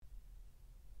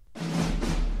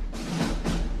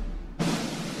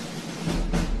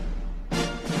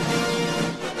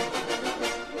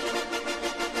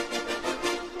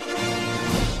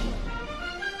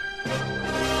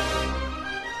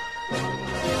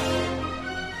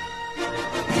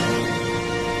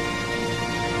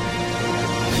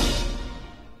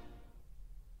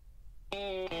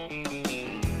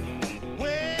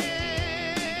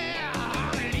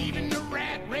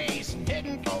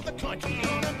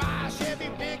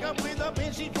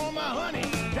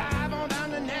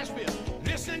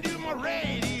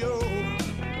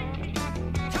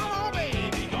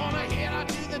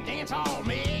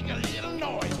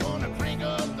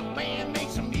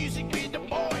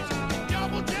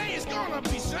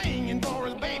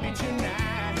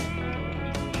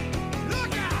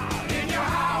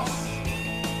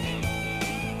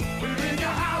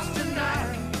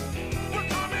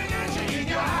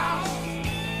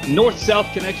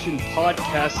North-South Connection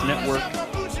Podcast Network.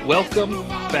 Welcome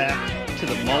back to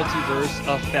the Multiverse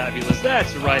of Fabulous.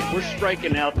 That's right, we're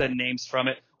striking out the names from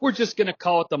it. We're just going to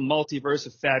call it the Multiverse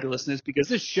of Fabulousness because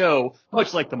this show,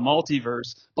 much like the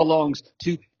Multiverse, belongs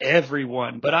to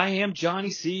everyone. But I am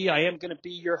Jonnie Sea. I am going to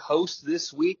be your host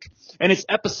this week, and it's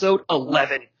episode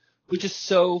 11, which is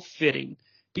so fitting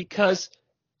because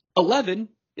 11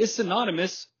 is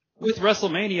synonymous with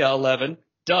WrestleMania 11.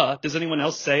 Duh. Does anyone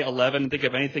else say 11 and think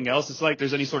of anything else? It's like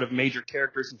there's any sort of major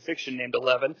characters in fiction named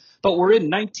 11. But we're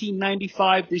in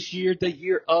 1995 this year, the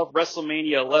year of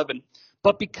WrestleMania 11.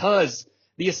 But because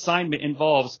the assignment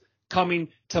involves coming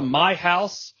to my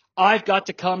house, I've got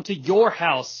to come to your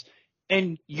house.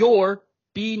 And you're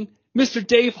being Mr.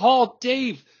 Dave Hall.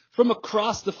 Dave, from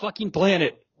across the fucking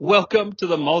planet, welcome to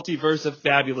the Multiverse of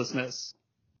Fabulousness.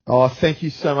 Oh, thank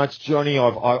you so much, Johnny.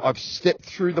 I've stepped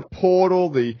through the portal.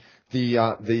 The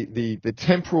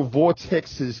temporal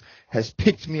vortex has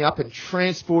picked me up and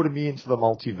transported me into the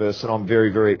multiverse, and I'm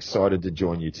very, very excited to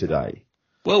join you today.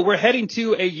 Well, we're heading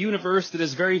to a universe that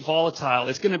is very volatile.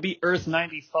 It's going to be Earth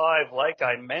 95, like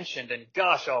I mentioned, and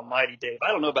gosh almighty, Dave,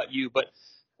 I don't know about you, but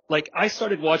like I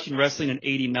started watching wrestling in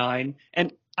 '89,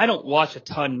 and I don't watch a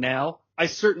ton now. I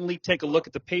certainly take a look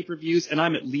at the pay-per-views, and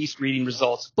I'm at least reading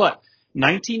results. But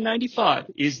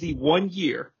 1995 is the one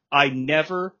year I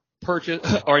never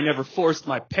purchased, or I never forced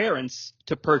my parents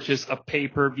to purchase a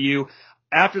pay-per-view.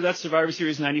 After that Survivor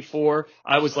Series 94,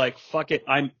 I was like, fuck it,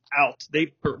 I'm out. I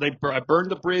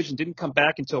burned the bridge and didn't come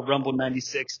back until Rumble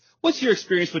 96. What's your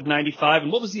experience with 95,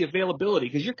 and what was the availability?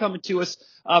 Because you're coming to us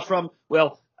from,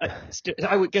 well,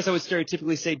 I would guess I would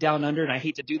stereotypically say down under, and I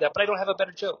hate to do that, but I don't have a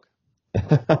better joke.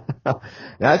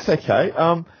 That's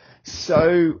okay.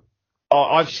 So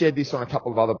I've shared this on a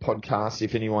couple of other podcasts.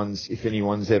 If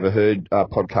anyone's ever heard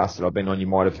podcasts that I've been on, you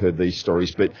might have heard these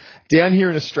stories. But down here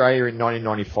in Australia in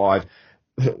 1995,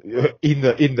 in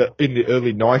the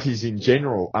early 90s in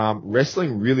general,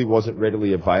 wrestling really wasn't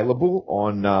readily available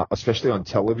on, especially on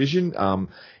television.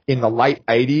 In the late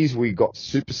 80s, we got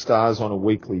Superstars on a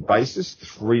weekly basis,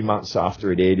 3 months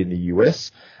after it aired in the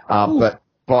US. But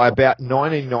by about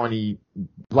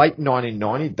late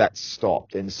 1990, that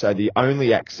stopped. And so the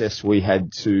only access we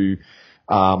had to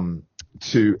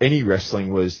any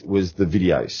wrestling was the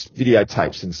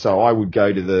videotapes. And so I would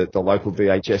go to the local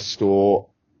VHS store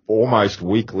almost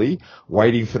weekly,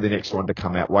 waiting for the next one to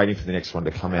come out.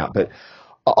 But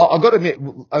I got to admit,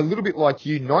 a little bit like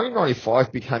you,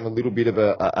 1995 became a little bit of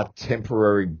a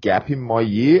temporary gap in my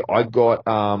year. I got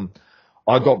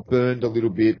burned a little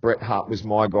bit. Bret Hart was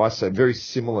my guy, so very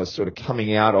similar sort of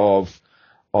coming out of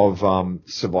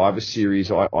Survivor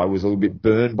Series. I was a little bit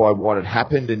burned by what had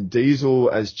happened, and Diesel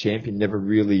as champion never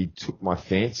really took my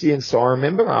fancy. And so I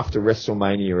remember after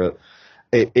WrestleMania,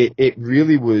 it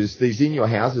really was these in your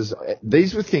houses.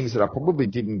 These were things that I probably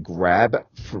didn't grab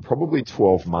for probably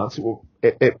 12 months.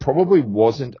 It probably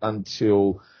wasn't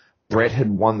until Bret had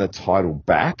won the title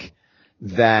back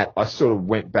that I sort of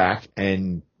went back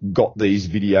and got these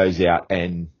videos out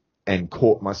and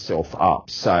caught myself up.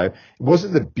 So it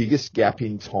wasn't the biggest gap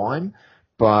in time,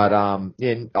 but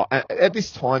at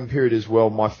this time period as well,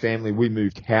 my family, we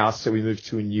moved house, so we moved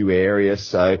to a new area.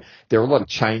 So there were a lot of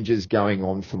changes going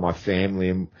on for my family,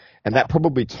 and that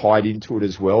probably tied into it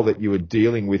as well, that you were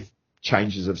dealing with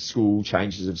changes of school,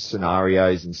 changes of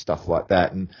scenarios and stuff like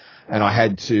that. And I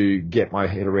had to get my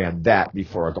head around that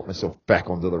before I got myself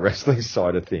back onto the wrestling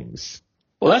side of things.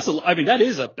 Well,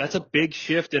 that's a big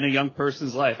shift in a young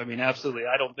person's life. I mean, absolutely.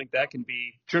 I don't think that can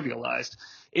be trivialized.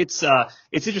 It's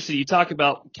interesting. You talk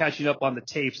about catching up on the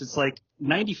tapes. It's like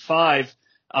 95.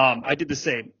 I did the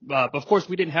same. Of course,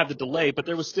 we didn't have the delay, but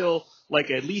there was still like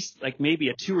at least like maybe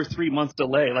a 2 or 3 month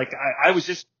delay. Like I was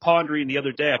just pondering the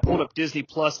other day. I pulled up Disney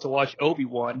Plus to watch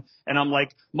Obi-Wan, and I'm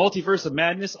like, Multiverse of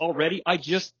Madness already? I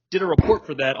just did a report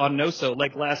for that on NoSo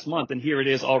like last month, and here it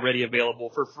is already available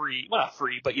for free. Well, not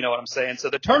free, but you know what I'm saying. So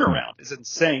the turnaround is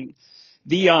insane.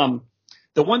 The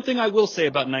one thing I will say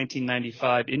about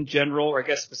 1995 in general, or I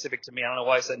guess specific to me, I don't know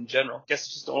why I said in general. I guess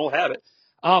it's just an old habit.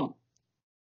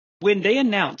 When they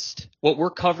announced what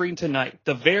we're covering tonight,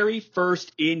 the very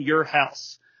first In Your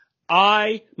House,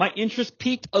 my interest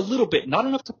peaked a little bit, not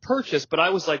enough to purchase, but I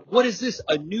was like, what is this,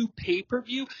 a new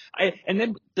pay-per-view? And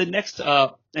then the next,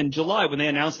 in July, when they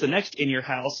announced the next In Your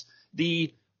House,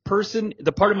 the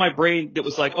part of my brain that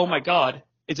was like, oh my God,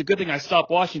 it's a good thing I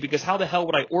stopped watching, because how the hell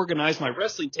would I organize my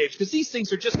wrestling tapes? Because these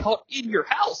things are just called In Your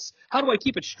House. How do I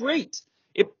keep it straight?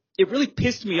 It really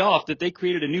pissed me off that they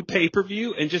created a new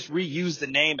pay-per-view and just reused the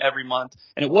name every month.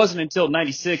 And it wasn't until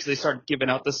 96 they started giving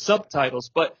out the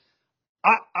subtitles. But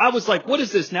I was like, what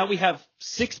is this? Now we have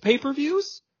 6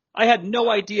 pay-per-views? I had no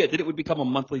idea that it would become a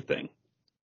monthly thing.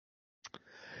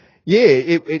 Yeah,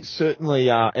 it certainly,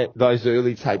 those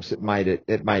early tapes, it made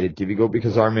it difficult,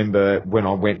 because I remember when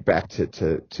I went back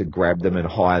to grab them and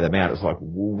hire them out, it was like,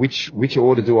 which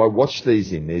order do I watch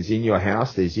these in? There's In Your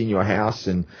House,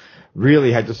 and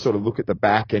really had to sort of look at the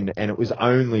back, and it was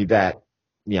only that,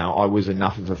 I was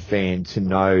enough of a fan to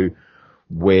know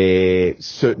where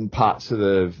certain parts of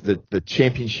the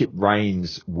championship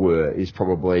reigns were, is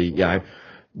probably,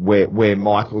 where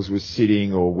Michaels was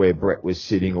sitting, or where Brett was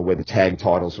sitting, or where the tag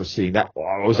titles were sitting. That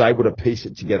I was able to piece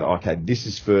it together. Okay, this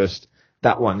is first,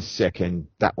 that one's second,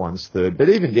 that one's third. But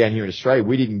even down here in Australia,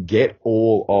 we didn't get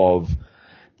all of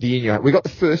the we got the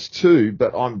first two,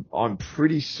 but I'm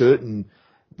pretty certain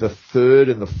the third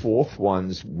and the fourth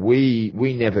ones we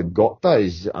never got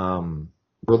those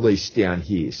released down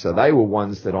here. So they were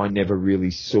ones that I never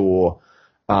really saw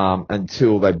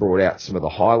until they brought out some of the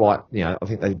highlight, I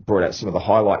think they brought out some of the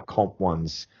highlight comp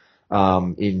ones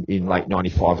in late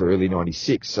 95 or early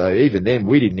 96. So even then,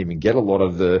 we didn't even get a lot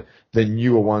of the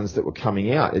newer ones that were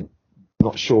coming out.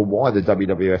 Not sure why the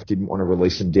WWF didn't want to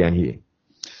release them down here.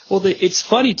 Well, it's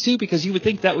funny, too, because you would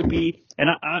think that would be, and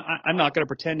I'm not going to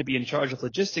pretend to be in charge of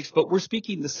logistics, but we're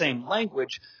speaking the same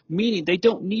language, meaning they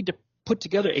don't need to put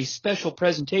together a special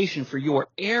presentation for your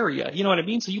area. You know what I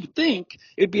mean? So you would think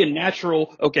it would be a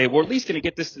natural, okay, we're at least going to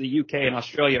get this to the UK and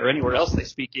Australia or anywhere else they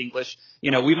speak English.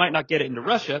 We might not get it into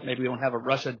Russia. Maybe we don't have a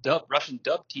Russian dub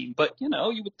team, but, you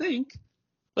would think,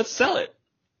 let's sell it.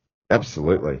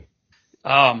 Absolutely.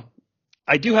 I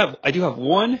do have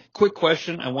one quick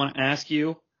question I want to ask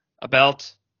you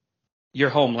about your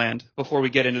homeland before we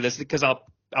get into this, because I'll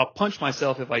punch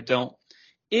myself if I don't.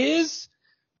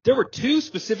 There were two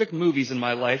specific movies in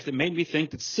my life that made me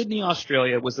think that Sydney,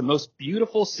 Australia was the most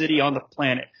beautiful city on the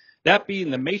planet. That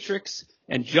being The Matrix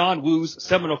and John Woo's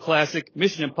seminal classic,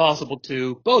 Mission Impossible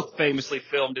 2, both famously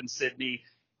filmed in Sydney.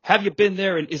 Have you been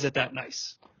there, and is it that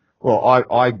nice? Well,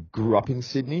 I grew up in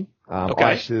Sydney.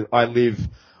 Okay. I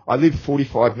live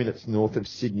 45 minutes north of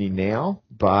Sydney now,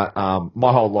 but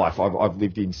my whole life I've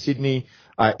lived in Sydney.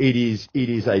 It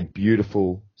is a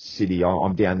beautiful city.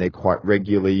 I'm down there quite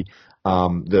regularly.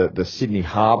 The Sydney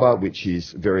Harbour, which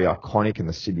is very iconic, and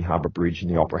the Sydney Harbour Bridge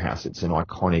and the Opera House. It's an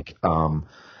iconic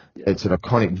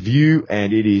view,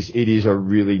 and it is a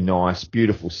really nice,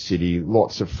 beautiful city.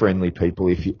 Lots of friendly people.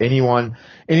 If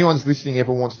anyone's listening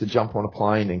ever wants to jump on a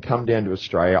plane and come down to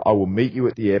Australia, I will meet you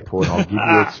at the airport and I'll give you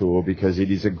a tour, because it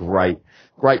is a great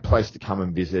place to come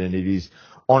and visit. And it is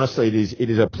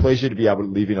a pleasure to be able to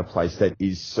live in a place that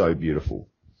is so beautiful.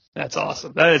 That's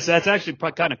awesome. That's actually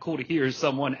kind of cool to hear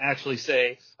someone actually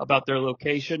say about their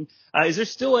location. Is there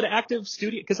still an active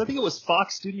studio? Because I think it was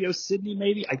Fox Studios Sydney,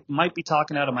 maybe. I might be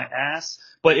talking out of my ass,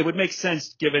 but it would make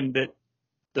sense given that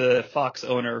the Fox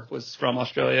owner was from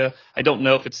Australia. I don't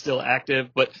know if it's still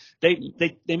active, but they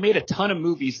made a ton of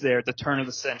movies there at the turn of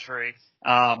the century.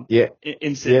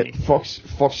 In Sydney. Yeah, Fox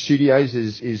Studios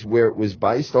is where it was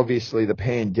based. Obviously, the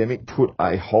pandemic put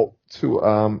a halt to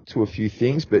a few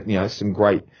things, but some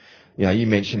great. You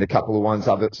mentioned a couple of ones,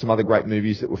 some other great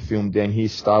movies that were filmed down here.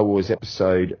 Star Wars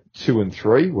Episode 2 and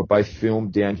 3 were both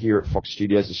filmed down here at Fox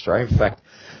Studios Australia. In fact,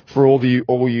 for all you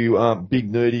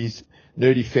big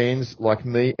nerdy fans like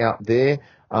me out there,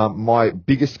 my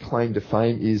biggest claim to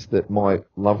fame is that my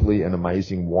lovely and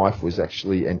amazing wife was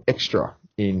actually an extra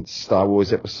in Star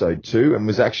Wars Episode 2 and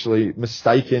was actually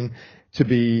mistaken to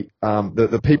be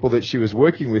the people that she was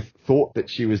working with thought that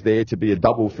she was there to be a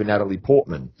double for Natalie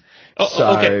Portman.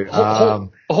 Okay.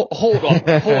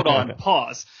 Hold on.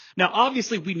 Pause. Now,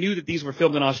 obviously, we knew that these were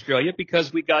filmed in Australia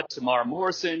because we got Tamara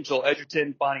Morrison, Joel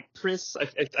Edgerton, Bonnie Prince. I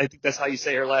think that's how you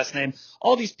say her last name.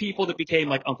 All these people that became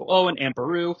like Uncle Owen, Aunt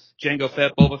Beru, Jango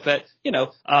Fett, Boba Fett,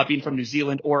 being from New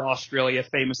Zealand or Australia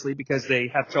famously because they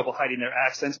have trouble hiding their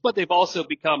accents. But they've also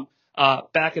become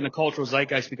back in the cultural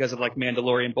zeitgeist because of like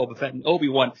Mandalorian, Boba Fett, and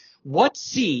Obi-Wan. What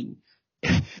scene?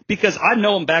 Because I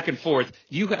know them back and forth.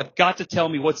 You have got to tell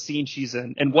me what scene she's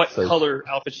in and what color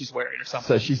outfit she's wearing or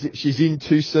something. So she's in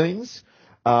two scenes.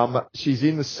 She's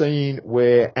in the scene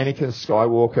where Anakin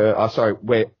Skywalker,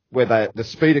 where the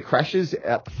speeder crashes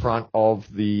at the front of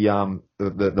the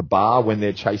bar when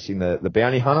they're chasing the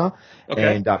bounty hunter.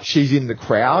 Okay. And she's in the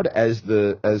crowd as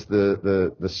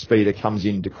the speeder comes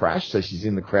in to crash. So she's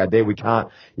in the crowd there. You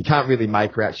can't really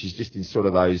make her out. She's just in sort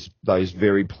of those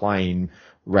very plain,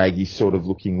 raggy sort of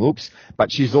looking looks,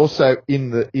 but she's also in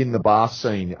the bar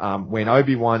scene when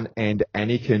Obi-Wan and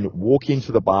Anakin walk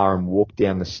into the bar and walk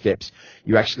down the steps.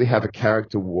 You actually have a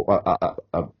character,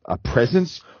 a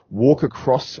presence, walk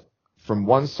across from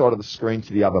one side of the screen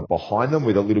to the other behind them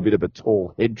with a little bit of a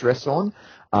tall headdress on,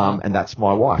 and that's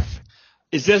my wife.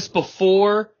 Is this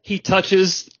before he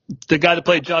touches the guy that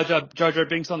played Jar Jar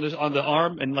Binks on the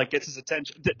arm and like gets his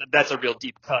attention? That's a real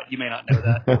deep cut. You may not know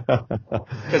that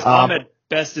because Ahmed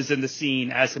Best is in the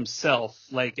scene as himself,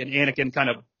 like, and Anakin kind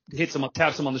of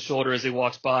taps him on the shoulder as he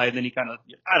walks by, and then he kind of,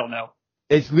 I don't know.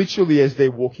 It's literally as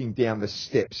they're walking down the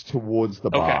steps towards the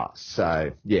bar. Okay.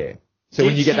 So yeah. So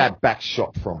when you get that back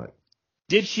shot from it.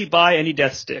 Did she buy any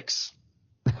death sticks?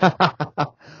 We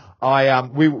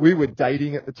were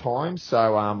dating at the time,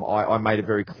 so I made it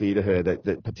very clear to her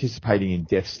that participating in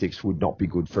death sticks would not be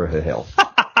good for her health.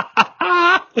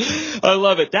 I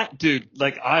love it. That dude,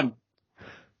 like, I'm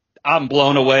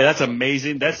blown away. That's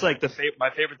amazing. That's like my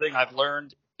favorite thing I've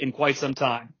learned in quite some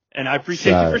time, and I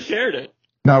appreciate you for sharing it.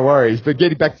 No worries. But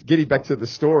getting back to the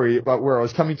story, but where I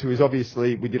was coming to is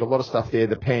obviously we did a lot of stuff there.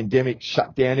 The pandemic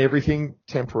shut down everything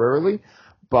temporarily,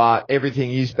 but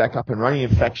everything is back up and running.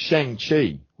 In fact,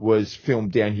 Shang-Chi was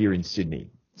filmed down here in Sydney.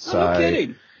 So, no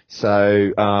kidding.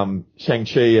 So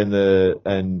Shang-Chi and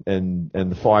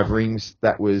the Five Rings,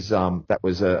 that was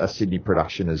a Sydney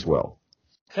production as well.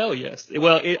 Hell yes.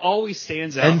 Well, it always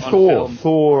stands out. And on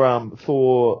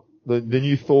Thor, the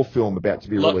new Thor film about to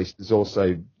be released is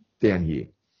also down here.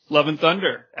 Love and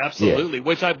Thunder, absolutely. Yeah.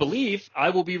 Which I believe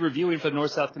I will be reviewing for the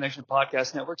North-South Connection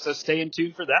Podcast Network, so stay in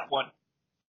tune for that one.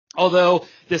 Although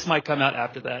this might come out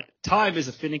after that. Time is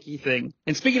a finicky thing.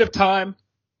 And speaking of time,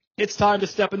 it's time to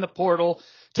step in the portal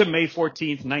to May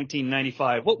 14th,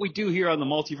 1995. What we do here on the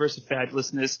Multiverse of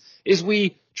Fabulousness is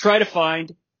we try to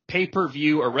find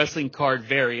pay-per-view or wrestling card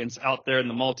variants out there in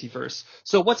the multiverse.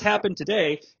 So what's happened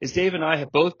today is Dave and I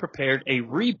have both prepared a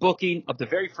rebooking of the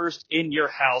very first In Your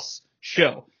House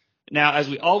show. Now, as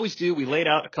we always do, we laid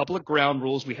out a couple of ground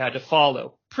rules we had to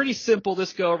follow. Pretty simple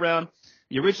this go around.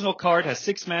 The original card has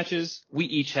 6 matches. We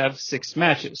each have 6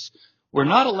 matches. We're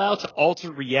not allowed to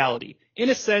alter reality in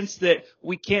a sense that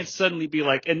we can't suddenly be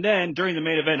like, and then during the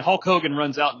main event, Hulk Hogan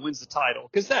runs out and wins the title,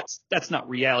 because that's not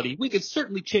reality. We could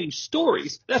certainly change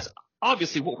stories. That's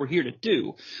obviously what we're here to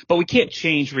do, but we can't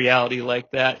change reality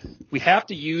like that. We have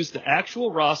to use the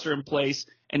actual roster in place,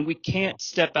 and we can't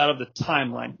step out of the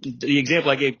timeline. The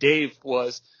example I gave Dave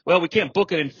was, well, we can't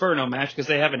book an Inferno match because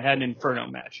they haven't had an Inferno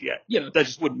match yet. You know, that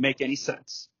just wouldn't make any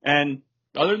sense. And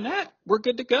other than that, we're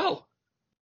good to go.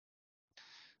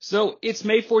 So it's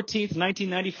May 14th,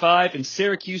 1995 in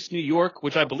Syracuse, New York,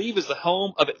 which I believe is the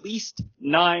home of at least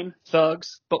 9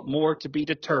 thugs, but more to be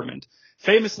determined.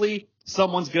 Famously,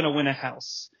 someone's going to win a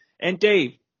house. And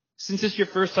Dave, since it's your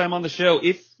first time on the show,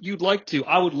 if you'd like to,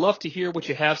 I would love to hear what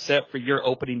you have set for your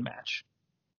opening match.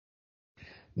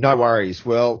 No worries.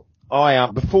 Well,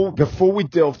 before we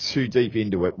delve too deep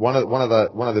into it, one of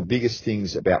the biggest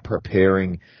things about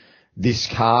preparing this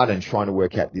card and trying to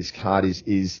work out this card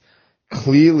is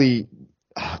clearly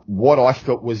what I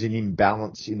felt was an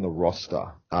imbalance in the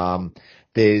roster.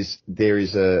 There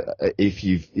is if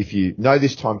you know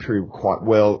this time period quite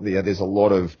well, there's a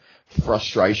lot of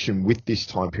frustration with this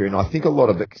time period. And I think a lot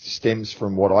of it stems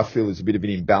from what I feel is a bit of an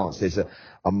imbalance. There's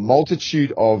a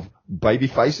multitude of baby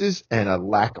faces and a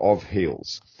lack of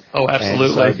heels. Oh, absolutely.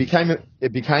 And so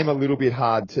it became a little bit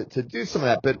hard to do some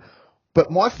of that. But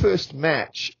my first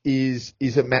match is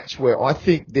a match where I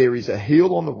think there is a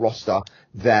heel on the roster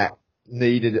that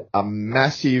needed a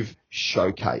massive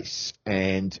showcase,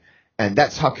 and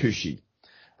that's Hakushi.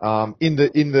 In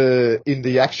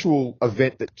the actual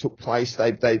event that took place,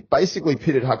 they basically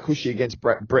pitted Hakushi against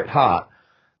Bret Hart.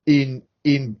 In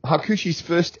Hakushi's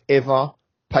first ever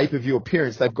pay-per-view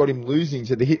appearance, they've got him losing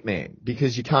to the Hitman,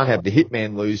 because you can't have the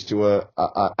Hitman lose to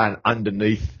an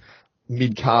underneath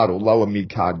mid-card or lower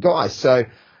mid-card guy. So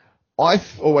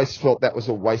I've always felt that was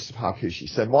a waste of Hakushi.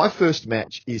 So my first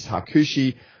match is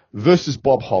Hakushi versus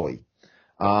Bob Holly.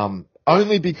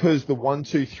 Only because the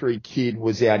 1-2-3 Kid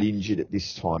was out injured at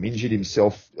this time, injured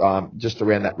himself just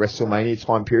around that WrestleMania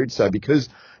time period. So because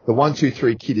the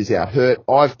 1-2-3 Kid is out hurt,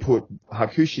 I've put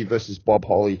Hakushi versus Bob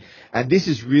Holly, and this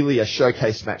is really a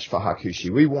showcase match for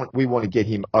Hakushi. We want to get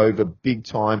him over big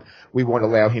time. We want to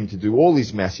allow him to do all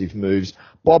his massive moves.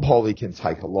 Bob Holly can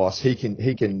take a loss. He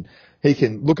can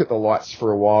look at the lights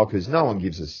for a while because no one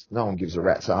gives a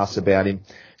rat's ass about him.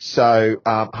 So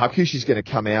Hakushi's going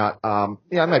to come out,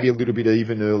 maybe a little bit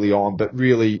even early on, but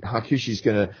really Hakushi's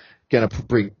going to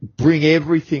bring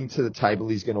everything to the table.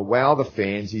 He's going to wow the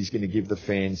fans. He's going to give the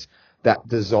fans that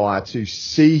desire to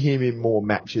see him in more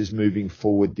matches moving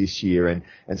forward this year.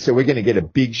 And so we're going to get a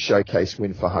big showcase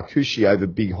win for Hakushi over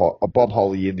Bob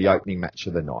Holly in the opening match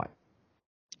of the night.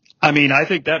 I mean, I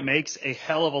think that makes a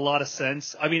hell of a lot of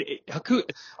sense. I mean,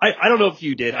 I don't know if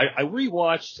you did. I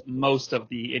rewatched most of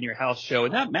the In Your House show,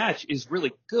 and that match is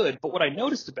really good. But what I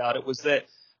noticed about it was that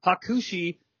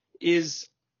Hakushi is,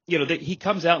 that he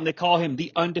comes out and they call him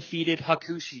the undefeated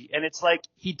Hakushi. And it's like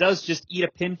he does just eat a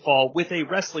pinfall with a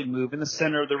wrestling move in the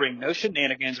center of the ring. No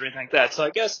shenanigans or anything like that. So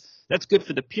I guess that's good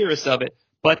for the purist of it.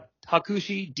 But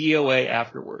Hakushi DOA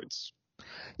afterwards.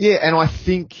 Yeah, and I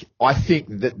think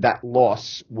that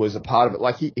loss was a part of it.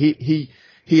 Like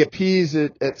he appears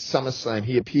at SummerSlam.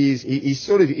 He's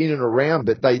sort of in and around,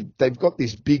 but they've got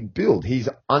this big build. He's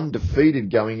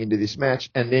undefeated going into this match,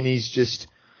 and then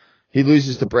he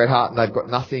loses to Bret Hart, and they've got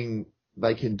nothing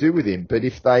they can do with him. But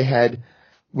if they had,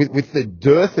 with the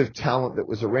dearth of talent that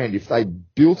was around, if they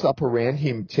built up around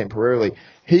him temporarily,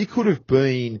 he could have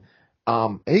been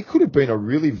a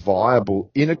really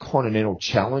viable intercontinental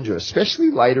challenger, especially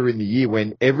later in the year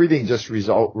when everything just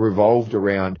revolved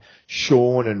around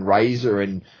Shawn and Razor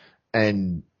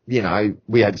and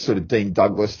we had sort of Dean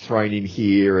Douglas thrown in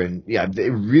here, and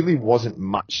there really wasn't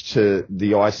much to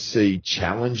the IC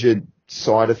challenger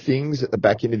side of things at the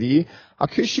back end of the year.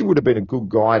 Hakushi would have been a good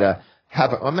guy to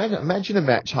have. Imagine a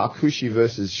match, Hakushi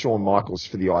versus Shawn Michaels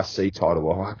for the IC title,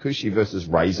 or Hakushi versus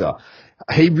Razor.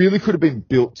 He really could have been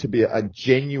built to be a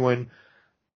genuine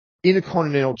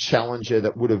intercontinental challenger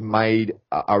that would have made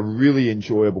a really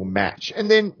enjoyable match. And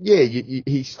then,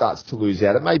 he starts to lose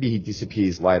out, and maybe he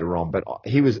disappears later on, but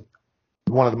he was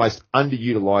one of the most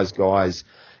underutilized guys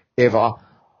ever.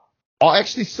 I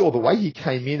actually saw the way he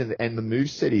came in and the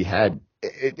moveset he had.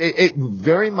 It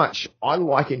very much, I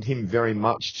likened him very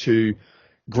much to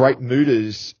Great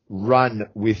Muta's run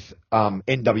with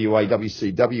NWA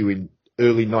WCW in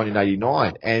early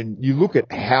 1989. And you look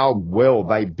at how well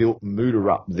they built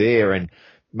Muta up there and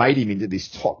made him into this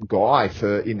top guy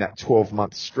in that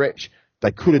 12-month stretch.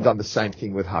 They could have done the same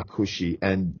thing with Hakushi,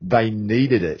 and they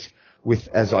needed it with,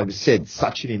 as I've said,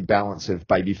 such an imbalance of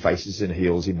baby faces and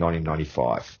heels in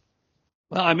 1995.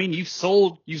 Well, I mean, you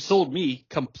sold me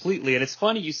completely. And it's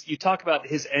funny, you talk about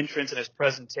his entrance and his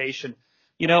presentation.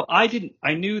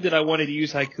 I knew that I wanted to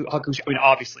use Hakushi. I mean,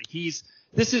 obviously,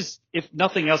 this is, if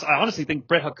nothing else, I honestly think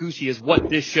Brett Hakushi is what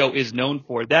this show is known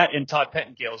for. That and Todd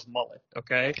Pettingale's mullet,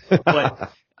 okay?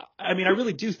 But, I mean, I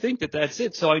really do think that that's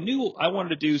it. So I knew I wanted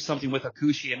to do something with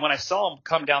Hakushi. And when I saw him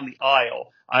come down the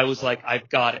aisle, I was like, I've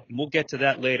got it. And we'll get to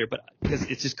that later, but because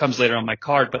it just comes later on my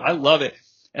card. But I love it.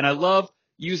 And I love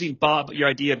using your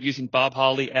idea of using Bob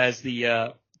Holly as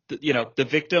the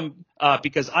victim,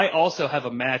 because I also have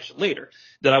a match later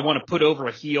that I want to put over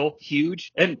a heel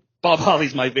huge, and Bob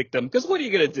Holly's my victim, because what are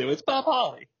you going to do? It's Bob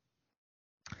Holly.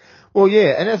 Well,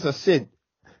 yeah, and as I said,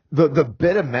 the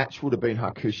better match would have been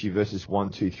Hakushi versus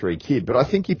 1-2-3 Kid, but I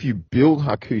think if you build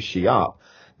Hakushi up,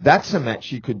 that's a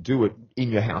match you could do it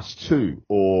in your house too,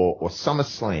 or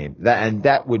SummerSlam.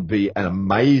 That would be an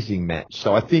amazing match.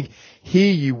 So I think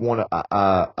here you want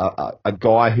a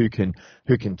guy who can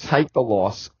take the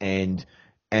loss and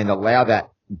allow that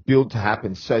build to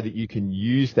happen so that you can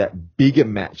use that bigger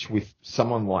match with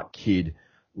someone like Kid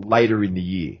later in the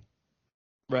year.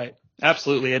 Right.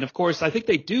 Absolutely. And of course, I think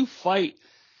they do fight.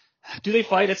 Do they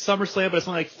fight at SummerSlam? But it's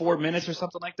only like 4 minutes or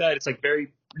something like that. It's like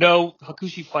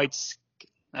Hakushi fights.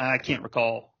 I can't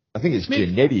recall. I think it's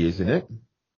Jannetty, isn't it?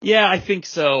 Yeah, I think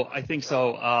so.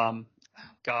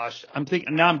 Gosh, I'm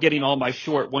getting all my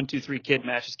short 1-2-3 Kid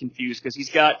matches confused, because he's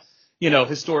got,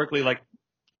 historically like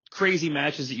crazy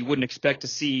matches that you wouldn't expect to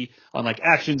see on like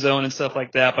Action Zone and stuff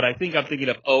like that. But I think I'm thinking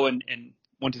of Owen and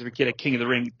 1-2-3 Kid at King of the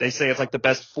Ring. They say it's like the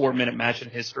best 4-minute match in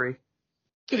history.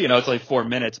 Because, it's only 4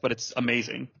 minutes, but it's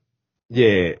amazing.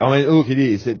 Yeah, I mean, look, it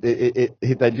is.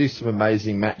 They do some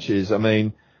amazing matches. I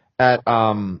mean, at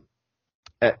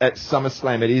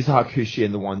SummerSlam, it is Hakushi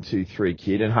and the 1-2-3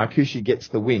 Kid, and Hakushi gets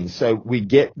the win. So we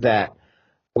get that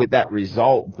with that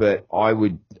result, but I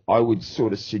would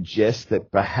sort of suggest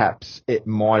that perhaps it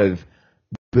might have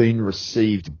been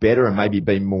received better and maybe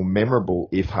been more memorable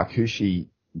if Hakushi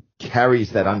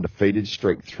carries that undefeated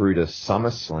streak through to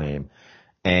SummerSlam,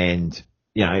 and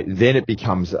then it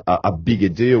becomes a bigger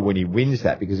deal when he wins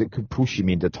that, because it could push him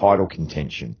into title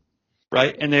contention.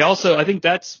 Right. And they also, I think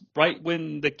that's right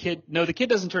when the kid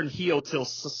doesn't turn heel till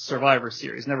Survivor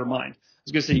Series. Never mind. I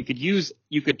was going to say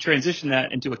you could transition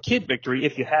that into a Kid victory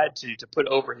if you had to put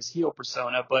over his heel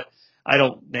persona, but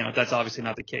that's obviously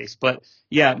not the case. But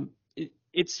yeah,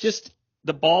 it's just,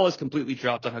 the ball is completely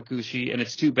dropped on Hakushi, and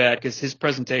it's too bad because his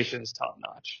presentation is top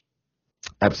notch.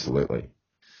 Absolutely.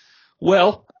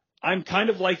 Well, I'm kind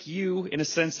of like you in a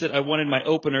sense that I wanted my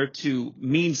opener to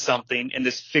mean something in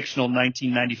this fictional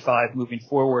 1995 moving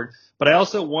forward, but I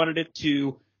also wanted it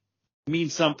to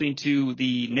mean something to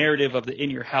the narrative of the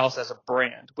In Your House as a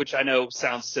brand, which I know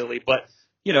sounds silly, but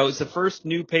it's the first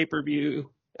new pay-per-view.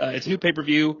 It's a new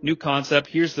pay-per-view, new concept.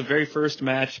 Here's the very first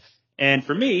match, and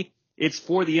for me, It's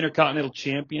for the Intercontinental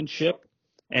Championship,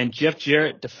 and Jeff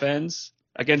Jarrett defends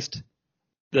against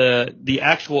the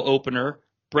actual opener,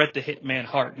 Bret the Hitman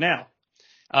Hart. Now,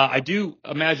 I do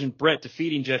imagine Bret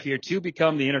defeating Jeff here to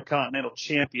become the Intercontinental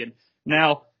Champion.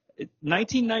 Now,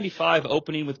 1995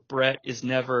 opening with Bret is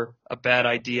never a bad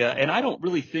idea, and I don't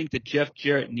really think that Jeff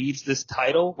Jarrett needs this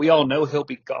title. We all know he'll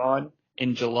be gone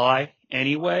in July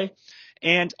anyway,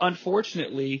 and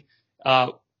unfortunately,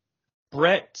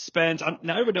 Bret spends –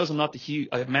 now everyone knows I'm not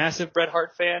a massive Bret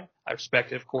Hart fan. I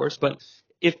respect it, of course, but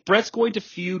if Bret's going to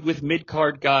feud with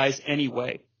mid-card guys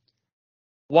anyway,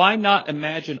 why not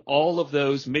imagine all of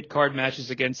those mid-card matches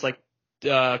against like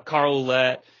Carl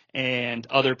Ouellet and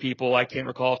other people I can't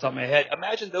recall off the top of my head.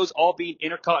 Imagine those all being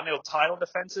Intercontinental title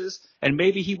defenses, and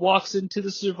maybe he walks into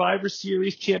the Survivor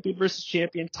Series champion versus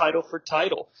champion, title for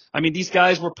title. I mean, these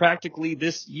guys were practically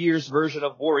this year's version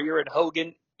of Warrior and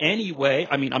Hogan anyway.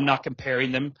 I mean, I'm not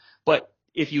comparing them, but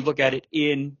if you look at it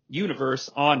in universe,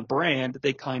 on brand,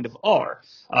 they kind of are.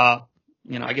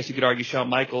 I guess you could argue Shawn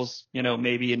Michaels,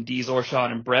 maybe in Diesel or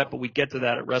Shawn and Bret, but we get to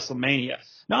that at WrestleMania.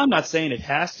 Now, I'm not saying it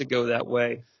has to go that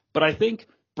way, but I think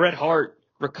Bret Hart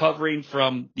recovering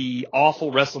from the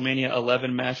awful WrestleMania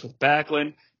 11 match with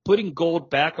Backlund, putting gold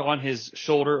back on his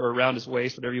shoulder or around his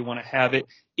waist, whatever you want to have it,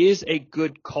 is a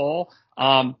good call.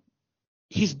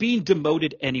 He's being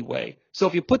demoted anyway. So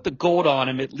if you put the gold on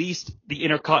him, at least the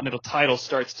Intercontinental title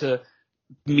starts to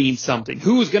mean something.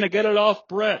 Who's going to get it off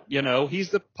Bret? He's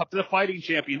the fighting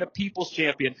champion, the people's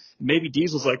champion. Maybe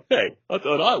Diesel's like, hey, I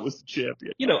thought I was the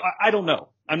champion. I don't know.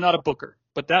 I'm not a booker,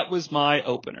 but that was my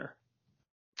opener.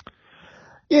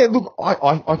 Yeah, look,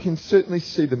 I can certainly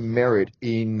see the merit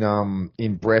in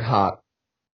Bret Hart,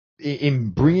 in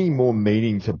bringing more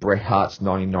meaning to Bret Hart's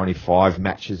 1995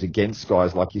 matches against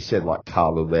guys, like you said, like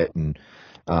Carl Ouellet and,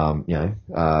 all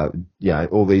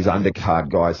these undercard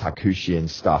guys, Hakushi and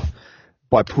stuff,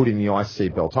 by putting the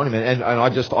IC belt on him. And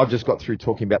I've just got through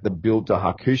talking about the build to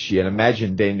Hakushi, and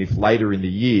imagine then if later in the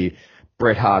year,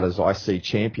 Bret Hart as IC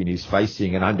champion is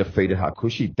facing an undefeated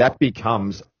Hakushi, that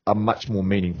becomes a much more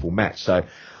meaningful match. So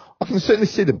I can certainly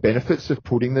see the benefits of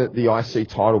putting the IC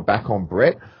title back on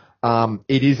Bret.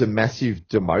 It is a massive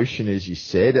demotion, as you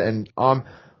said, and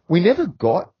we never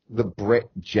got the Bret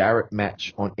Jarrett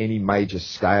match on any major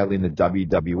scale in the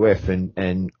WWF,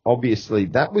 and obviously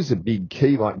that was a big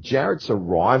key. Like, Jarrett's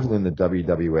arrival in the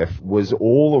WWF was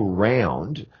all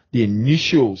around, the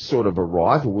initial sort of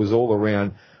arrival was all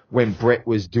around when Bret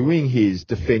was doing his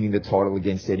defending the title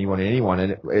against anyone,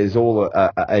 and it was all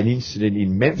an incident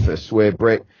in Memphis where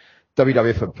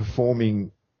WWF are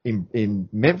performing in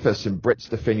Memphis and Bret's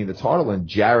defending the title, and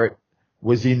Jarrett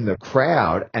was in the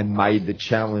crowd and made the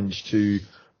challenge to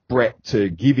Bret to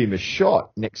give him a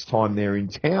shot next time they're in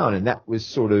town. And that was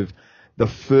sort of the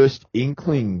first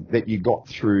inkling that you got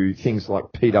through things like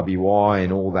PWI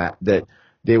and all that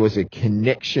there was a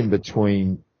connection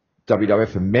between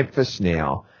WWF and Memphis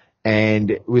now, and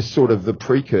it was sort of the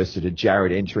precursor to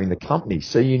Jarrett entering the company.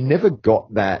 So you never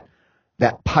got that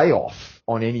payoff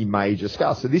on any major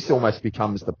scale. So this almost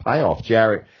becomes the payoff.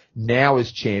 Jarrett now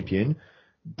as champion,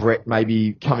 Bret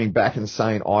maybe coming back and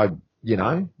saying,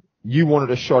 you wanted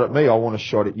a shot at me, I want a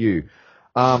shot at you.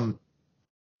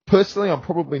 Personally, I'm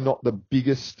probably not the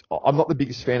biggest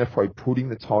fan of probably putting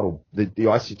the title, the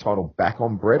IC title back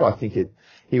on Bret. I think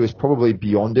he was probably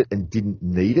beyond it and didn't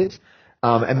need it.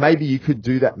 And maybe you could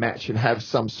do that match and have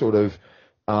some sort of,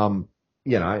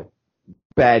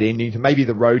 bad ending to maybe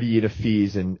the roadie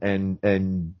interferes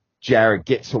and Jarrett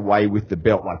gets away with the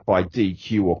belt, like by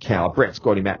DQ or counter. Bret's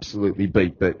got him absolutely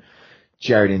beat, but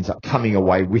Jarrett ends up coming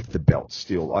away with the belt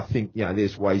still. I think,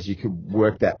 there's ways you could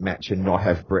work that match and not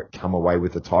have Bret come away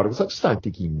with the title, because I just don't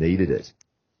think he needed it.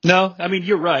 No, I mean,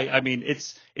 you're right. I mean,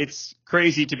 it's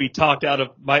crazy to be talked out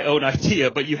of my own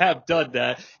idea, but you have done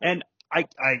that. And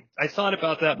I thought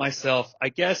about that myself. I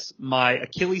guess my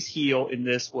Achilles heel in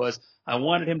this was I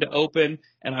wanted him to open,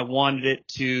 and I wanted it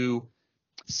to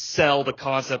sell the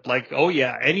concept like, oh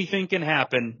yeah, anything can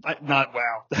happen.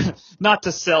 Not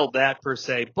to sell that per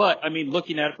se, but I mean,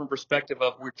 looking at it from perspective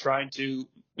of we're trying to,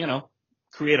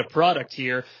 create a product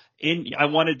here. I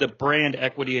wanted the brand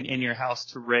equity in your house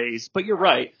to raise, but you're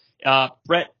right.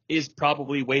 Bret is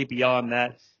probably way beyond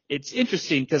that. It's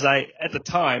interesting because at the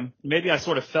time, maybe I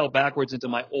sort of fell backwards into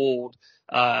my old,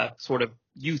 sort of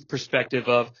youth perspective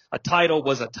of a title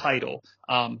was a title.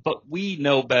 But we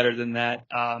know better than that.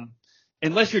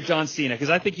 Unless you're John Cena,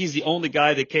 because I think he's the only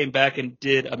guy that came back and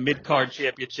did a mid-card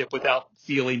championship without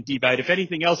feeling devalued. If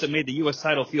anything else, it made the U.S.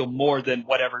 title feel more than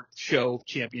whatever show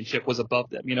championship was above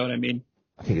them. You know what I mean?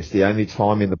 I think it's the only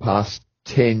time in the past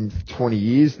 10, 20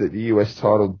 years that the U.S.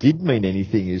 title did mean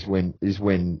anything is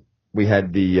when we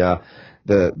had the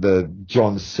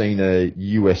John Cena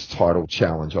US title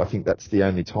challenge. I think that's the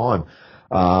only time.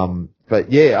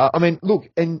 But yeah, I mean, look,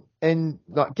 and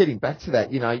like getting back to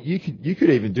that, you could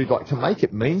even do, like, to make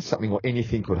it mean something or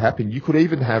anything could happen. You could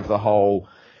even have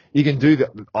you can do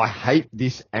that. I hate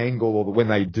this angle or when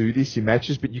they do this in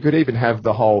matches, but you could even have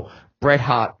the whole Bret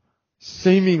Hart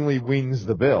seemingly wins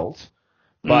the belt,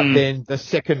 but then the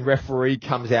second referee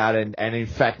comes out and in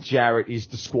fact Jarrett is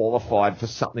disqualified for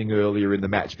something earlier in the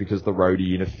match because the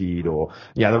roadie interfered, or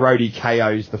the roadie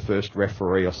KOs the first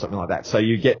referee or something like that. So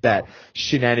you get that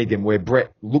shenanigan where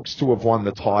Bret looks to have won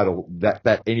the title,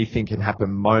 that anything can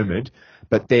happen moment,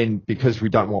 but then because we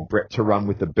don't want Bret to run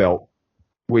with the belt,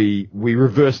 we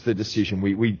reverse the decision.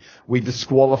 We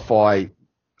disqualify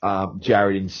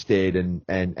Jarrett instead,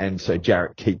 and so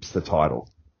Jarrett keeps the title.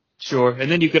 Sure.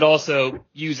 And then you could also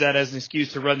use that as an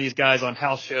excuse to run these guys on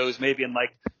house shows, maybe in like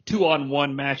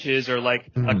 2-on-1 matches or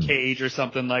like a cage or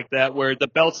something like that, where the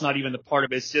belt's not even the part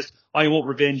of it. It's just, I want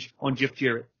revenge on Jeff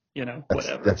Jarrett,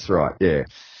 whatever. That's right. Yeah.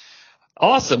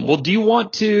 Awesome. Well, do you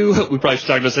want to, we probably should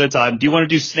talk about this at a time. Do you want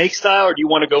to do snake style or do you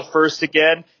want to go first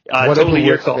again? Whatever Totally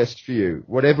your works call. best for you.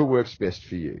 Whatever works best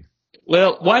for you.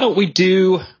 Well, why don't we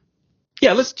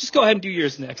let's just go ahead and do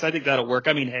yours next. I think that'll work.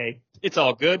 I mean, hey, it's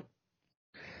all good.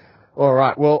 All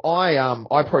right. Well,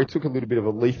 I probably took a little bit of a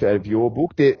leaf out of your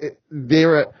book.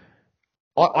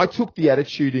 I took the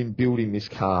attitude in building this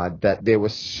card that there were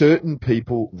certain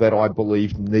people that I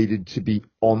believed needed to be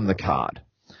on the card.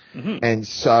 Mm-hmm. And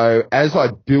so as I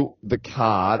built the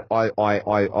card,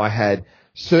 I had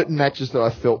certain matches that I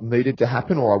felt needed to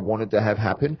happen or I wanted to have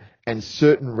happen, and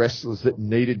certain wrestlers that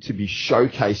needed to be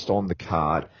showcased on the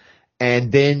card.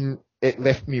 And then it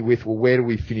left me with, well, where do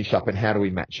we finish up and how do we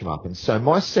match them up? And so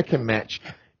my second match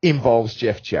involves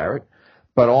Jeff Jarrett,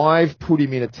 but I've put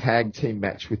him in a tag team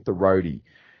match with the roadie.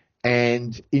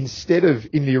 And instead of,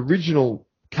 in the original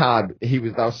card, they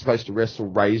were supposed to wrestle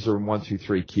Razor and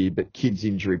 1-2-3 Kid, but Kid's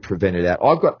injury prevented that.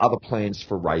 I've got other plans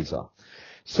for Razor.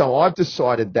 So I've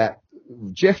decided that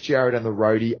Jeff Jarrett and the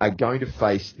roadie are going to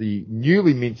face the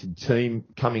newly minted team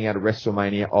coming out of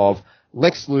WrestleMania of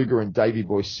Lex Luger and Davey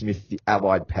Boy Smith, the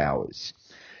Allied Powers.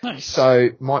 Nice. So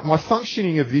my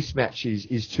functioning of this match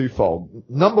is twofold.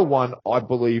 Number one, I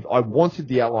believe I wanted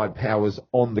the Allied Powers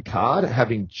on the card,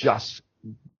 having just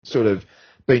sort of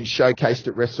been showcased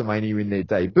at WrestleMania in their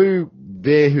debut.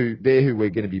 They're who we're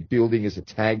going to be building as a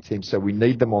tag team, so we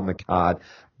need them on the card.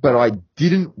 But I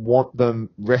didn't want them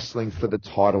wrestling for the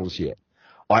titles yet.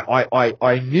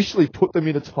 I initially put them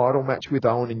in a title match with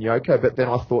Owen and Yoko, but then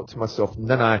I thought to myself,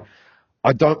 no,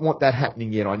 I don't want that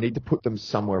happening yet. I need to put them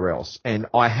somewhere else. And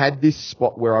I had this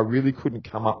spot where I really couldn't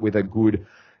come up with a good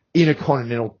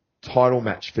Intercontinental title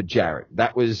match for Jarrett.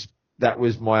 That was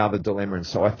my other dilemma. And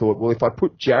so I thought, well, if I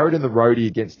put Jarrett and the roadie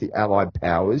against the Allied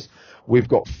Powers, we've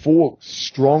got 4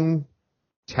 strong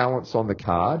talents on the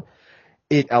card.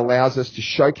 It allows us to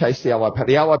showcase the Allied Powers.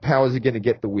 The Allied Powers are going to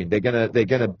get the win. They're going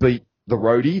to beat the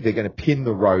roadie. They're going to pin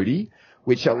the roadie,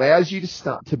 which allows you to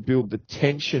start to build the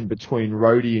tension between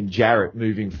Roadie and Jarrett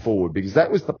moving forward, because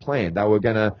that was the plan. They were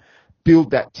going to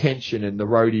build that tension, and the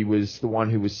Roadie was the one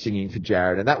who was singing for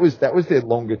Jarrett, and that was their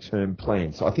longer term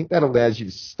plan. So I think that allows you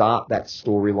to start that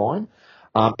storyline.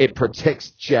 It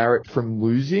protects Jarrett from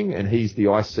losing, and he's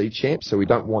the IC champ, so we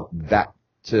don't want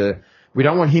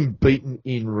him beaten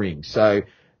in ring. So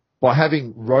by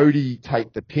having Roadie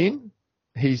take the pin,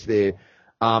 he's there.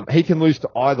 He can lose to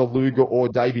either Luger or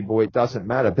Davey Boy, it doesn't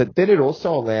matter. But then it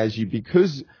also allows you,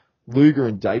 because Luger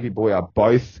and Davey Boy are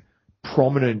both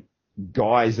prominent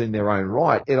guys in their own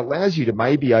right, it allows you to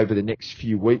maybe over the next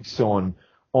few weeks on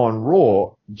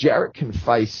Raw, Jarrett can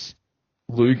face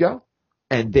Luger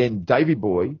and then Davey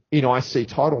Boy in IC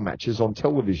title matches on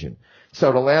television. So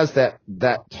it allows that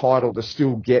title to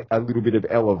still get a little bit of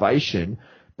elevation,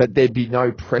 but there'd be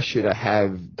no pressure to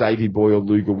have Davey Boy or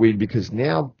Luger win, because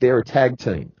now they're a tag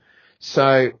team.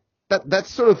 So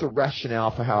that's sort of the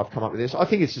rationale for how I've come up with this. I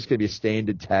think it's just going to be a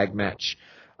standard tag match.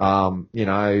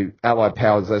 Allied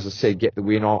Powers, as I said, get the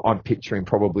win. I'm picturing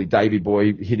probably Davey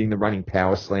Boy hitting the running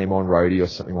power slam on Roadie or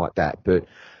something like that. But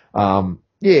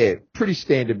pretty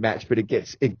standard match, but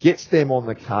it gets them on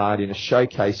the card in a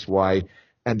showcase way,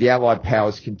 and the Allied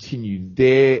Powers continue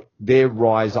their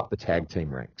rise up the tag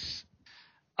team ranks.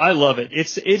 I love it.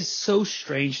 It's so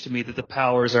strange to me that the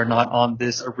Powers are not on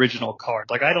this original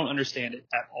card. Like, I don't understand it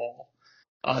at all,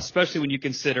 especially when you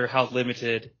consider how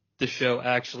limited the show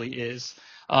actually is.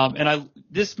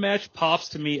 This match pops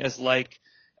to me as like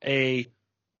like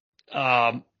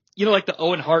the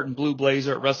Owen Hart and Blue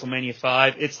Blazer at WrestleMania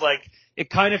 5. It's like, it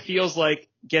kind of feels like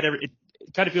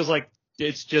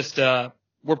it's just,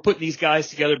 we're putting these guys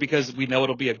together because we know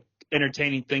it'll be a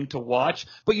entertaining thing to watch,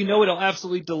 but you know it'll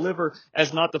absolutely deliver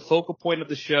as not the focal point of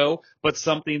the show, but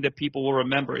something that people will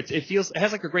remember. It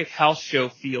has like a great house show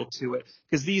feel to it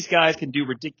because these guys can do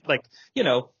ridiculous, like, you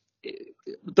know,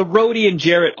 the Rhodey and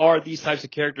Jarrett are these types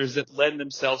of characters that lend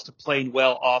themselves to playing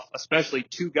well off, especially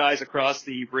two guys across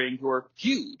the ring who are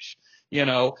huge, you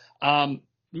know,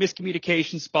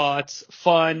 miscommunication spots,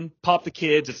 fun, pop the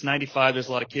kids. It's 95. There's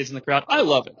a lot of kids in the crowd. I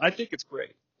love it. I think it's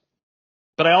great.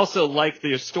 But I also like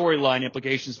the storyline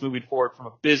implications moving forward from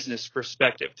a business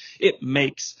perspective. It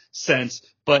makes sense.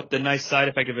 But the nice side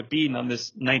effect of it being on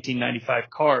this 1995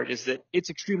 card is that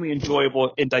it's extremely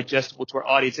enjoyable and digestible to our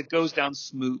audience. It goes down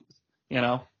smooth, you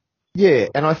know? Yeah,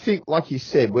 and I think, like you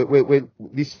said, we're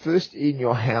this first In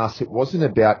Your House, it wasn't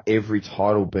about every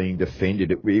title being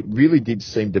defended. It really did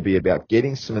seem to be about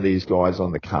getting some of these guys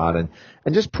on the card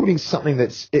and just putting something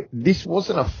this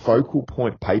wasn't a focal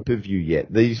point pay-per-view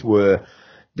yet. These were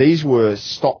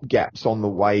stopgaps on the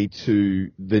way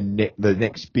to the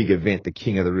next big event, the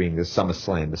King of the Ring, the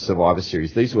SummerSlam, the Survivor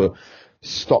Series. These were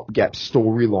stopgap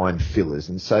storyline fillers,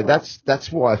 and so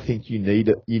that's why I think you need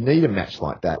a match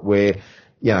like that where,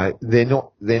 you know, they're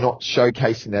not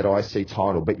showcasing that IC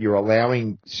title, but you're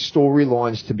allowing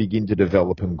storylines to begin to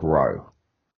develop and grow.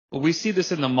 Well, we see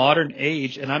this in the modern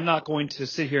age, and I'm not going to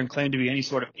sit here and claim to be any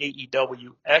sort of AEW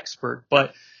expert,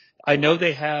 but I know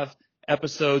they have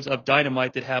episodes of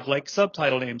Dynamite that have like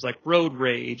subtitle names like Road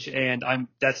Rage and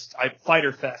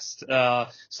Fighter Fest,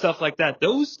 stuff like that.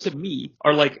 Those to me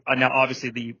are like, now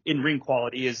obviously the in-ring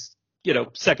quality is, you know,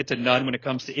 second to none when it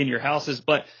comes to In Your Houses,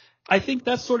 but I think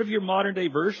that's sort of your modern day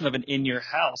version of an In Your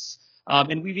House.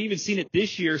 And we've even seen it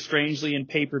this year, strangely, in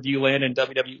pay-per-view land and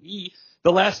WWE.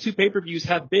 The last two pay-per-views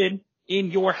have been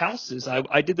in your houses.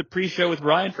 I did the pre-show with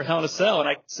Ryan for Hell in a Cell, and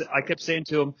I kept saying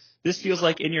to him, this feels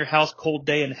like In Your House, Cold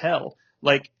Day in Hell.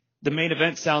 Like, the main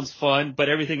event sounds fun, but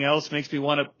everything else makes me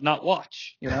want to not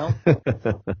watch, you know?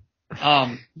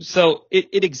 So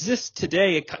it exists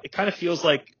today. It kind of feels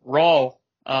like Raw.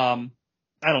 I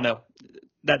don't know.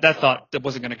 That thought that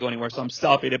wasn't going to go anywhere, so I'm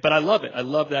stopping it. But I love it. I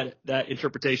love that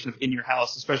interpretation of In Your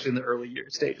House, especially in the early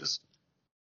stages.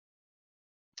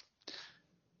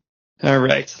 All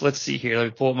right, let's see here. Let me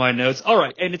pull up my notes. All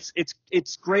right, and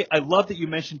it's great. I love that you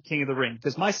mentioned King of the Ring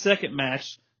because my second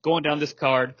match going down this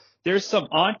card, there's some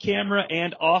on camera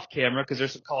and off camera because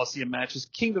there's some Coliseum matches,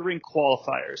 King of the Ring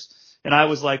qualifiers, and I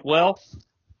was like, well,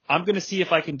 I'm going to see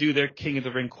if I can do their King of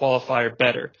the Ring qualifier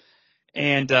better.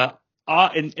 And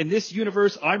in this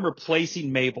universe, I'm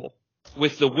replacing Mabel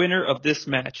with the winner of this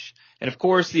match, and of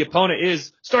course, the opponent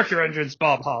is Start Your Engines,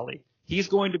 Bob Holly. He's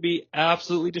going to be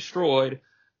absolutely destroyed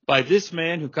by this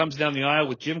man who comes down the aisle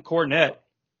with Jim Cornette,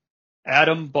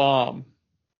 Adam Bomb.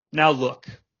 Now look,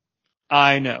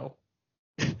 I know.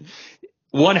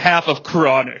 One half of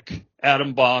Chronic,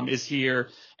 Adam Bomb, is here,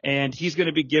 and he's going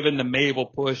to be given the Mabel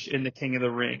push in the King of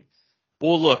the Ring.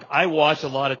 Well, look, I watch a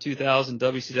lot of 2000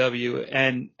 WCW,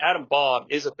 and Adam Bomb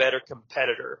is a better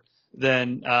competitor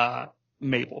than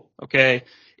Mabel, okay?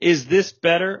 Is this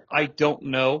better? I don't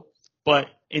know. But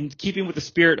in keeping with the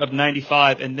spirit of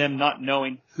 95 and them not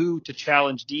knowing who to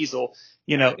challenge Diesel,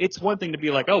 you know, it's one thing to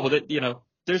be like, oh, well, that, you know,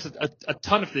 there's a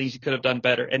ton of things you could have done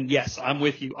better. And yes, I'm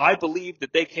with you. I believe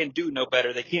that they can do no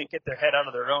better. They can't get their head out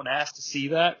of their own ass to see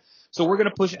that. So we're going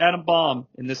to push Adam Bomb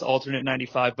in this alternate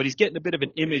 95, but he's getting a bit of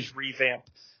an image revamp.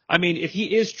 I mean, if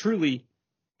he is truly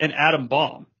an Adam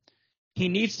Bomb, he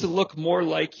needs to look more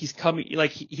like he's coming,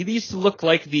 like he needs to look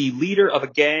like the leader of a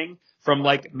gang from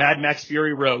like Mad Max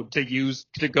Fury Road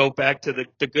to go back to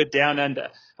the good down under.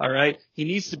 All right. He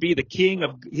needs to be he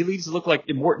needs to look like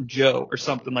Immortan Joe or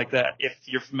something like that. If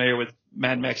you're familiar with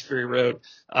Mad Max Fury Road,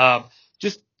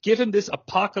 just give him this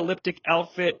apocalyptic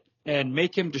outfit and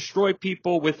make him destroy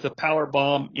people with the power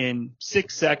bomb in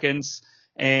 6 seconds.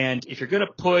 And if you're going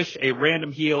to push a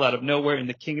random heel out of nowhere in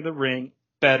the King of the Ring,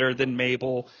 better than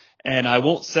Mabel. And I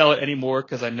won't sell it anymore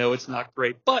because I know it's not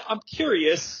great, but I'm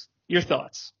curious your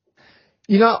thoughts.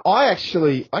 You know, I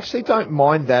actually don't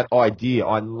mind that idea.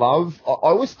 I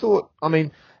always thought, I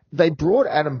mean, they brought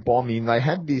Adam Bomb in. They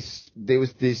had there's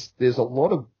a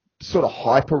lot of sort of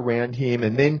hype around him,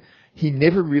 and then he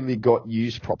never really got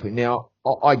used properly. Now,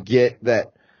 I get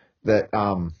that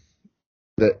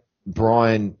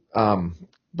Brian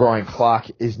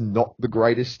Clark is not the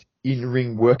greatest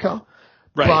in-ring worker,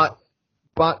 right?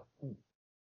 But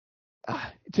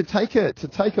to take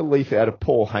a leaf out of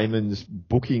Paul Heyman's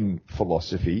booking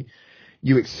philosophy,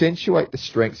 you accentuate the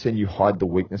strengths and you hide the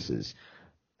weaknesses.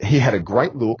 He had a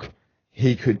great look.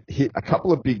 He could hit a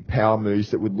couple of big power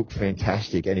moves that would look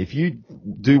fantastic. And if you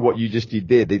do what you just did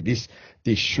there, this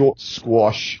short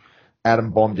squash,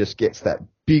 Adam Bomb just gets that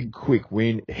big, quick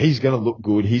win. He's going to look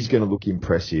good. He's going to look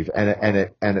impressive, and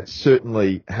it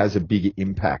certainly has a bigger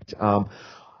impact.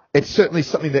 It's certainly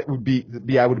something that would be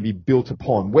able to be built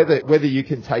upon. Whether you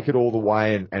can take it all the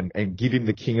way and give him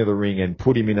the King of the Ring and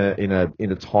put him in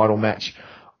a title match,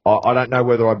 I don't know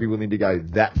whether I'd be willing to go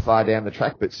that far down the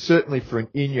track. But certainly for an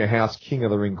in your house King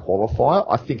of the Ring qualifier,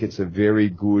 I think it's a very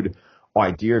good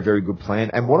idea, a very good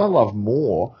plan. And what I love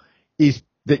more is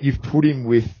that you've put him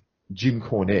with Jim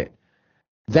Cornette.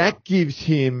 That gives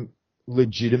him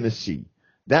legitimacy.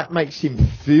 That makes him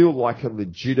feel like a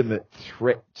legitimate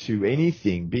threat to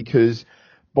anything, because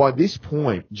by this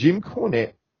point, Jim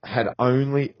Cornette had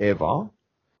only ever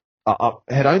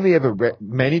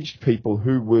managed people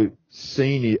who were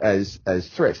seen as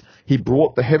threats. He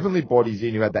brought the Heavenly Bodies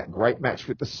in, who had that great match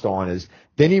with the Steiners.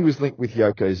 Then he was linked with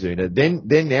Yokozuna.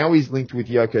 Then now he's linked with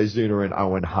Yokozuna and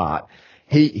Owen Hart.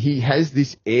 He has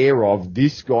this air of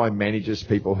this guy manages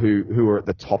people who are at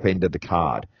the top end of the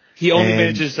card. He only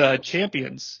manages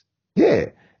champions. Yeah.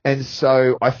 And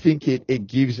so I think it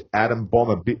gives Adam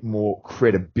Bomb a bit more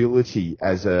credibility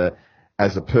as a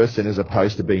person, as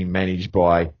opposed to being managed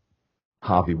by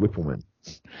Harvey Whippleman.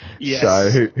 Yes.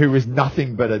 So who was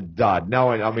nothing but a dud. No,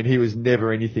 I mean, he was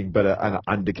never anything but an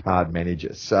undercard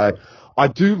manager. So I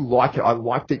do like it. I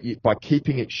like that by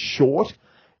keeping it short,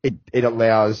 it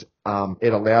allows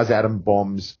Adam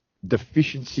Bomb's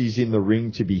deficiencies in the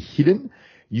ring to be hidden.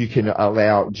 You can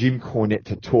allow Jim Cornette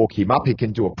to talk him up. He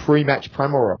can do a pre-match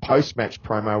promo or a post-match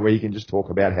promo where he can just talk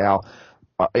about how,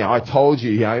 I told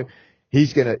you,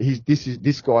 this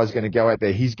guy's gonna go out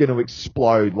there. He's gonna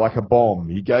explode like a bomb.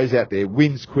 He goes out there,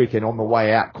 wins quick, and on the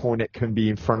way out, Cornette can be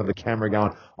in front of the camera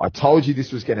going, I told you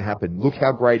this was gonna happen. Look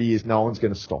how great he is. No one's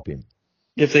gonna stop him.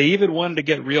 If they even wanted to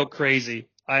get real crazy,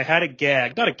 I had a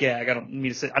gag. Not a gag. I don't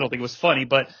mean to say, I don't think it was funny,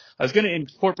 but I was going to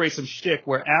incorporate some shtick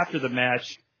where after the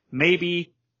match,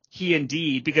 maybe he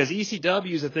indeed, because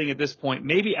ECW is a thing at this point,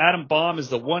 maybe Adam Bomb is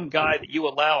the one guy that you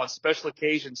allow on special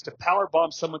occasions to power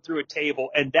bomb someone through a table,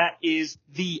 and that is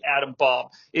the Adam Bomb.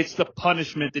 It's the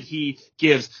punishment that he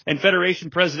gives. And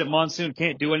Federation President Monsoon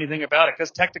can't do anything about it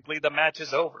because technically the match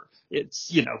is over. It's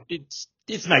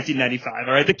 1995,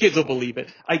 all right? The kids will believe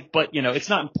it. But it's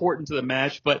not important to the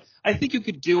match, but I think you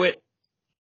could do it.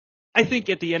 I think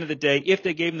at the end of the day, if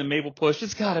they gave him the Mabel push,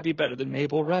 it's got to be better than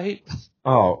Mabel, right?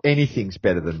 Oh, anything's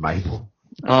better than Mabel.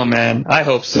 Oh, man, I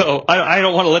hope so. I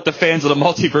don't want to let the fans of the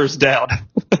multiverse down.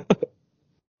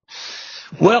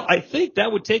 Well, I think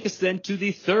that would take us then to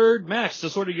the third match, so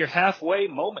sort of your halfway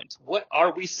moment. What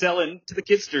are we selling to the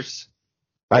kidsters?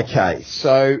 Okay,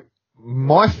 so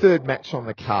my third match on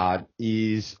the card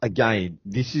is, again,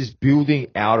 this is building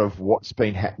out of what's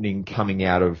been happening coming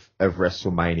out of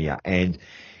WrestleMania. And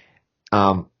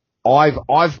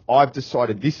I've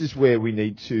decided this is where we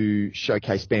need to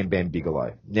showcase Bam Bam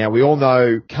Bigelow. Now, we all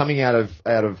know coming out of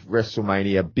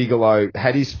WrestleMania, Bigelow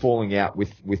had his falling out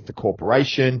with the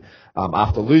corporation,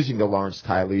 after losing to Lawrence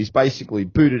Taylor. He's basically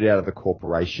booted out of the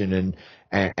corporation,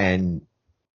 and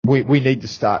we need to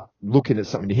start looking at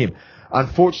something to him.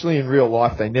 Unfortunately, in real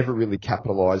life, they never really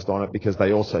capitalized on it because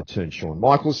they also turned Shawn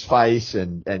Michaels face,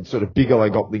 and sort of Bigelow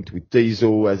got linked with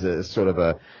Diesel as a sort of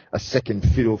a second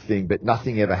fiddle thing, but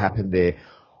nothing ever happened there.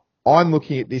 I'm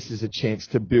looking at this as a chance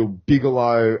to build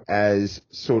Bigelow as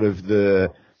sort of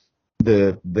the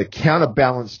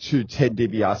counterbalance to Ted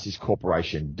DiBiase's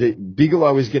corporation.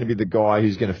 Bigelow is going to be the guy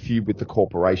who's going to feud with the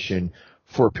corporation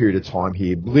for a period of time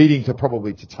here, leading to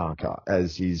probably Tatanka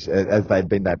as they've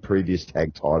been that previous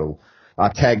tag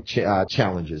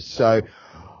challengers. So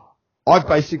I've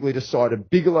basically decided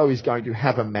Bigelow is going to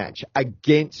have a match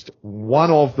against one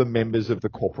of the members of the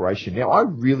corporation. Now, I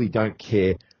really don't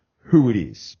care who it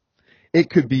is. It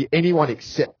could be anyone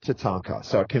except Tatanka.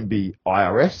 So it can be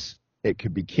IRS. It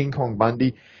could be King Kong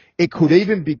Bundy. It could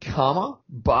even be Karma,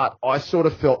 but I sort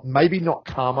of felt maybe not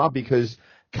Karma because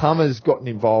Karma's gotten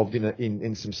involved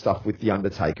in some stuff with The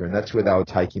Undertaker, and that's where they were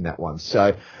taking that one.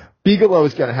 So Bigelow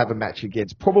is going to have a match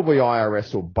against probably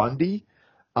IRS or Bundy.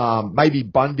 Maybe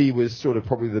Bundy was sort of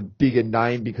probably the bigger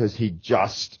name because he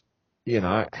just,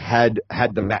 had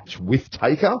the match with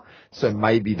Taker. So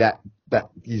maybe that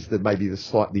is the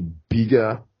slightly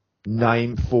bigger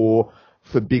name for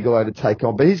Bigelow to take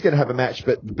on. But he's going to have a match.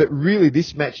 But really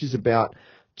this match is about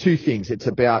two things. It's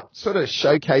about sort of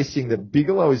showcasing that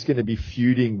Bigelow is going to be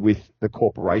feuding with the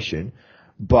corporation,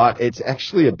 but it's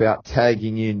actually about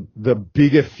tagging in the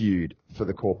bigger feud for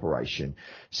the corporation.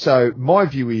 So my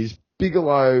view is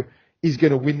Bigelow is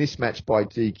going to win this match by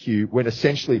DQ when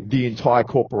essentially the entire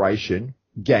corporation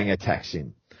gang attacks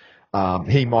him.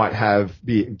 He might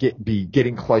be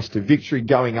getting close to victory,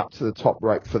 going up to the top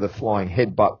rope for the flying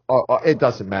headbutt. It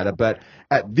doesn't matter. But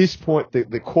at this point,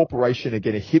 the corporation are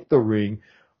going to hit the ring.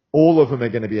 All of them are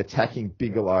going to be attacking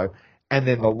Bigelow. And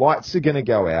then the lights are going to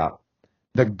go out.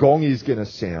 The gong is going to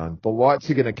sound. The lights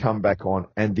are going to come back on.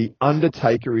 And the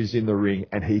Undertaker is in the ring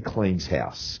and he cleans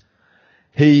house.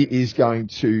 He is going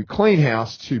to clean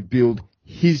house to build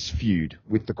his feud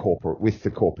with the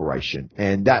corporation.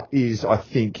 And that is, I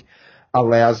think,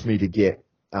 allows me to get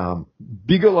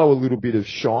Bigelow a little bit of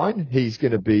shine. He's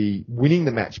going to be winning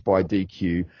the match by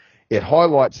DQ. It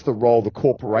highlights the role the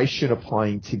corporation are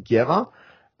playing together,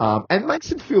 and makes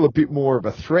them feel a bit more of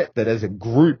a threat that as a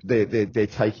group they're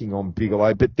taking on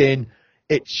Bigelow. But then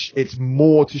it's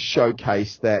more to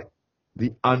showcase that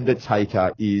the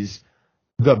Undertaker is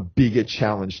the bigger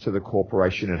challenge to the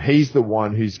corporation, and he's the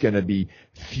one who's going to be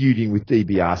feuding with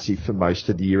DiBiase for most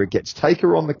of the year. It gets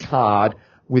Taker on the card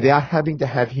without having to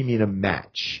have him in a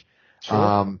match.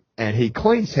 Sure. And he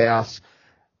cleans house.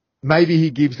 Maybe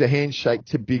he gives a handshake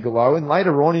to Bigelow, and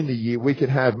later on in the year we could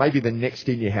have maybe the next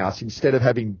In Your House, instead of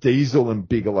having Diesel and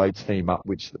Bigelow team up,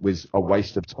 which was a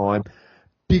waste of time,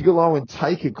 Bigelow and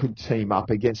Taker could team up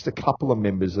against a couple of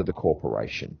members of the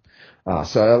corporation.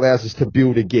 So it allows us to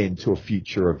build again to a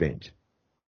future event.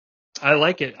 I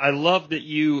like it. I love that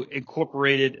you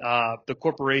incorporated the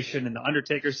corporation and the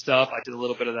Undertaker stuff. I did a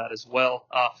little bit of that as well,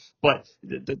 but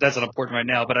that's not important right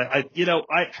now. But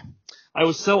I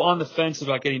was so on the fence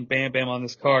about getting Bam Bam on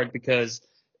this card because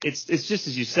it's just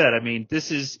as you said. I mean,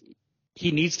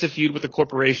 he needs to feud with the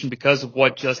corporation because of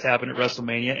what just happened at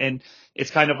WrestleMania, and it's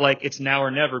kind of like it's now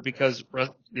or never because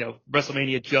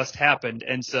WrestleMania just happened,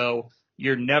 and so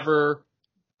you're never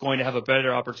going to have a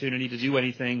better opportunity to do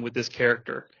anything with this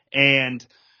character. And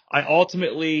I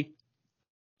ultimately,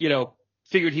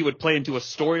 figured he would play into a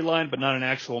storyline, but not an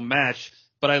actual match.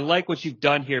 But I like what you've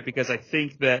done here because I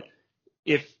think that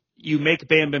if you make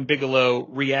Bam Bam Bigelow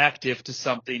reactive to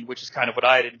something, which is kind of what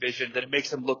I had envisioned, then it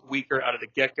makes him look weaker out of the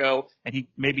get-go, and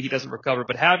maybe he doesn't recover.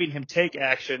 But having him take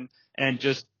action and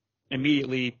just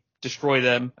immediately destroy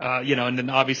them, and then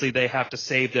obviously they have to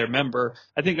save their member,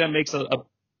 I think that makes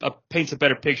paints a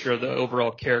better picture of the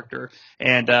overall character,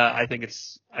 and I think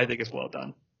it's well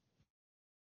done.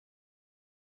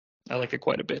 I like it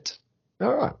quite a bit.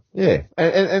 All right, yeah,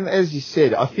 and as you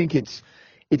said, I think it's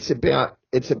about.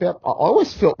 I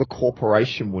always felt the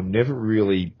corporation were never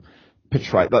really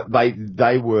portrayed.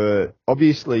 They were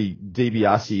obviously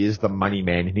DiBiase is the money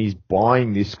man and he's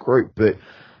buying this group, but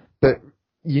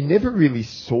you never really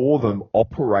saw them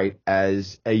operate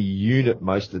as a unit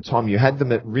most of the time. You had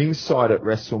them at ringside at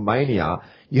WrestleMania.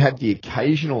 You had the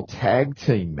occasional tag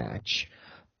team match,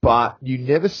 but you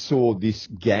never saw this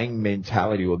gang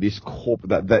mentality or this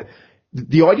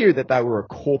the idea that they were a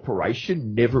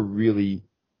corporation never really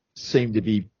seemed to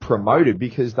be promoted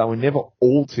because they were never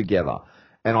all together.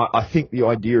 And I think the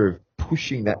idea of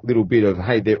pushing that little bit of,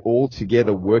 hey, they're all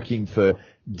together working for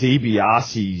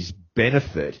DiBiase's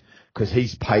benefit because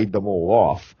he's paid them all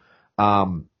off.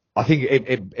 I think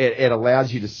it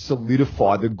allows you to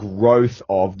solidify the growth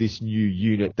of this new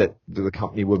unit that the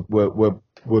company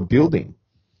were building.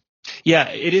 Yeah,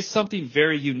 it is something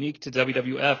very unique to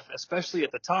WWF, especially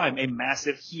at the time, a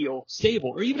massive heel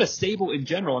stable, or even a stable in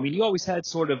general. I mean, you always had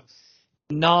sort of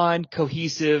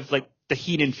non-cohesive, like the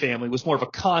Heenan family was more of a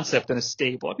concept than a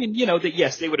stable. I mean, that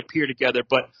yes, they would appear together,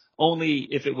 but only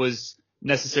if it was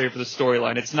necessary for the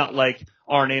storyline. It's not like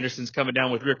Arn Anderson's coming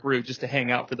down with Rick Rude just to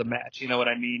hang out for the match. You know what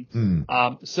I mean?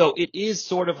 So it is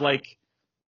sort of like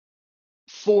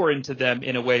foreign to them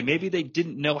in a way. Maybe they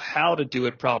didn't know how to do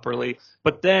it properly.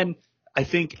 But then I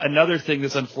think another thing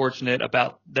that's unfortunate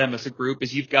about them as a group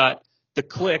is you've got the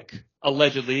Clique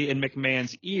allegedly in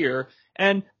McMahon's ear,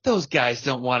 and those guys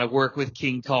don't want to work with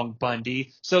King Kong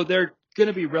Bundy, so they're going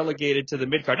to be relegated to the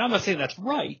mid-card. Now, I'm not saying that's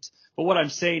right, but what I'm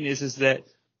saying is that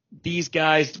these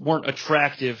guys weren't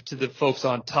attractive to the folks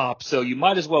on top, so you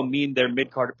might as well mean their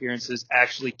mid-card appearances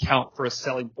actually count for a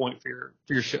selling point for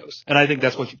your shows. And I think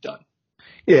that's what you've done.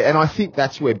 Yeah, and I think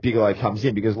that's where Bigelow comes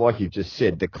in because, like you've just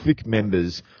said, the Clique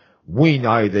members, we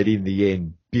know that in the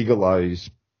end, Bigelow's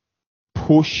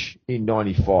push in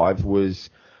 '95 was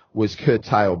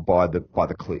curtailed by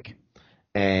the Clique,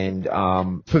 and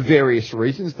for various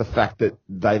reasons, the fact that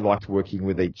they liked working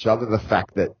with each other, the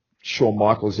fact that Shawn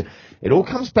Michaels, it all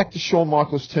comes back to Shawn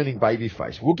Michaels turning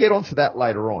babyface. We'll get onto that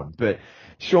later on, but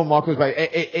Shawn Michaels,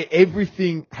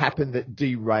 everything happened that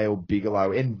derailed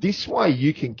Bigelow, and this way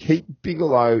you can keep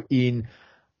Bigelow in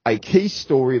a key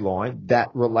storyline that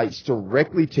relates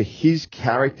directly to his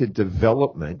character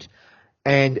development,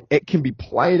 and it can be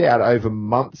played out over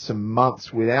months and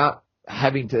months without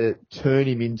having to turn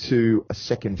him into a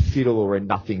second fiddle or a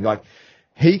nothing. Like,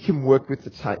 he can work with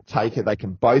the Taker. They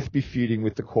can both be feuding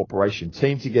with the corporation.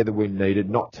 Team together when needed,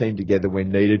 not team together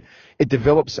when needed. It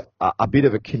develops a bit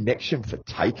of a connection for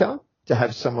Taker to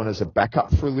have someone as a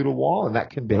backup for a little while, and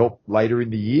that can help later in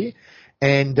the year.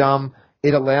 And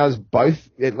it allows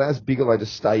Bigelow to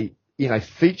stay in a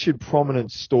featured prominent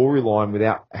storyline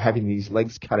without having his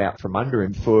legs cut out from under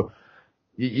him.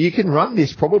 You can run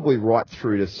this probably right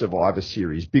through to Survivor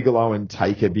Series. Bigelow and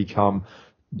Taker become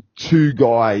two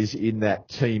guys in that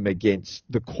team against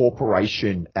the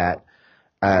corporation at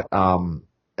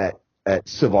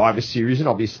Survivor Series. And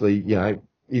obviously, you know,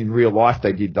 in real life,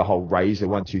 they did the whole Razor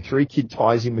 1-2-3 kid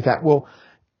ties in with that. Well,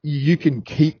 you can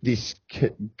keep this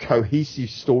cohesive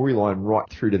storyline right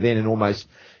through to then and almost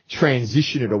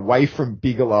transition it away from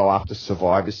Bigelow after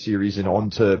Survivor Series and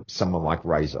onto someone like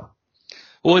Razor.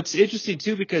 Well, it's interesting,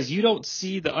 too, because you don't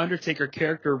see the Undertaker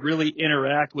character really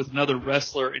interact with another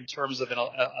wrestler in terms of an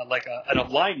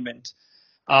alignment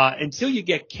until you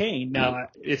get Kane. Now,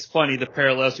 it's funny, the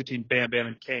parallels between Bam Bam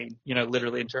and Kane, you know,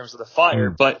 literally in terms of the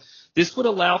fire. But this would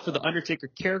allow for the Undertaker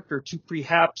character to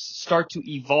perhaps start to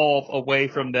evolve away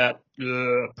from that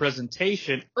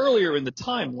presentation earlier in the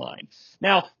timeline.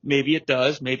 Now, maybe it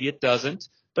does, maybe it doesn't.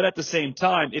 But at the same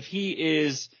time, if he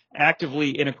is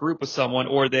actively in a group with someone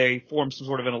or they form some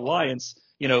sort of an alliance,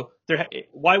 you know,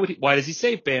 why does he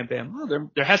save Bam Bam? Well,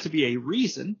 there has to be a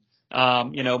reason.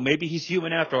 You know, maybe he's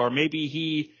human after all, or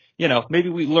maybe maybe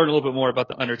we learn a little bit more about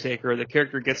the Undertaker. The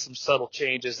character gets some subtle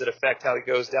changes that affect how he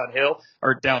goes downhill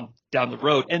or down the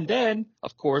road. And then,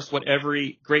 of course, what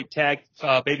every great tag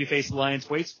babyface alliance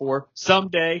waits for,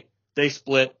 someday they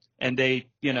split and they,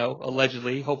 you know,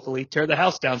 allegedly, hopefully tear the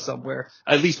house down somewhere,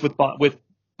 at least with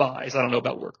buys. I don't know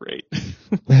about work rate.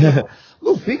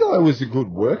 Look, Bigelow was a good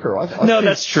worker.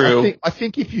 That's true. I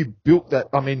think if you built that,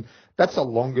 I mean, that's a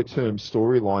longer term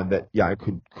storyline that, you know,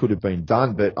 could have been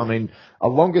done. But I mean, a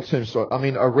longer term story, I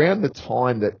mean, around the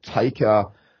time that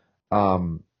Taker,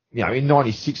 you know, in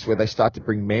 96 where they start to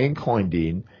bring Mankind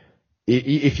in,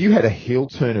 if you had a heel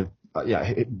turn of,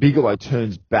 Bigelow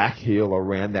turns back heel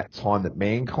around that time that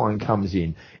Mankind comes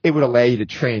in, it would allow you to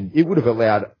trend. It would have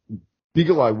allowed,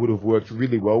 Bigelow would have worked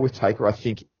really well with Taker, I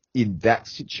think, in that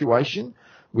situation,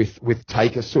 with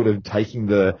Taker sort of taking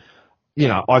the, you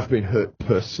know, I've been hurt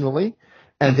personally.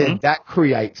 And then that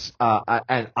creates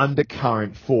an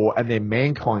undercurrent and then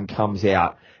Mankind comes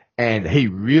out and he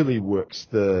really works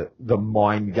the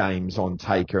mind games on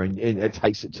Taker and it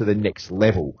takes it to the next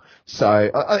level. So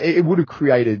it would have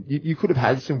created, you could have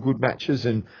had some good matches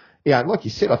and, yeah, like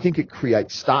you said, I think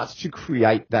it starts to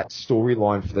create that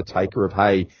storyline for the Taker of,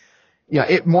 hey, you know,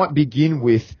 it might begin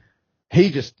with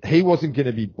he wasn't going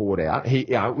to be bought out.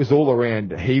 It was all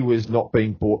around. He was not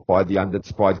being bought by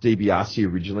DiBiase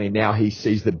originally, and now he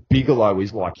sees that Bigelow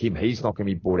is like him. He's not going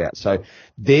to be bought out. So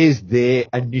there's their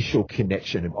initial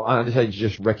connection. I understand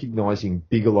just recognizing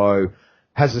Bigelow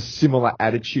has a similar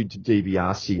attitude to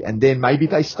DiBiase, and then maybe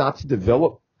they start to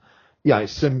develop, you know,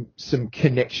 some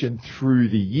connection through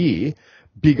the year.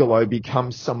 Bigelow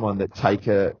becomes someone that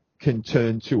Taker can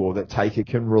turn to or that Taker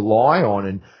can rely on,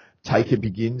 and Taker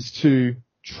begins to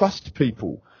trust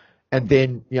people. And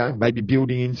then, you know, maybe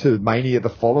building into Mania the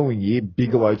following year,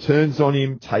 Bigelow turns on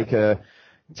him, Taker,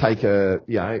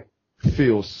 you know,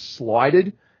 feels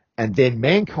slighted, and then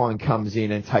Mankind comes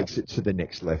in and takes it to the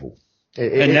next level.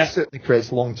 It certainly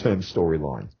creates long-term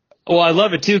storyline. Well, I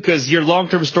love it too, because your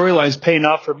long-term storyline is paying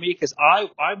off for me, because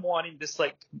I'm wanting this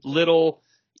like little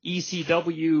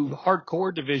ECW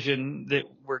hardcore division that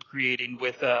we're creating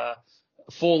with,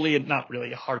 Foley, and not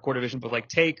really a hardcore division, but like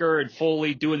Taker and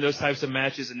Foley doing those types of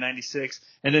matches in 96,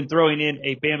 and then throwing in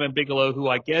a Bam Bam Bigelow, who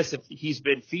I guess if he's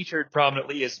been featured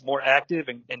prominently is more active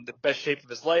and in the best shape of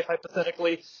his life,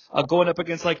 hypothetically, going up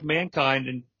against like Mankind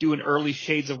and doing early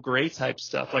Shades of Grey type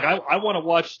stuff. Like I want to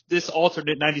watch this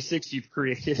alternate 96 you've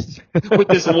created with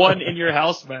this one in your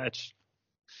house match.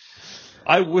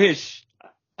 I wish.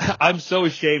 I'm so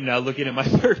ashamed now looking at my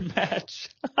third match.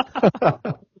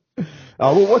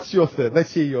 Well, what's your third?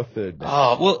 Let's hear your third.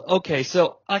 Oh, well, okay.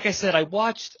 So, like I said, I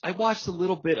watched a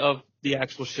little bit of the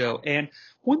actual show, and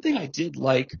one thing I did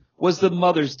like was the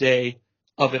Mother's Day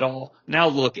of it all. Now,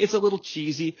 look, it's a little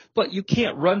cheesy, but you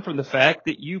can't run from the fact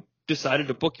that you decided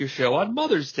to book your show on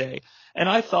Mother's Day. And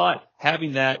I thought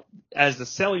having that as the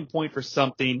selling point for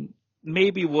something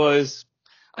maybe was,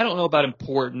 I don't know about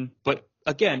important, but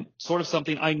again, sort of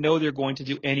something I know they're going to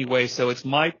do anyway, so it's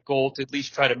my goal to at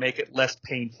least try to make it less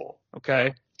painful,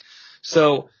 okay?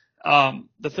 So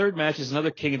The third match is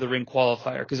another King of the Ring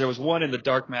qualifier because there was one in the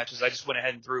dark matches. I just went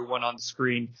ahead and threw one on the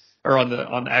screen or on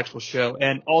the actual show.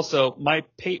 And also my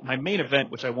main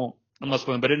event, which I'm not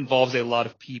spoiling, but it involves a lot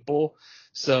of people.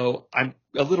 So I'm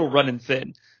a little running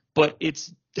thin, but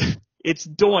it's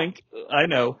Doink. I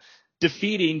know.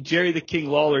 Defeating Jerry the King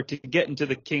Lawler to get into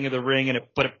the King of the Ring,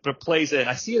 but it plays in.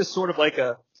 I see it as sort of like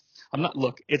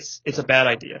it's a bad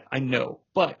idea. I know,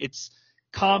 but it's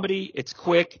comedy. It's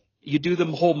quick. You do the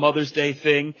whole Mother's Day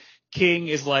thing. King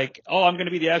is like, oh, I'm going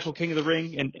to be the actual King of the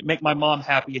Ring and make my mom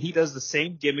happy. And he does the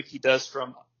same gimmick he does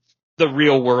from the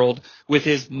real world with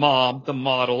his mom, the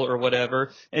model or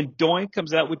whatever. And Doink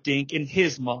comes out with Dink and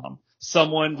his mom,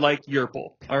 someone like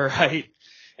Yerple. All right.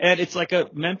 And it's like a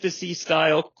Memphis-y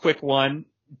style quick one.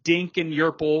 Dink and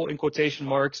Yerple, in quotation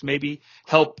marks, maybe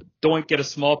help Doink get a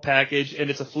small package, and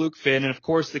it's a fluke fin. And, of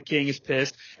course, the King is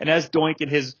pissed. And as Doink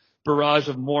and his barrage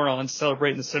of morons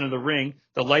celebrate in the center of the ring,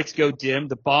 the lights go dim,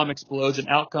 the bomb explodes, and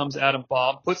out comes Adam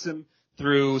Bomb, puts him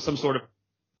through some sort of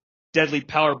deadly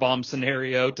power bomb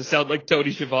scenario to sound like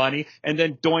Tony Schiavone. And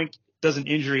then Doink does an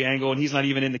injury angle, and he's not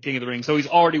even in the King of the Ring. So he's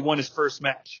already won his first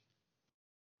match.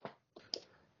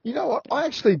 You know what? I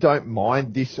actually don't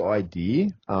mind this idea.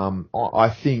 I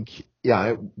think,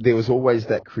 there was always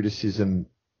that criticism,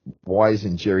 why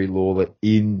isn't Jerry Lawler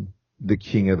in the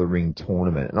King of the Ring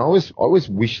tournament? And I always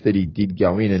wish that he did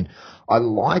go in, and I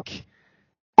like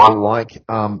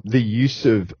the use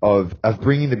of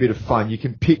bringing a bit of fun. You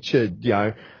can picture,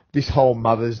 this whole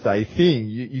Mother's Day thing.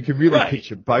 You can really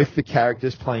picture both the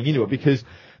characters playing into it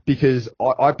because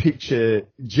I picture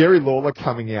Jerry Lawler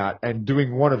coming out and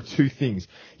doing one of two things.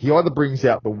 He either brings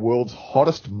out the world's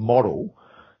hottest model,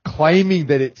 claiming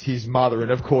that it's his mother, and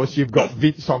of course you've got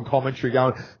Vince on commentary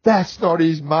going, that's not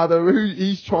his mother,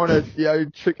 he's trying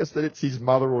to, trick us that it's his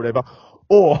mother or whatever,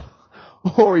 or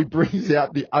he brings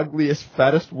out the ugliest,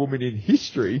 fattest woman in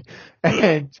history,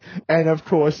 and of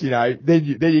course, then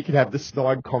you can have the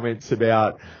snide comments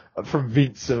about, from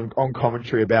Vince on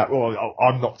commentary about,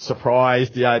 I'm not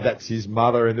surprised, that's his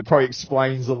mother, and it probably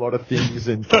explains a lot of things,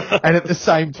 and at the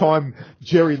same time,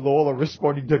 Jerry Lawler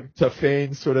responding to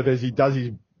fans sort of as he does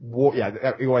his walk,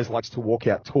 he always likes to walk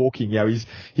out talking,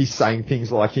 he's saying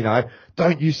things like,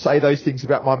 don't you say those things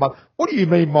about my mother. What do you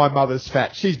mean my mother's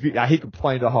fat? She's, he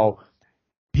complained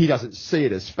he doesn't see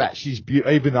it as fat. She's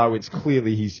even though it's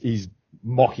clearly he's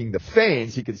mocking the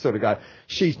fans, he could sort of go,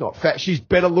 she's not fat, she's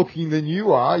better looking than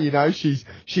you are, she's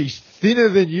thinner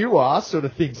than you are, sort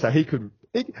of thing. So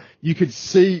you could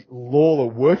see Lawler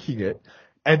working it.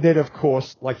 And then of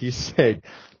course, like you said,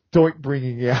 Doink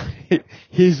bringing out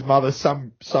his mother,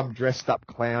 some dressed up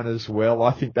clown as well.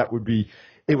 I think it would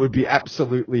be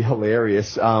absolutely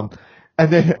hilarious. And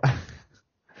then,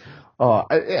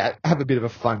 have a bit of a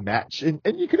fun match, and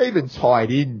you could even tie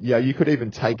it in. You could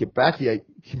even take it back. You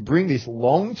can bring this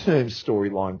long-term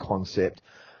storyline concept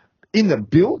in the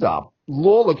build-up.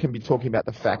 Lawler can be talking about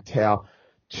the fact how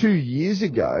 2 years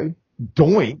ago,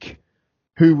 Doink,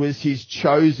 who was his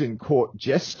chosen court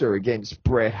jester against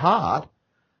Bret Hart,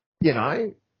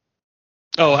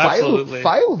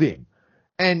 failed him.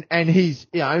 And he's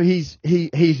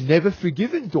never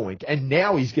forgiven Doink, and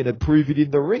now he's going to prove it in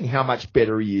the ring how much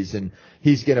better he is, and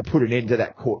he's going to put an end to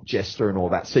that court jester and all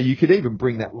that. So you could even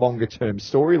bring that longer term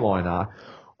storyline arc,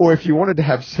 or if you wanted to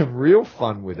have some real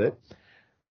fun with it,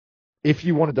 if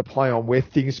you wanted to play on where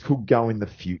things could go in the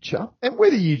future, and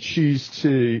whether you choose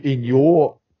to in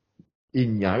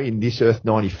this Earth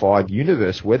 95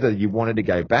 universe, whether you wanted to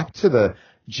go back to the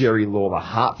Jerry Lawler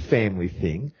Hart family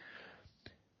thing.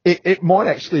 It might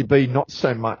actually be not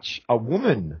so much a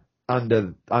woman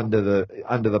under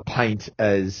the paint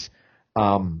as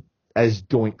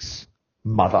Doink's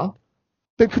mother.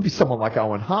 There could be someone like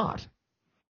Owen Hart.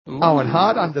 Ooh. Owen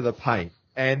Hart under the paint,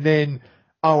 and then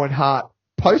Owen Hart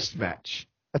post match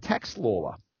attacks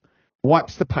Lawler,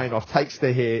 wipes the paint off, takes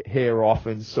the hair off,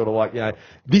 and sort of like,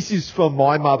 this is for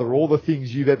my mother. All the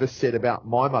things you've ever said about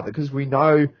my mother, because we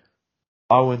know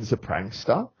Owen's a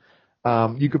prankster.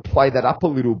 You could play that up a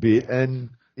little bit,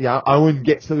 and Owen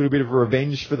gets a little bit of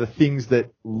revenge for the things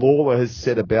that Lawler has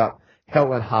said about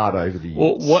Helen Hart over the years.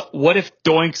 Well, what if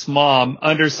Doink's mom,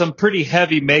 under some pretty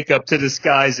heavy makeup to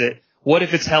disguise it, what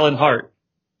if it's Helen Hart?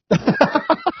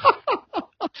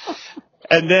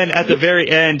 And then at the very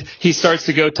end, he starts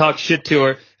to go talk shit to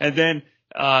her, and then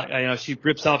she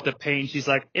rips off the paint. She's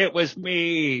like, it was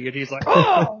me. And he's like,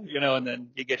 oh, and then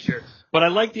you get your, but I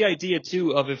like the idea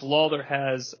too of if Lawler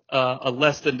has a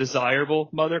less than desirable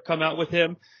mother come out with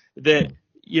him, that,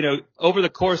 over the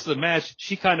course of the match,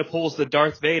 she kind of pulls the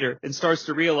Darth Vader and starts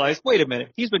to realize, wait a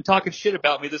minute, he's been talking shit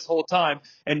about me this whole time.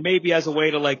 And maybe as a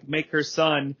way to like make her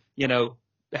son,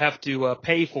 have to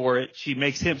pay for it,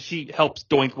 she helps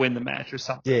Doink win the match or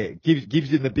something. Yeah, gives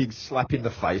him the big slap in the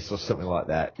face or something like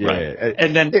that. Yeah, right.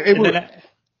 And then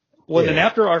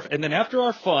after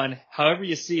our fun, however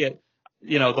you see it,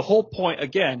 the whole point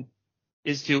again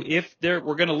is we're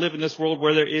going to live in this world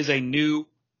where there is a new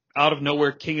out of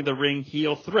nowhere King of the Ring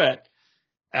heel threat.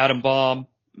 Adam Bomb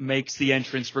makes the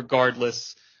entrance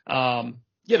regardless. And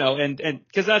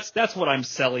because that's what I'm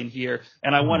selling here,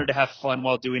 and I wanted to have fun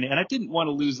while doing it, and I didn't want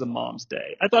to lose the Mom's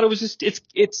Day. I thought it was just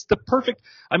it's the perfect.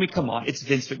 I mean, come on, it's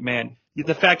Vince McMahon.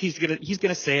 The fact he's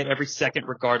gonna say it every second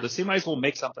regardless. He might as well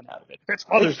make something out of it. It's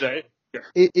Mother's Day.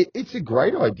 It's a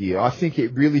great idea. I think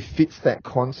it really fits that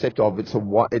concept of it's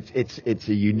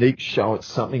a unique show. It's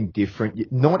something different.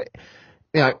 Not.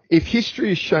 If history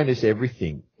has shown us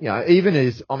everything, even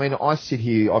as, I sit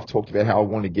here, I've talked about how I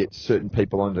want to get certain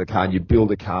people onto the card, you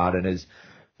build a card, and as,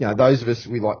 those of us,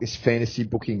 we like this fantasy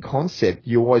booking concept,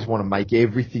 you always want to make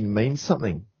everything mean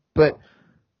something. But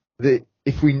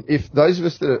if those of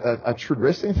us that are true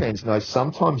wrestling fans know,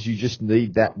 sometimes you just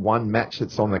need that one match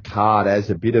that's on the card as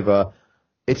a bit of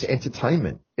it's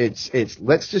entertainment. It's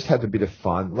let's just have a bit of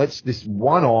fun. This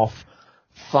one-off,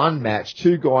 fun match,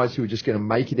 two guys who are just going to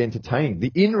make it entertaining.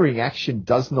 The in-ring action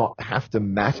does not have to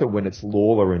matter when it's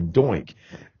Lawler and Doink.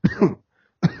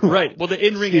 Right. Well, the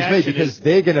in-ring action because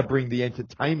they're going to bring the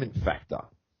entertainment factor.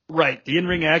 Right. The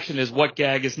in-ring action is what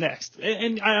gag is next.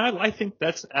 And I think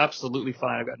that's absolutely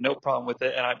fine. I've got no problem with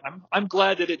it. And I'm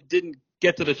glad that it didn't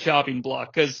get to the chopping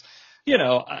block because,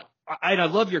 I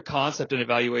love your concept and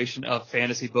evaluation of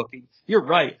fantasy booking. You're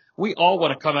right. We all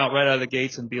want to come out right out of the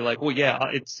gates and be like, well,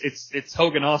 yeah, it's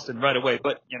Hogan Austin right away.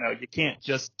 But, you can't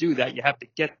just do that. You have to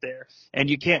get there. And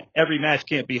every match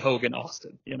can't be Hogan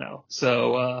Austin,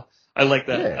 So, I like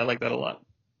that. Yeah. I like that a lot.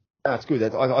 That's good.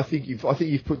 I think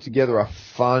you've put together a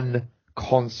fun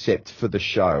concept for the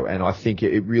show. And I think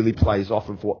it really plays off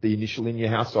of what the initial In Your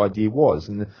House idea was.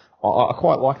 And I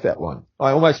quite like that one.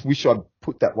 I almost wish I'd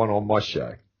put that one on my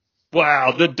show.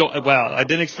 Wow, I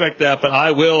didn't expect that, but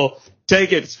I will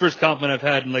take it. It's the first compliment I've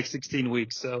had in like 16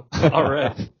 weeks, so all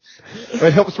right.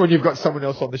 It helps when you've got someone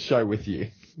else on the show with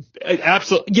you.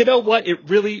 Absolutely. You know what? It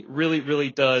really, really, really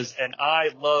does, and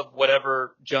I love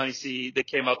whatever Jonnie Sea that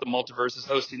came out the Multiverse is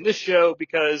hosting this show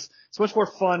because it's much more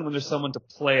fun when there's someone to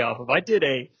play off of. I did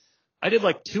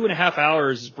like 2.5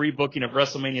 hours rebooking of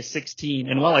WrestleMania 16,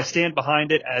 and while I stand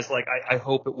behind it as like I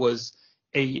hope it was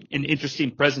an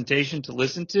interesting presentation to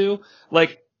listen to.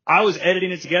 Like I was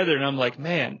editing it together and I'm like,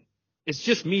 man, it's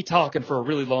just me talking for a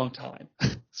really long time.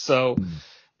 So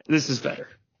this is better.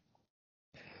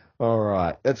 All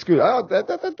right. That's good.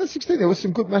 That's 16. There were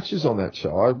some good matches on that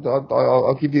show.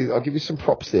 I'll give you some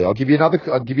props there. I'll give you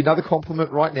another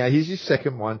compliment right now. Here's your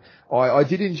second one. I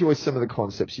did enjoy some of the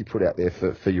concepts you put out there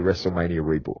for your WrestleMania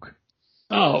rebook.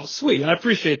 Oh, sweet. I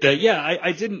appreciate that. Yeah.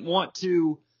 I didn't want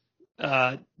to,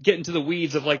 get into the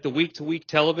weeds of like the week to week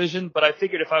television, but I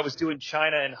figured if I was doing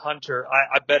China and Hunter,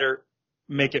 I better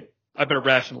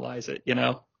rationalize it,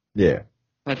 Yeah.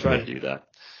 I try to do that.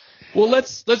 Well,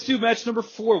 let's do match number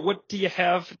 4. What do you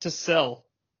have to sell?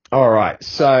 All right.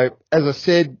 So as I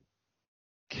said,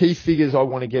 key figures I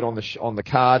want to get on the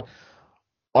card.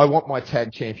 I want my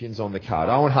tag champions on the card.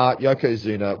 Owen Hart,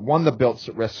 Yokozuna won the belts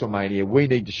at WrestleMania. We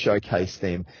need to showcase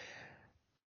them.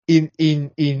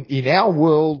 In our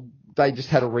world, they just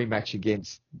had a rematch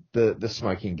against the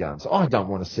Smoking Guns. I don't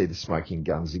want to see the Smoking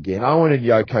Guns again. Owen and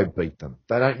Yoko beat them.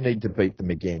 They don't need to beat them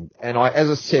again. And as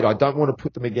I said, I don't want to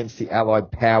put them against the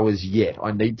Allied Powers yet.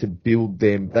 I need to build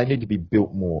them. They need to be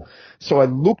built more. So I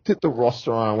looked at the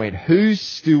roster and I went, who's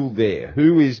still there?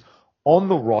 Who is on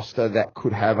the roster that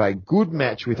could have a good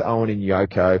match with Owen and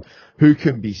Yoko, who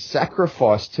can be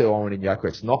sacrificed to Owen and Yoko?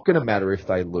 It's not going to matter if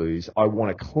they lose. I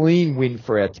want a clean win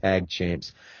for our tag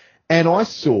champs. And I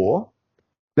saw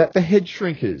that the Head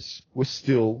Shrinkers were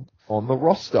still on the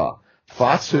roster.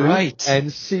 Fatu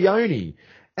and Sione.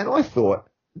 And I thought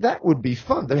that would be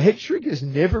fun. The Head Shrinkers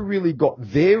never really got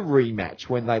their rematch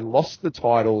when they lost the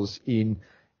titles in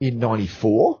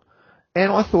 94.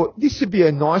 And I thought this would be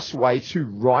a nice way to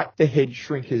write the Head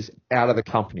Shrinkers out of the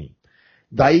company.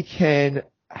 They can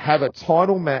have a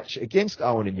title match against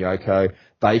Owen and Yoko.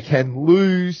 They can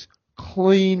lose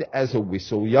clean as a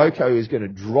whistle. Yoko is going to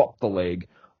drop the leg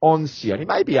on Sione,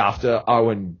 maybe after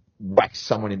Owen whacks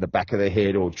someone in the back of the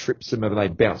head or trips them and they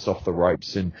bounce off the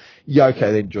ropes, and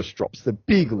Yoko then just drops the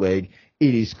big leg.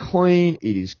 It is clean.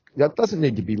 That doesn't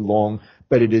need to be long,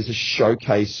 but it is a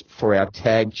showcase for our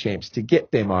tag champs to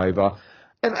get them over.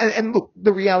 And look,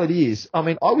 the reality is, I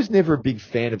was never a big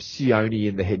fan of Sione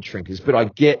and the Head Shrinkers, but I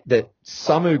get that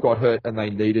Samu got hurt and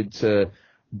they needed to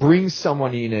bring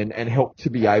someone in and help to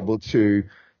be able to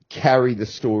carry the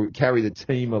story, carry the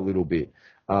team a little bit.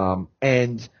 Fatu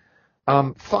and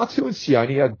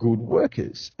Sione are good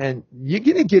workers, and you're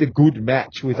going to get a good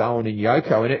match with Owen and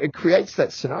Yoko, and it creates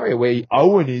that scenario where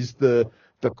Owen is the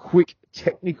quick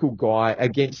technical guy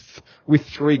with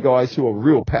three guys who are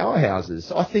real powerhouses.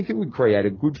 So I think it would create a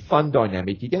good fun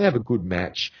dynamic. You're going to have a good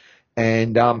match.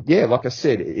 And, like I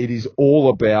said, it is all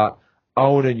about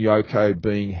Owen and Yoko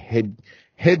being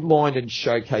headlined and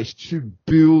showcased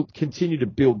to continue to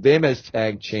build them as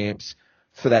tag champs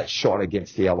for that shot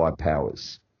against the Allied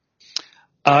Powers.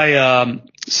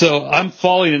 So I'm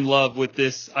falling in love with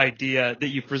this idea that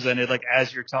you presented, like,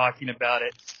 as you're talking about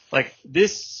it. Like,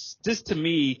 this to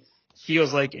me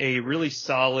feels like a really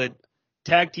solid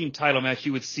tag team title match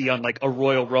you would see on, like, a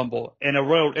Royal Rumble, and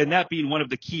that being one of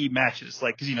the key matches,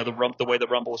 like, 'cause, you know, the way the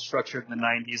Rumble was structured in the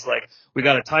 90s, like, we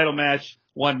got a title match,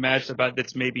 one match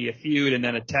that's maybe a feud, and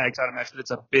then a tag title match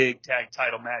that's a big tag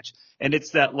title match. And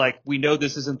it's that, like, we know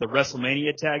this isn't the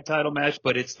WrestleMania tag title match,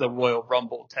 but it's the Royal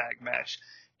Rumble tag match.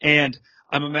 And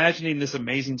I'm imagining this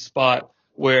amazing spot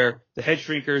where the Head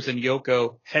Shrinkers and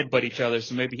Yoko headbutt each other.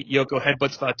 So maybe Yoko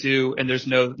headbutts Fatu and there's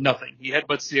nothing. He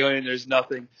headbutts Sione and there's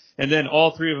nothing. And then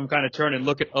all three of them kind of turn and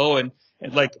look at Owen,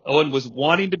 and, like, Owen was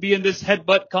wanting to be in this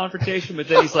headbutt confrontation, but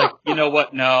then he's like, you know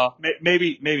what? No,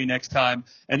 maybe next time.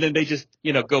 And then they just,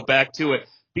 you know, go back to it,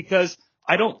 because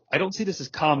I don't see this as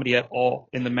comedy at all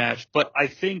in the match, but I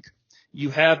think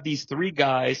you have these three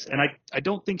guys, and I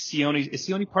don't think is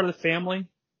Sione part of the family?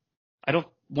 I don't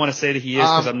want to say that he is,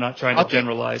 because I'm not trying to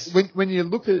generalize. When you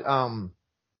look at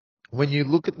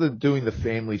doing the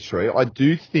family tree, I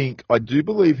do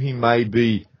believe he may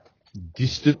be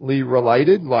distantly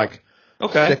related, like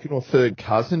second or third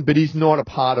cousin, but he's not a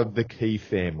part of the Key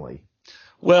family.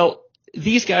 Well,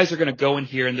 these guys are going to go in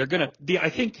here, and they're going to I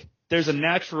think there's a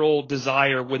natural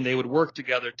desire when they would work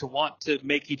together to want to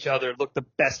make each other look the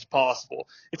best possible.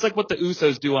 It's like what the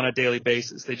Usos do on a daily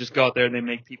basis. They just go out there and they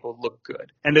make people look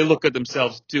good, and they look good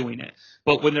themselves doing it.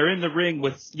 But when they're in the ring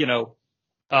with, you know,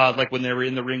 like when they were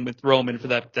in the ring with Roman for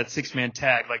that 6-man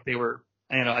tag, like they were,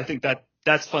 you know, I think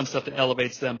that's fun stuff that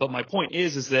elevates them. But my point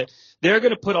is that they're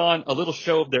going to put on a little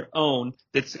show of their own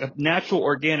that's a natural,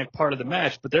 organic part of the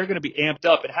match, but they're going to be amped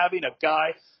up, and having a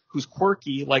guy who's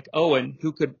quirky like Owen,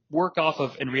 who could work off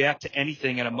of and react to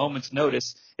anything at a moment's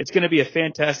notice, it's going to be a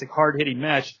fantastic, hard-hitting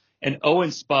match. And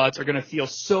Owen's spots are going to feel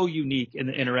so unique in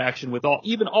the interaction with all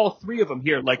three of them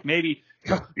here. Like, maybe,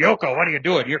 Yoko, what are you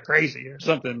doing? You're crazy, or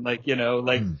something, like, you know,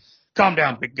 like, calm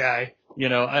down, big guy. You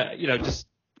know, I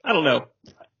don't know.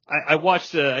 I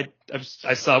watched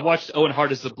Owen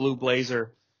Hart as the Blue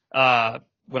Blazer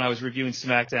when I was reviewing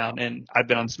SmackDown, and I've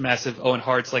been on this massive Owen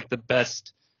Hart's like the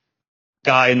best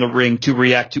guy in the ring to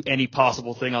react to any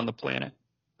possible thing on the planet.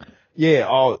 Yeah,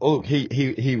 look,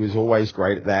 he was always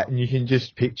great at that, and you can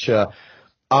just picture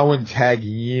Owen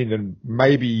tagging in, and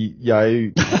maybe, you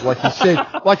know,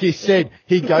 like you said,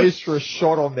 he goes for a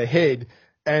shot on the head,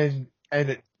 and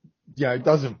it, you know,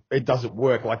 it doesn't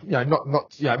work. Like, you know,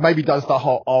 not, you know, maybe does the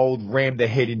whole old ram the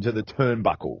head into the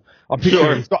turnbuckle. I'm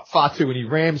picturing he's got Fatu, and he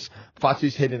rams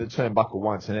Fatu's head in the turnbuckle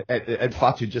once, and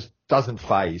Fatu just doesn't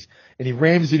phase. And he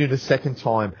rams it in a second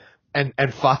time,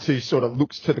 and Fatu sort of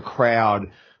looks to the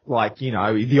crowd, like, you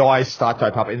know, the eyes start to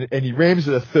open up, and he rams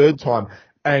it a third time,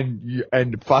 and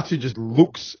Fatu just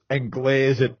looks and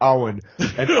glares at Owen,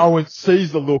 and Owen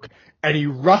sees the look, and he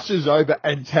rushes over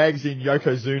and tags in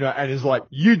Yokozuna and is like,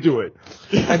 you do it.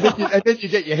 And then you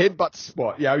get your headbutt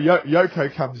spot. You know,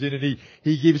 Yoko comes in and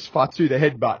he gives Fatu the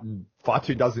headbutt, and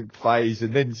Fatu doesn't phase.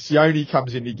 And then Sione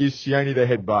comes in, he gives Sione the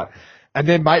headbutt. And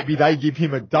then maybe they give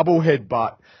him a double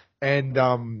headbutt. And,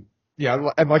 you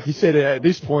know, and like you said, at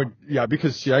this point, you know,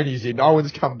 because Sione's in,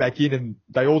 Owen's come back in, and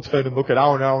they all turn and look at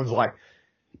Owen, and Owen's like,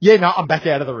 yeah, no, I'm back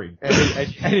out of the ring,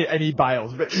 and he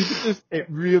bails. But it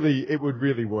would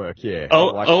really work, yeah.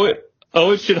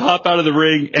 Owen should hop out of the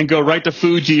ring and go right to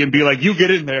Fuji and be like, "You get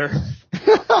in there,"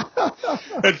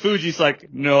 and Fuji's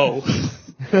like, "No,"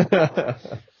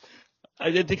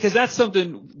 because that's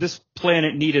something this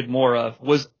planet needed more of,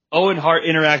 was Owen Hart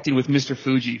interacting with Mr.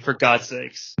 Fuji, for God's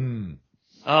sakes.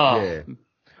 Oh. Yeah.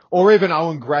 Or even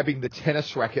Owen grabbing the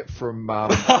tennis racket from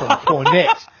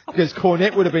Cornette, because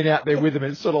Cornette would have been out there with him,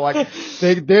 and it's sort of like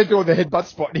they're doing the headbutt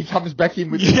spot, and he comes back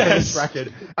in with the tennis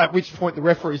racket, at which point the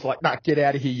referee's like, nah, get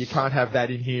out of here, you can't have that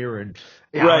in here. And,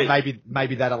 you know,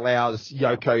 maybe that allows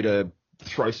Yoko to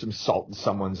throw some salt in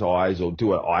someone's eyes, or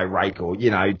do an eye rake, or,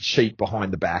 you know, cheat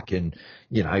behind the back and,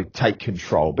 you know, take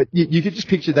control. But you could just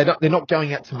picture they're not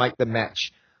going out to make the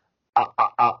match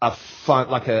a fun,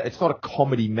 it's not a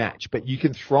comedy match, but you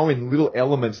can throw in little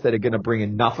elements that are going to bring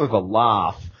enough of a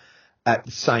laugh at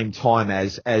the same time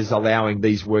as allowing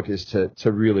these workers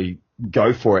to really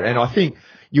go for it. And I think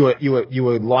you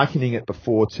were likening it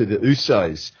before to the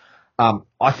Usos.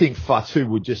 I think Fatu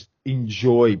would just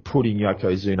enjoy putting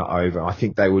Yokozuna over. I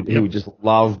think he would just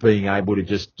love being able to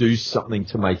just do something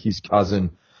to make his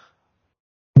cousin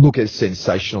look as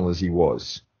sensational as he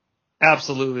was.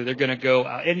 Absolutely. They're going to go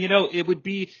out. And, it would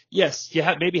be, yes,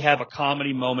 maybe have a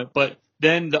comedy moment, but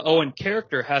then the Owen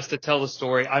character has to tell the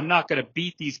story. I'm not going to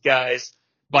beat these guys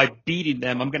by beating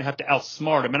them. I'm going to have to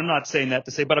outsmart them. And I'm not saying that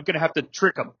to say, but I'm going to have to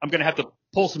trick them. I'm going to have to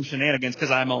pull some shenanigans because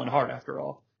I'm Owen Hart after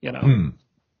all,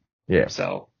 Yeah.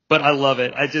 So, but I love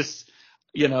it. I just,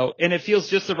 and it feels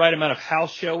just the right amount of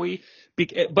house showy,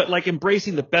 but like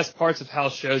embracing the best parts of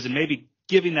house shows and maybe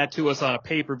giving that to us on a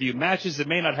pay-per-view matches that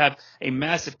may not have a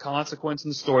massive consequence in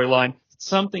the storyline.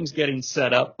 Something's getting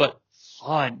set up, but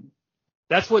fun.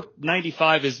 That's what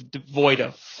 95 is devoid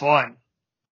of, fun,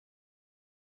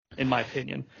 in my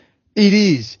opinion. It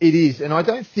is. And I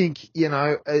don't think,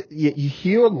 you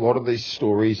hear a lot of these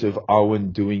stories of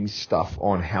Owen doing stuff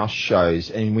on house shows,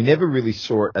 and we never really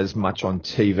saw it as much on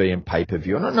TV and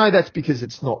pay-per-view. And I know that's because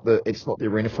it's not the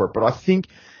arena for it, but I think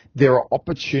there are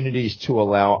opportunities to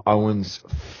allow Owen's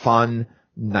fun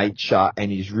nature and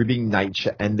his ribbing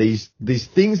nature and these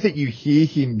things that you hear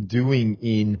him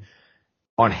doing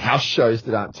on house shows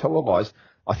that aren't televised.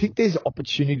 I think there's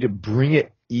opportunity to bring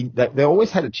it in. That they always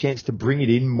had a chance to bring it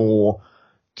in more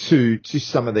to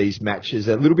some of these matches.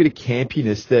 A little bit of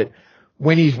campiness that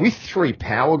when he's with three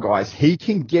power guys, he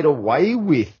can get away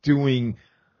with doing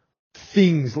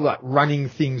things like running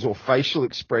things or facial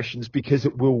expressions because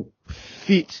it will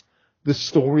fit the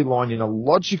storyline in a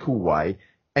logical way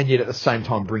and yet at the same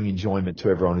time bring enjoyment to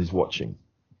everyone who's watching.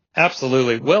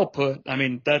 Absolutely. Well put. I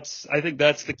mean, I think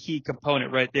that's the key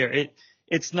component right there. It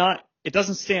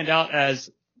doesn't stand out as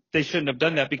they shouldn't have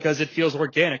done that because it feels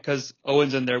organic because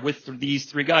Owen's in there with these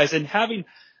three guys, and having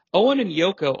Owen and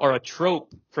Yoko are a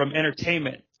trope from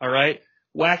entertainment. All right.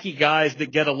 Wacky guys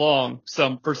that get along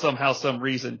some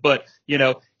reason, but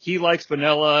he likes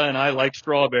vanilla and I like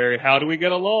strawberry. How do we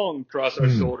get along? Cross our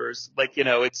shoulders.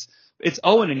 It's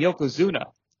Owen and Yokozuna.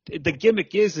 The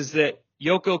gimmick is that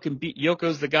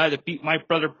Yoko's the guy that beat my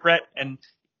brother Brett, and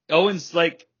Owen's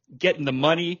like getting the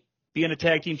money, being a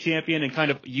tag team champion, and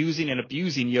kind of using and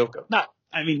abusing Yoko. Not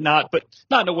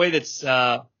in a way that's,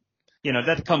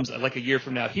 that comes like a year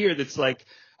from now. Here, that's like,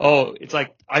 oh, it's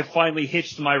like I finally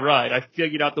hitched my ride. I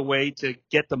figured out the way to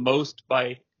get the most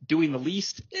by doing the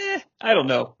least. I don't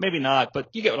know. Maybe not, but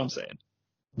you get what I'm saying.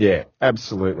 Yeah,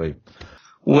 absolutely.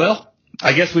 Well,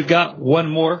 I guess we've got one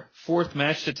more fourth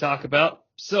match to talk about.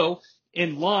 So,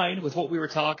 in line with what we were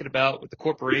talking about with the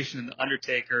Corporation and the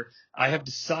Undertaker, I have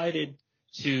decided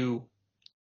to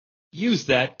use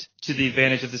that to the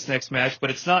advantage of this next match, but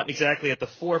it's not exactly at the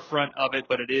forefront of it,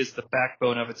 but it is the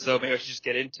backbone of it. So maybe I should just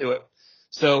get into it.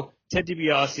 So Ted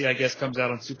DiBiase, I guess, comes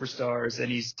out on Superstars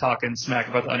and he's talking smack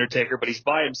about the Undertaker, but he's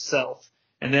by himself.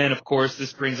 And then, of course,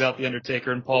 this brings out the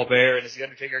Undertaker and Paul Bearer. And as the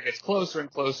Undertaker gets closer and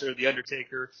closer, the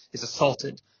Undertaker is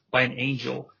assaulted by an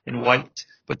angel in white.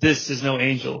 But this is no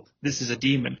angel. This is a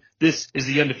demon. This is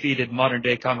the undefeated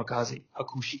modern-day kamikaze,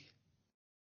 Hakushi.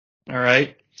 All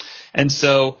right? And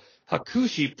so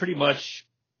Hakushi pretty much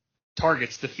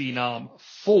targets the Phenom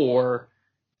for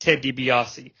Ted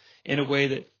DiBiase in a way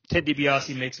that Ted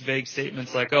DiBiase makes vague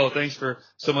statements like, oh, thanks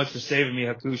so much for saving me,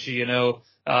 Hakushi,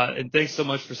 and thanks so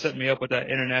much for setting me up with that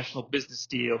international business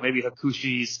deal. Maybe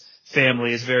Hakushi's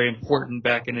family is very important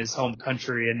back in his home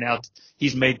country, and now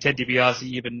he's made Ted DiBiase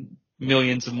even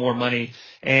millions of more money.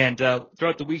 And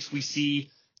throughout the weeks, we see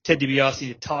Ted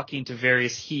DiBiase talking to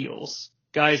various heels,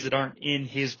 guys that aren't in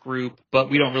his group, but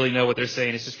we don't really know what they're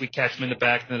saying. It's just we catch them in the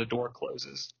back, and then the door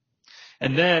closes.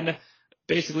 And then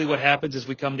basically what happens is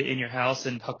we come to In Your House,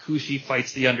 and Hakushi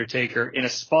fights the Undertaker in a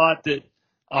spot that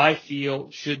I feel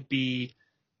should do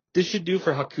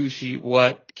for Hakushi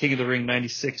what King of the Ring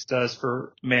 96 does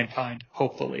for Mankind,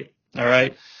 hopefully. All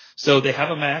right. So they have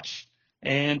a match,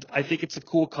 and I think it's a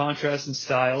cool contrast in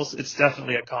styles. It's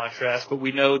definitely a contrast, but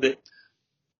we know that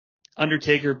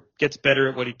Undertaker gets better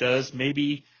at what he does.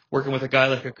 Maybe working with a guy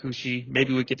like Hakushi,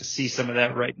 maybe we get to see some of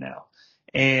that right now.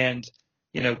 And,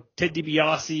 Ted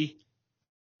DiBiase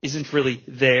isn't really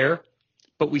there,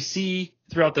 but we see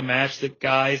throughout the match that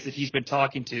guys that he's been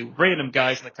talking to, random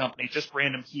guys in the company, just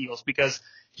random heels, because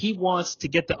he wants to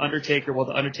get the Undertaker while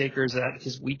the Undertaker is at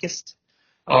his weakest.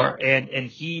 And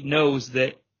he knows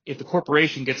that if the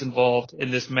Corporation gets involved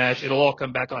in this match, it'll all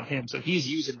come back on him. So he's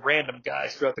using random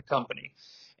guys throughout the company.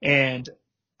 And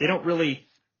they don't really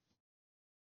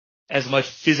as much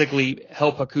physically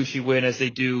help Hakushi win as they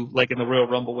do like in the Royal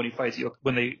Rumble when he fights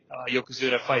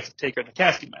Yokozuna fights Taker in the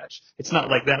casket match. It's not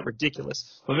like that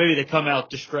ridiculous, but maybe they come out,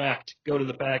 distract, go to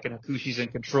the back, and Hakushi's in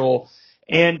control.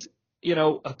 And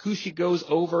Hakushi goes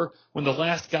over when the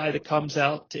last guy that comes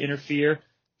out to interfere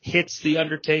hits the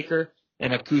Undertaker,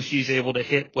 and Hakushi's able to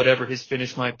hit whatever his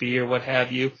finish might be or what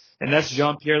have you, and that's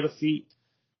Jean-Pierre Lafitte.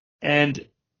 And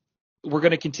we're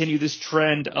going to continue this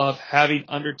trend of having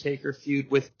Undertaker feud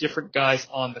with different guys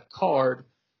on the card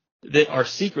that are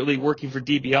secretly working for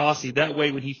DiBiase. That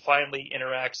way, when he finally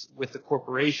interacts with the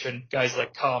corporation, guys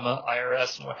like Kama,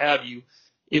 IRS, and what have you,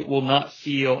 it will not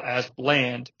feel as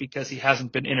bland because he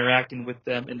hasn't been interacting with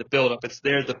them in the build-up.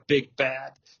 They're the big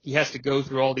bad. He has to go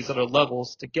through all these other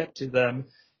levels to get to them,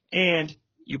 and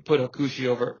you put Hakushi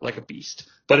over like a beast.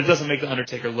 But it doesn't make the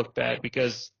Undertaker look bad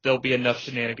because there'll be enough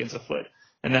shenanigans afoot.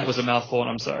 And that was a mouthful, and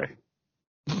I'm sorry.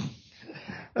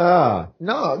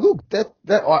 No, look,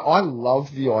 I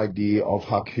love the idea of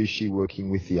Hakushi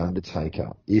working with The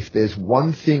Undertaker. If there's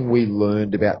one thing we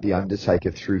learned about The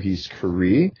Undertaker through his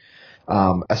career,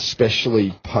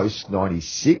 especially post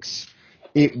 96,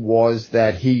 it was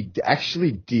that he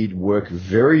actually did work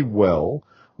very well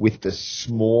with the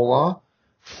smaller,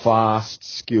 fast,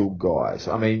 skilled guys.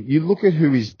 I mean, you look at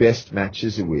who his best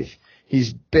matches are with.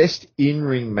 His best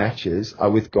in-ring matches are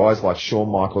with guys like Shawn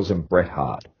Michaels and Bret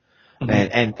Hart.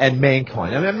 Mm-hmm. And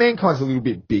Mankind. I mean, Mankind's a little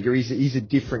bit bigger. He's a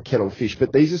different kettle of fish,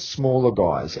 but these are smaller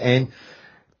guys. And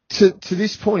to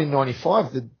this point in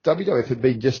 95, the WWF had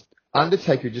been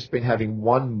Undertaker had just been having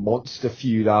one monster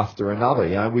feud after another.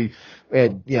 We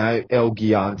had, El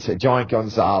Gigante, Giant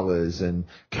Gonzalez and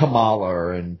Kamala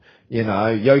and,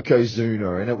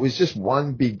 Yokozuna, and it was just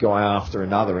one big guy after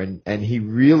another, and he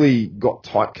really got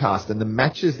typecast, and the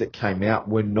matches that came out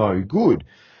were no good.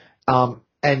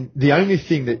 And the only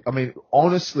thing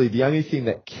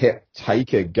that kept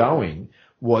Taker going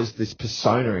was this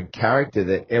persona and character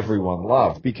that everyone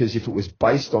loved, because if it was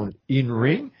based on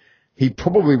in-ring, he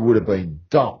probably would have been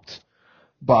dumped.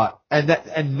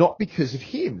 And not because of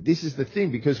him. This is the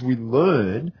thing, because we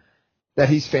learn that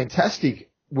he's fantastic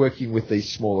working with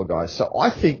these smaller guys. So I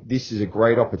think this is a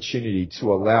great opportunity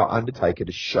to allow Undertaker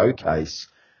to showcase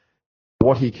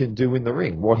what he can do in the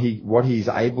ring, what he's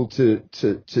able to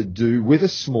do with a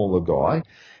smaller guy.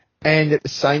 And at the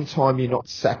same time, you're not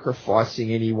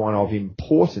sacrificing anyone of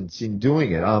importance in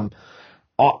doing it.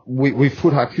 We've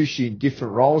put Hakushi in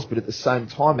different roles, but at the same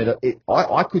time,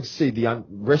 I could see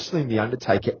wrestling the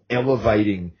Undertaker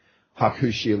elevating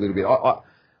Hakushi a little bit.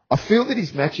 I feel that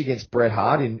his match against Bret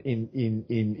Hart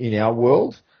in our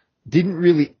world didn't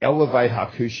really elevate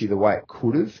Hakushi the way it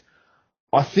could have.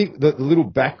 I think that the little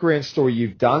background story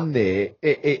you've done there,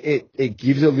 it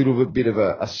gives a little bit of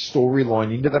a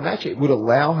storyline into the match. It would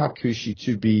allow Hakushi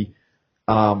to be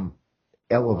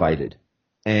elevated.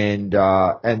 And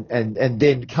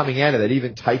then coming out of that,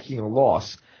 even taking a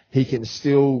loss, he can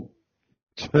still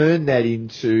turn that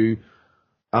into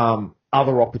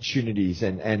other opportunities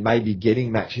and maybe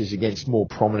getting matches against more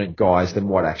prominent guys than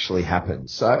what actually happened.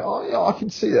 So I can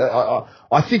see that.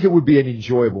 I think it would be an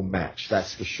enjoyable match,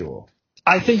 that's for sure.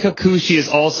 I think Hakushi is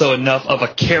also enough of a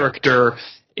character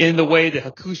in the way that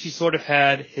Hakushi sort of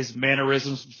had his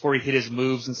mannerisms before he hit his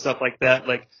moves and stuff like that.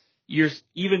 Like,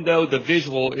 even though the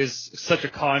visual is such a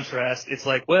contrast, it's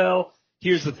like, well,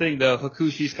 here's the thing though,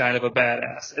 Hakushi's kind of a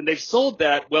badass. And they've sold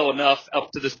that well enough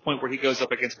up to this point where he goes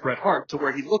up against Bret Hart to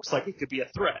where he looks like he could be a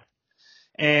threat.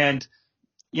 And,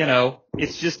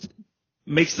 it's just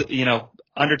makes the,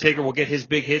 Undertaker will get his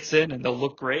big hits in and they'll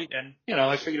look great. And,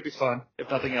 I figure it'd be fun, if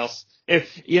nothing else.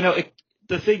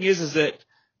 The thing is that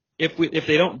if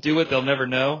they don't do it, they'll never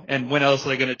know. And when else are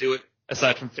they going to do it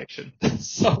aside from fiction?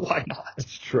 So why not?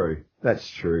 That's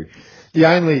true. The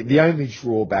only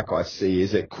drawback I see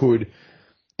is it could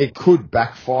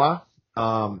backfire.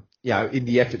 In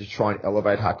the effort to try and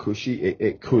elevate Hakushi,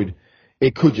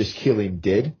 it could just kill him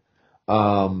dead.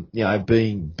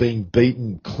 Being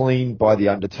beaten clean by the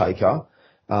Undertaker.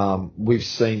 We've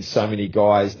seen so many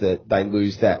guys that they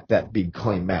lose that big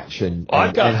clean match, and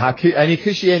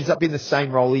Hakushi ends up in the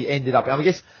same role he ended up.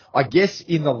 I guess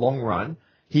in the long run,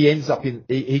 he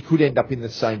could end up in the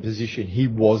same position he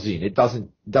was in. It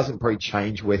doesn't pretty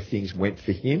change where things went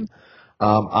for him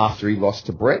after he lost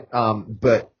to Bret.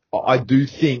 But I do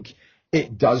think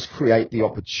it does create the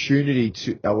opportunity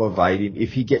to elevate him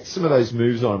if he gets some of those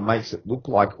moves on and makes it look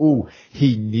like,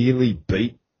 he nearly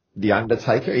beat the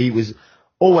Undertaker. He was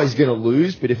always going to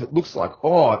lose, but if it looks like,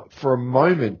 for a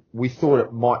moment we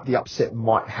thought the upset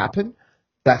might happen,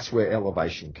 that's where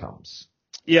elevation comes.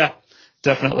 Yeah,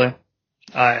 definitely.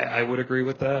 I would agree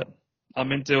with that.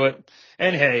 I'm into it.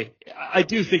 And hey, I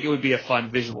do think it would be a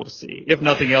fun visual to see, if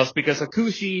nothing else, because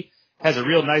Hakushi has a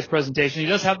real nice presentation. He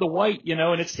does have the white,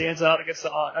 and it stands out against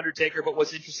the Undertaker. But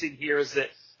what's interesting here is that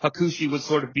Hakushi would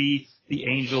sort of be the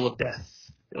angel of death,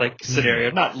 like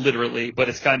scenario. Not literally, but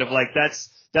it's kind of like that's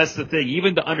the thing.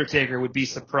 Even the Undertaker would be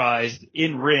surprised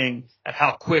in ring at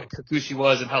how quick Hakushi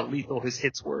was and how lethal his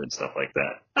hits were and stuff like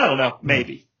that. I don't know.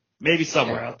 Maybe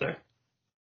somewhere out there.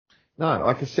 No,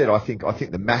 like I said, I think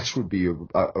the match would be a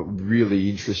really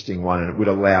interesting one, and it would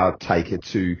allow Taker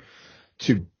to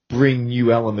bring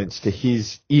new elements to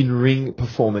his in-ring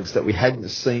performance that we hadn't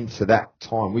seen to that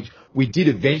time, which we did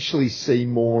eventually see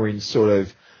more in sort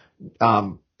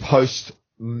of post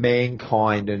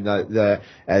Mankind and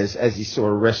as he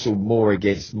sort of wrestled more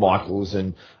against Michaels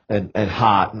and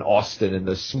Hart and Austin and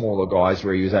the smaller guys,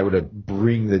 where he was able to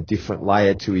bring the different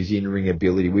layer to his in-ring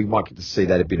ability. We might get to see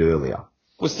that a bit earlier.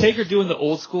 Was Taker doing the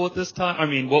old school at this time? I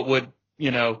mean, what would,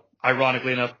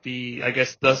 ironically enough, be, I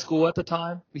guess, the school at the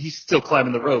time? He's still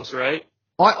climbing the ropes, right?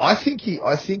 I think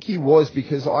he was,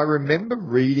 because I remember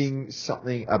reading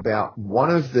something about one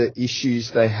of the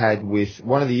issues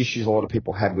a lot of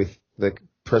people had with the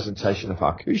presentation of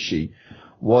Hakushi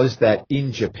was that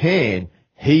in Japan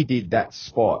he did that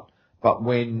spot, but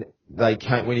when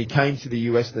he came to the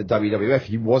US and the WWF,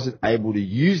 he wasn't able to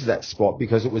use that spot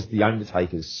because it was the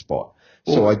Undertaker's spot.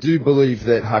 So I do believe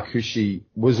that Hakushi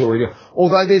was already,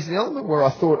 although there's an element where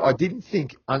I didn't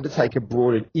think Undertaker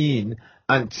brought it in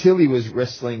until he was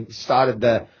started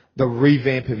the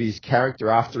revamp of his character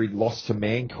after he'd lost to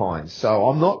Mankind. So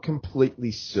I'm not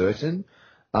completely certain.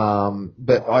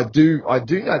 But I do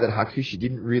know that Hakushi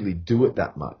didn't really do it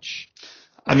that much.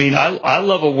 I mean, I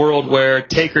love a world where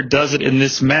Taker does it in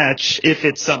this match if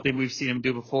it's something we've seen him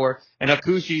do before, and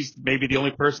Hakushi's maybe the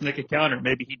only person that could counter.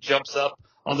 Maybe he jumps up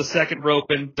on the second rope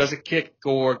and does a kick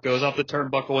or goes off the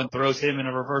turnbuckle and throws him in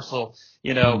a reversal,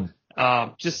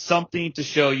 just something to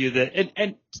show you that, and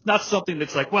it's not something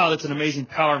that's like, wow, that's an amazing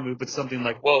power move, but something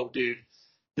like, whoa, dude,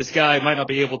 this guy might not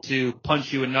be able to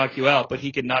punch you and knock you out, but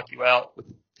he can knock you out with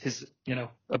his,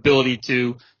 ability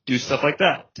to do stuff like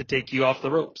that, to take you off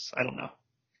the ropes. I don't know.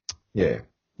 Yeah.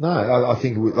 No, I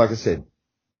think, like I said,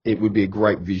 it would be a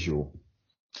great visual.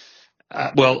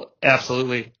 Well,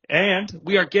 absolutely. And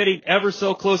we are getting ever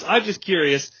so close. I'm just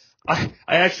curious. I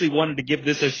actually wanted to give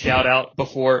this a shout out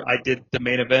before I did the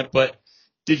main event, but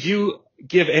did you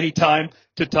give any time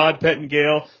to Todd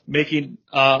Pettengill making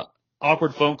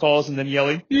awkward phone calls and then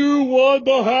yelling, "You won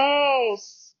the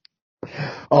house"?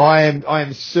 I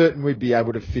am certain we'd be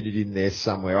able to fit it in there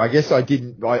somewhere. I guess I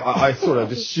didn't. I sort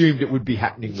of assumed it would be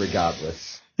happening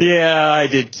regardless. Yeah, I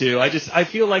did too. I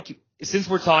feel like since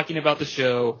we're talking about the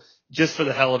show, just for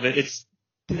the hell of it,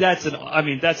 that's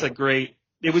a great.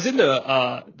 It was in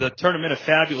the tournament of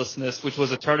Fabulousness, which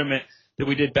was a tournament that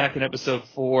we did back in episode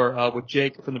 4 with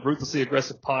Jake from the Ruthlessly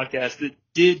Aggressive podcast that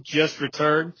did just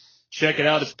return. Check it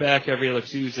out. It's back every other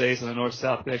Tuesdays on the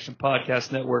North-South Connection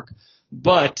Podcast Network.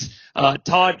 But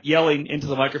Todd yelling into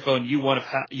the microphone, you won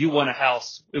a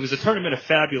house. It was a tournament of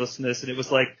Fabulousness, and it was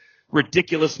like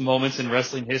ridiculous moments in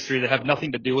wrestling history that have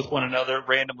nothing to do with one another,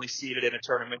 randomly seated in a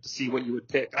tournament to see what you would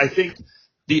pick. I think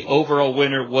the overall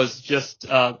winner was just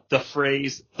the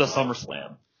phrase, the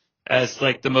SummerSlam, as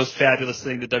like the most fabulous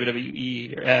thing that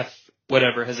WWE or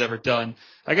whatever has ever done.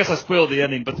 I guess I spoiled the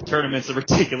ending, but the tournament's a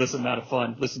ridiculous amount of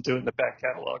fun. Listen to it in the back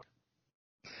catalog.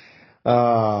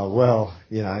 Well,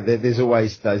 there's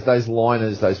always those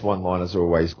liners, those one-liners are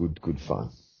always good fun.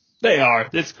 They are.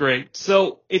 It's great.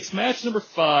 So it's match number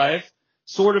 5,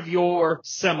 sort of your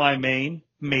semi-main,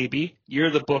 maybe. You're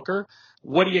the booker.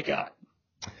 What do you got?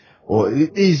 Well,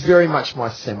 it is very much my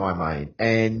semi-main,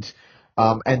 and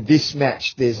this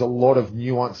match, there's a lot of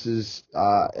nuances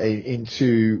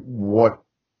into what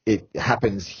it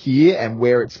happens here and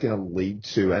where it's going to lead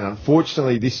to. And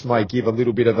unfortunately, this may give a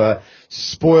little bit of a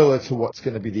spoiler to what's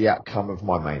going to be the outcome of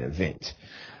my main event.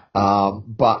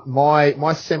 But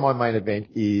my semi-main event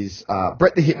is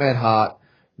Bret the Hitman Hart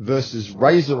versus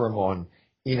Razor Ramon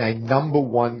in a number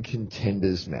 1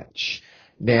 contenders match.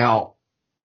 Now,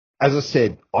 as I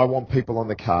said, I want people on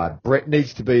the card. Bret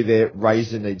needs to be there.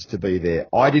 Razor needs to be there.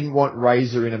 I didn't want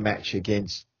Razor in a match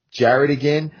against Jarrett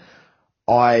again.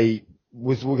 I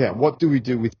was looking at what do we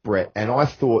do with Bret, and I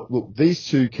thought, look, these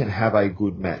two can have a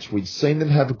good match. We'd seen them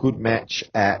have a good match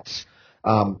at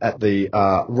the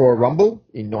Royal Rumble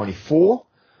in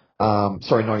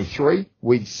 93.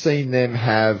 We'd seen them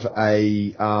have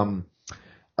a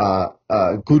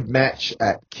good match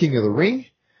at King of the Ring.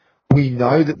 We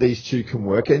know that these two can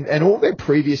work, and all their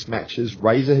previous matches,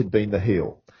 Razor had been the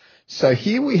heel. So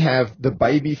here we have the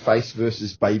babyface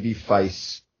versus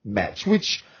babyface match,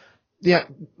 which yeah,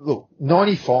 look,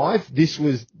 95,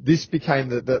 this became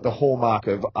the hallmark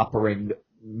of upper end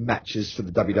matches for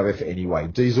the WWF anyway.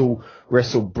 Diesel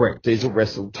wrestled Brett, Diesel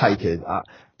wrestled Taker,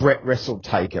 Brett wrestled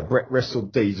Taker, Brett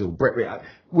wrestled Diesel,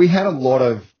 we had a lot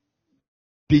of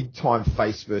big time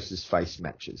face versus face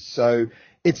matches. So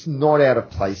it's not out of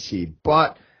place here,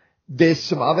 but there's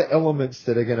some other elements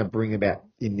that are going to bring about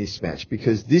in this match,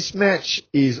 because this match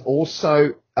is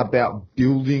also about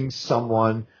building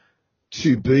someone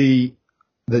to be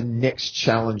the next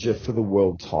challenger for the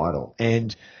world title.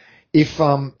 And if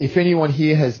anyone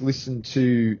here has listened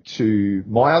to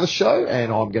my other show,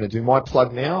 and I'm going to do my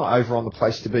plug now over on the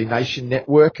Place to Be Nation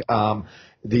Network, Through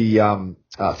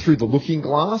the Looking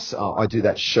Glass, I do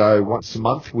that show once a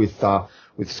month with Scott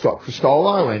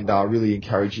Criscolo, and I really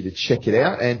encourage you to check it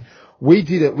out. And we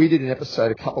did an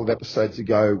episode a couple of episodes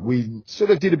ago. We sort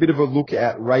of did a bit of a look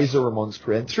at Razor Ramon's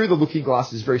career, and Through the Looking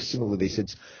Glass is very similar to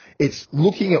this. It's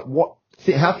looking at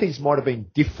how things might have been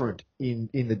different in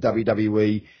the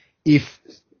WWE if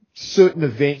certain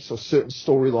events or certain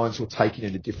storylines were taken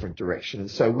in a different direction. And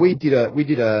so we did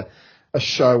a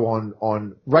show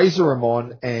on Razor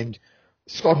Ramon and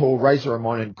Scott Hall, Razor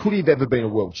Ramon, and could he have ever been a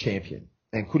world champion,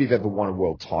 and could he have ever won a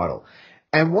world title?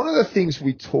 And one of the things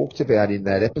we talked about in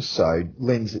that episode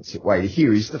lends its way to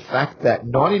here is the fact that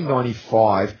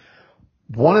 1995,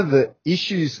 one of the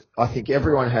issues I think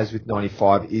everyone has with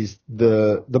 95 is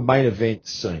the main event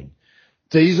scene.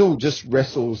 Diesel just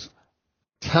wrestles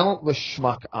talentless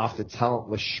schmuck after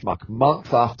talentless schmuck,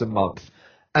 month after month,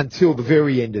 until the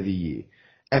very end of the year.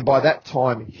 And by that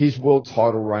time, his world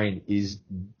title reign is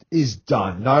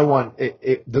done. No one,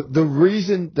 the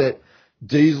reason that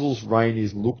Diesel's reign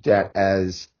is looked at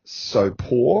as so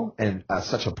poor and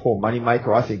such a poor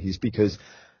moneymaker, I think, is because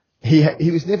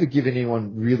he was never given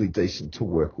anyone really decent to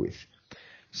work with.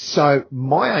 So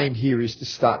my aim here is to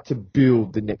start to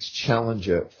build the next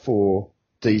challenger for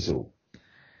Diesel.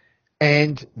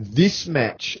 And this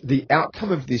match, the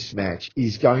outcome of this match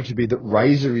is going to be that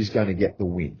Razor is going to get the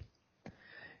win.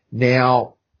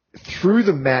 Now, through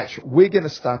the match, we're going to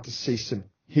start to see some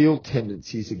heel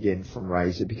tendencies again from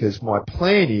Razor, because my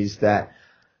plan is that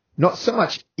not so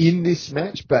much in this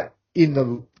match, but in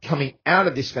the coming out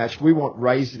of this match, we want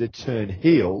Razor to turn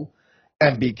heel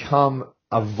and become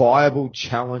a viable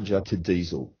challenger to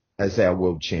Diesel as our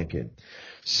world champion.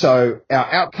 So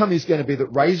our outcome is going to be that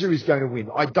Razor is going to win.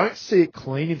 I don't see it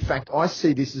clean. In fact, I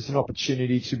see this as an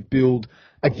opportunity to build,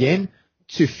 again,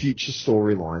 to future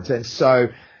storylines. And so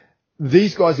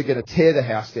these guys are going to tear the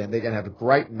house down. They're going to have a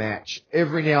great match.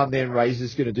 Every now and then,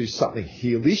 Razor's going to do something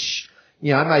heelish.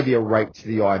 You know, maybe a rake to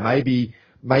the eye.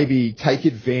 Maybe take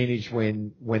advantage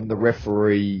when the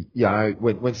referee, you know,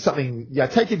 when something, you know,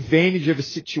 take advantage of a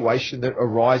situation that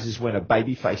arises when a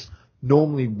babyface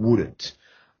normally wouldn't.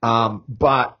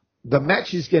 But the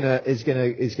match is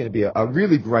gonna be a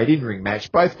really great in-ring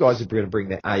match. Both guys are going to bring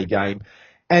their A game.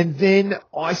 And then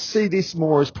I see this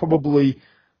more as probably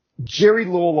Jerry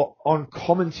Lawler on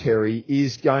commentary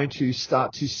is going to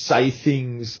start to say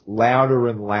things louder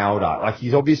and louder. Like,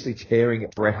 he's obviously tearing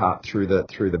at Bret Hart through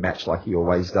the match like he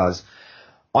always does.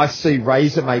 I see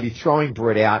Razor maybe throwing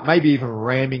Bret out, maybe even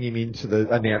ramming him into the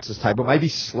announcer's table, maybe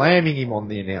slamming him on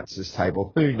the announcer's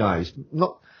table. Who knows?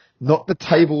 Not the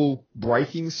table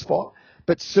breaking spot,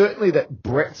 but certainly that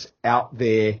Bret's out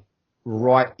there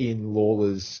right in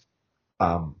Lawler's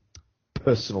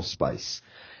personal space.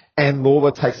 And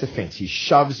Lawler takes offense. He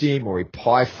shoves him, or he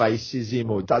pie faces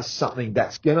him, or does something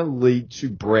that's going to lead to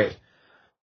Bret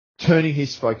turning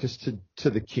his focus to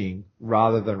the King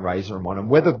rather than Razor Ramon. And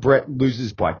whether Bret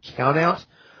loses by countout,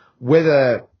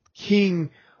 whether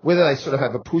they sort of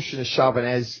have a push and a shove, and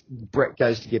as Bret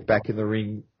goes to get back in the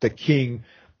ring, the King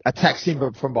attacks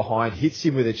him from behind, hits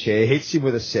him with a chair, hits him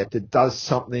with a scepter, does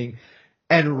something,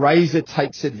 and Razor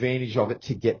takes advantage of it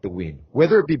to get the win,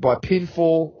 whether it be by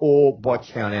pinfall or by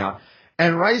countout.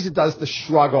 And Razor does the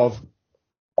shrug of,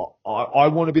 I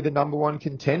want to be the number one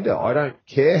contender. I don't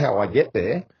care how I get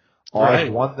there. Right.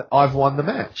 I've won the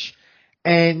match.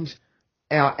 And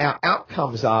our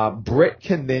outcomes are Bret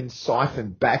can then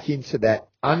siphon back into that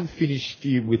unfinished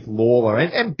feud with Lawler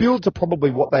and build to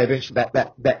probably what they eventually,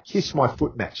 that kiss my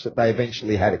foot match that they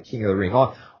eventually had at King of the Ring.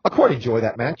 I quite enjoy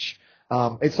that match.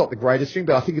 It's not the greatest thing,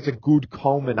 but I think it's a good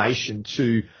culmination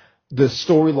to the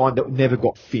storyline that never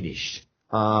got finished.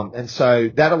 And so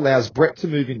that allows Bret to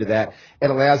move into that. It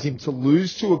allows him to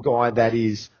lose to a guy that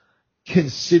is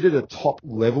considered a top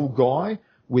level guy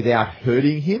without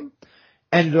hurting him.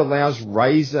 And it allows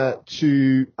Razor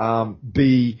to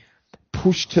be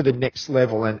pushed to the next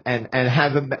level and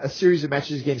have a series of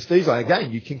matches against Diesel. And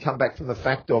again, you can come back from the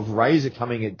fact of Razor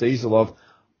coming at Diesel of,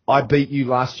 I beat you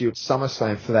last year at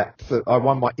SummerSlam for that. I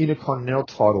won my Intercontinental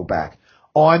title back.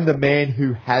 I'm the man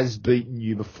who has beaten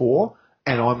you before,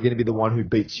 and I'm going to be the one who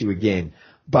beats you again.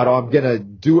 But I'm going to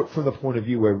do it from the point of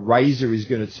view where Razor is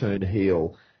going to turn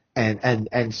heel.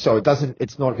 And so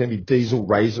it's not going to be Diesel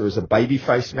Razor as a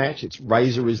babyface match. It's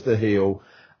Razor as the heel,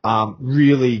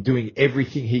 really doing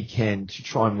everything he can to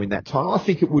try and win that title. I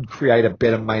think it would create a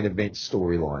better main event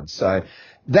storyline. So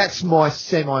that's my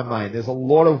semi-main. There's a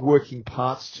lot of working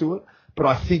parts to it, but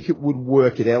I think it would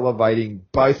work at elevating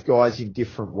both guys in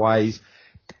different ways.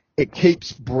 It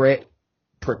keeps Brett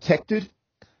protected,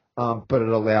 but it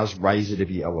allows Razor to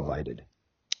be elevated.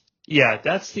 Yeah,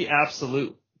 that's the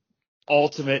absolute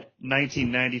ultimate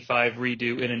 1995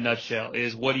 redo in a nutshell.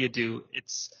 Is what do you do?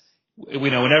 It's,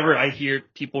 whenever I hear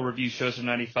people review shows from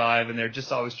 95 and they're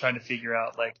just always trying to figure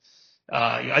out, like,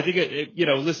 I think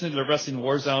listening to the Wrestling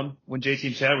Warzone when JT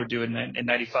and Chad were doing in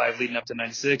 95 leading up to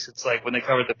 96, it's like when they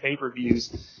covered the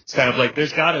pay-per-views, it's kind of like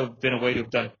there's got to have been a way to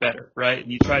have done it better, right? And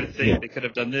you try to think they could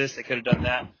have done this, they could have done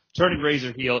that. Turning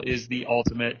Razor heel is the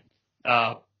ultimate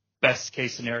best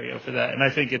case scenario for that. And I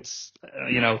think it's,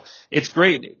 it's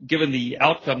great given the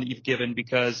outcome that you've given,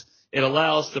 because it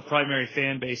allows the primary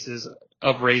fan bases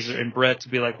of Razor and Brett to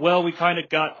be like, well, we kind of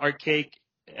got our cake.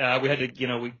 We had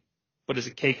to, what is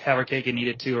it? Have our cake and eat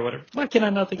it too, or whatever. Why can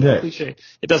I not think of a cliche?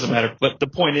 It doesn't matter. But the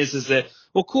point is that,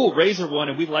 well, cool, Razor won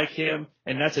and we like him,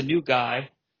 and that's a new guy.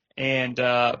 And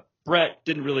Brett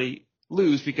didn't really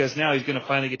lose because now he's going to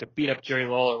finally get to beat up Jerry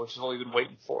Lawler, which is what we've been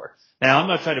waiting for. Now, I'm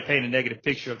not trying to paint a negative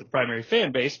picture of the primary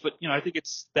fan base, but, I think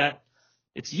it's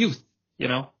youth,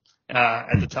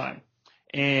 at the time.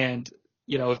 And,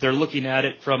 if they're looking at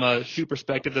it from a shoe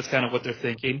perspective, that's kind of what they're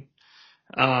thinking.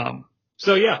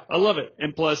 So, yeah, I love it.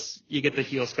 And plus, you get the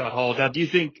heel Scott Hall. Now, do you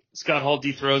think Scott Hall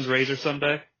dethrones Razor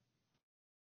someday?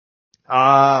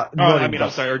 I'm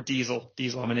sorry, or Diesel.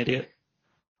 Diesel, I'm an idiot.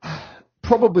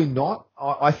 Probably not.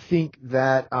 I think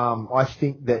that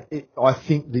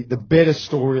the better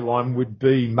storyline would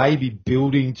be maybe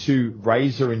building to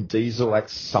Razor and Diesel at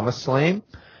SummerSlam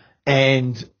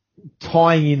and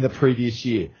tying in the previous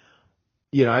year.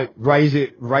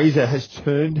 Razor has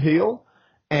turned heel,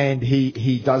 and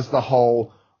he does the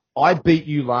whole, I beat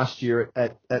you last year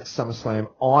at SummerSlam.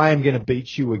 I am going to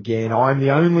beat you again. I'm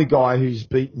the only guy who's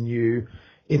beaten you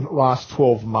in the last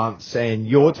 12 months, and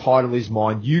your title is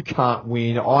mine. You can't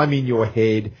win. I'm in your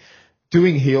head,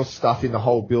 doing heel stuff in the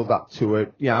whole build up to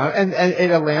it, and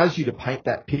it allows you to paint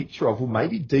that picture of, well,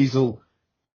 maybe Diesel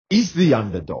is the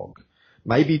underdog.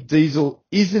 Maybe Diesel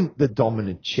isn't the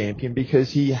dominant champion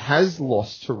because he has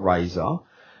lost to Razor.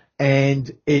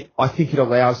 And I think it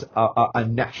allows a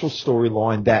natural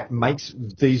storyline that makes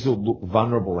Diesel look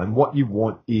vulnerable. And what you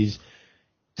want is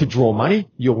to draw money.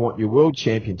 You want your world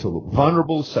champion to look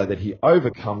vulnerable so that he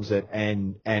overcomes it,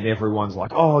 and everyone's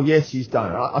like, oh, yes, he's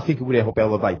done it. I think it would help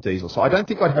elevate Diesel. So I don't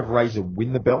think I'd have Razor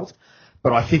win the belt,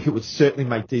 but I think it would certainly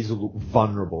make Diesel look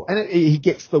vulnerable. And he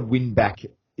gets the win back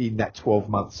in that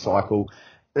 12-month cycle.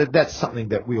 That's something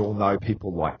that we all know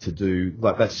people like to do.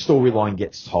 Like, that storyline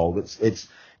gets told. It's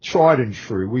tried and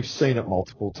true. We've seen it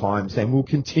multiple times, and we'll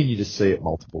continue to see it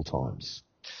multiple times.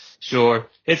 Sure.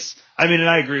 And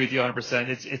I agree with you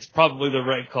 100%. It's probably the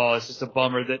right call. It's just a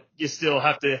bummer that you still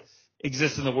have to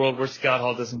exist in the world where Scott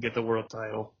Hall doesn't get the world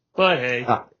title. But hey,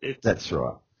 that's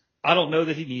right. I don't know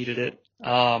that he needed it.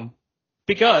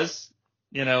 Because,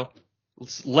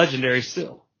 it's legendary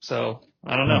still. So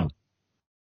I don't know.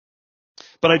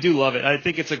 But I do love it. I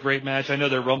think it's a great match. I know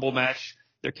their Rumble match,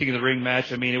 their King of the Ring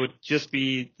match, it would just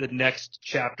be the next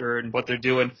chapter in what they're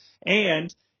doing.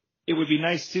 And it would be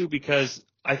nice, too, because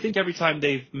I think every time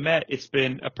they've met, it's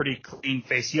been a pretty clean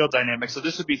face-heel dynamic. So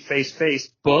this would be face-face,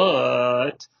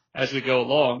 but as we go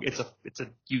along, it's a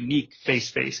unique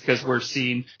face-face because we're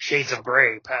seeing shades of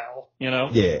gray, pal,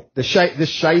 Yeah, the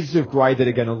shades of gray that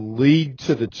are going to lead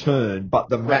to the turn, but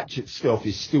the match itself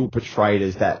is still portrayed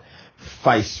as that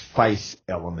face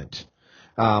element.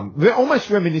 They're almost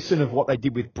reminiscent of what they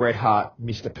did with Bret Hart,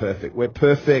 Mr. Perfect, where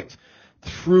Perfect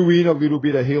threw in a little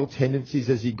bit of heel tendencies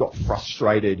as he got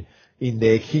frustrated in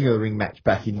their King of the Ring match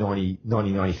back in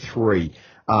 1993.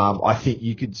 I think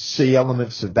you could see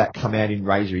elements of that come out in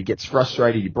Razor. He gets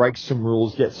frustrated, he breaks some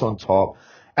rules, gets on top.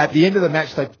 At the end of the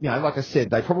match, they, like I said,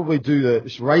 they probably do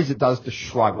Razor does the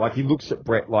shrug. Like, he looks at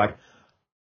Bret like,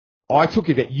 I took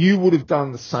it that you would have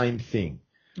done the same thing.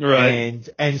 Right.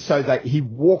 And so he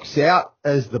walks out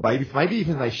as the baby. Maybe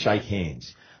even they shake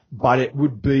hands. But it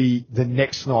would be the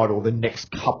next night or the next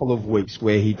couple of weeks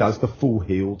where he does the full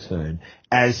heel turn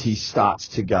as he starts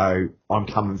to go, I'm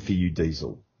coming for you,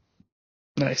 Diesel.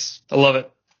 Nice. I love it.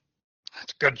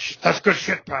 That's good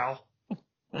shit, pal.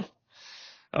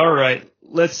 All right,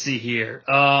 let's see here.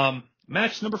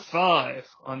 Match number 5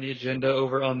 on the agenda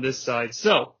over on this side.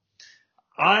 So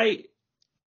I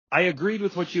agreed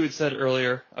with what you had said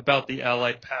earlier about the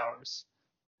Allied powers,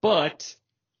 but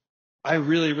I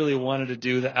really, really wanted to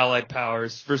do the Allied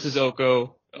powers versus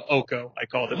Oko, I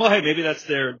called them. Well, hey, maybe that's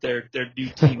their new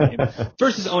team name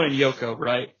versus Owen and Yoko,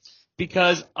 right?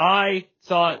 Because I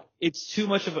thought it's so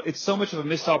much of a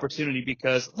missed opportunity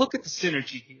because look at the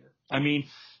synergy here. I mean,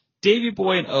 Davey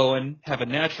Boy and Owen have a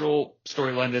natural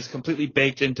storyline that's completely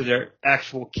baked into their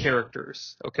actual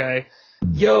characters, okay?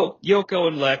 Yoko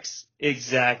and Lex,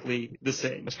 exactly the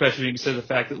same, especially when you consider the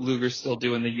fact that Luger's still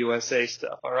doing the USA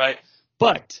stuff, all right?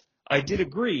 But I did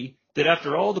agree that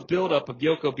after all the buildup of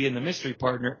Yoko being the mystery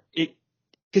partner,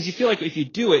 because you feel like if you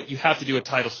do it, you have to do a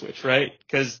title switch, right?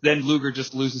 Because then Luger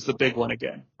just loses the big one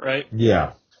again, right?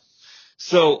 Yeah.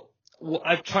 So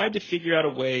I've tried to figure out a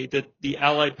way that the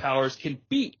Allied powers can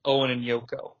beat Owen and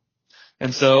Yoko.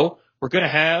 And so we're going to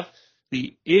have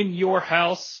the In Your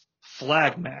House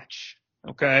flag match.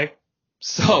 Okay?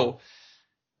 So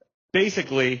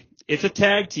basically, it's a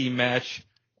tag team match.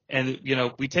 And,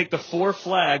 we take the 4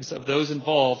 flags of those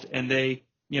involved and they,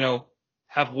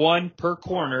 have one per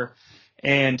corner.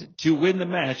 And to win the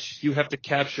match, you have to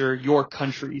capture your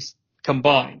countries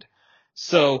combined.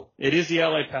 So it is the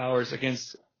Allied powers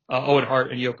against Owen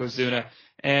Hart and Yokozuna.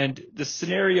 And the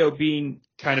scenario being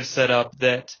kind of set up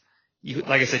that,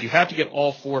 like I said, you have to get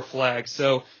all 4 flags.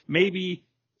 So maybe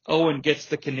Owen gets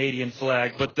the Canadian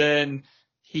flag, but then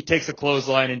he takes a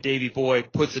clothesline and Davey Boy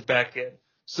puts it back in.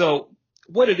 So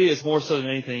what it is more so than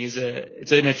anything is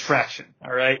it's an attraction,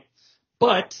 all right?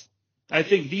 But I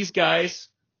think these guys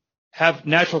have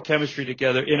natural chemistry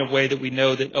together in a way that we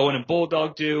know that Owen and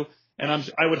Bulldog do.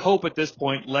 And I would hope at this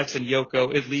point Lex and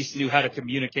Yoko at least knew how to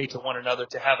communicate to one another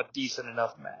to have a decent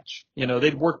enough match.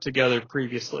 They'd worked together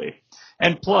previously.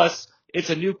 And plus, it's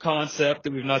a new concept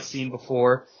that we've not seen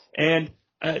before. And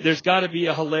there's got to be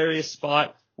a hilarious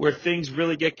spot where things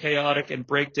really get chaotic and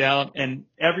break down and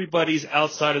everybody's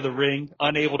outside of the ring,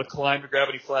 unable to climb to grab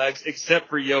any flags except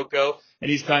for Yoko. And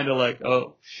he's kind of like,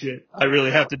 oh, shit, I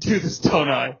really have to do this, don't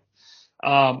I?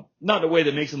 Not in a way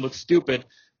that makes him look stupid,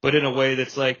 but in a way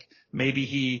that's like maybe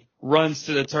he runs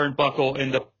to the turnbuckle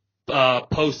and the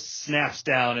post snaps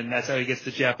down and that's how he gets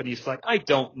the Japanese flag. I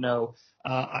don't know.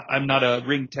 I'm not a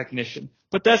ring technician,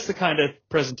 but that's the kind of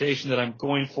presentation that I'm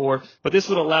going for. But this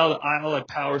would allow the Allied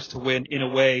powers to win in a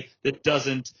way that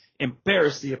doesn't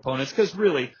embarrass the opponents because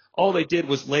really all they did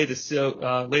was lay the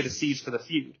seeds for the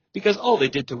feud because all they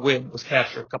did to win was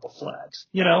capture a couple flags,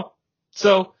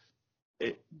 So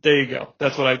there you go.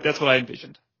 That's what I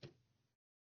envisioned.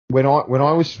 When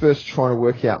I was first trying to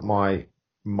work out my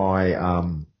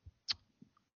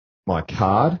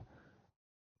card,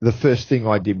 the first thing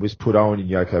I did was put Owen and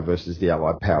Yoko versus the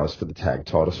Allied powers for the tag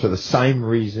titles for the same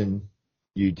reason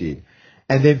you did.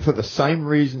 And then for the same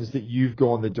reasons that you've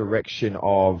gone the direction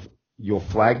of your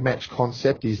flag match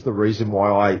concept is the reason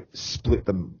why I split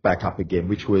them back up again,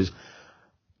 which was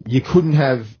you couldn't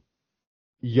have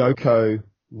Yoko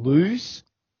lose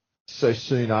so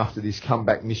soon after this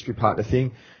comeback mystery partner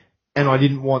thing. And I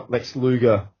didn't want Lex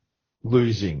Luger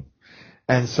losing.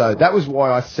 And so that was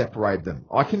why I separated them.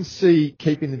 I can see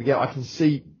keeping them together. I can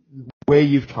see where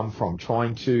you've come from,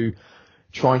 trying to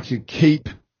keep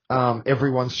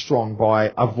everyone strong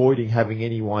by avoiding having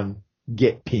anyone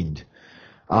get pinned.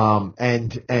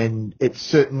 And it's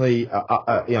certainly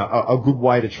a good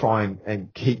way to try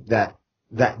and keep that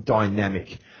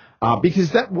dynamic.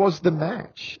 Because that was the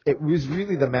match. It was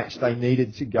really the match they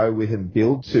needed to go with and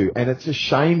build to. And it's a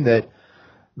shame that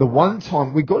the one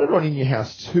time we got it on In Your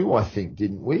House 2, I think,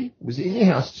 didn't we? It was In Your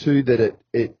House 2 that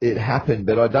it happened,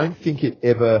 but I don't think it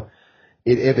ever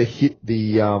hit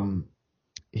the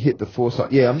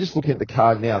foresight. Yeah, I'm just looking at the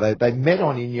card now. They met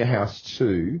on In Your House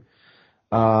 2,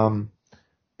 and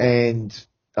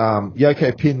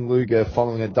Yoko pinned Luger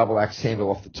following a double axe handle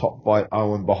off the top by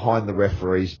Owen behind the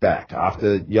referee's back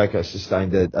after Yoko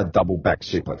sustained a double back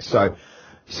suplex. So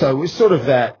it was sort of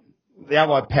that the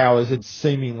Allied powers had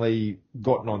seemingly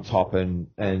gotten on top and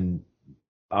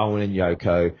Owen and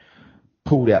Yoko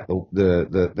pulled out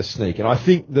the sneak. And I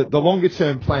think that the longer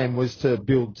term plan was to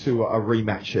build to a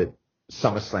rematch at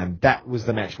SummerSlam. That was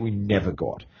the match we never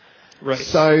got. Right.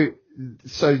 So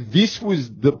this was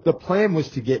the plan was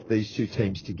to get these two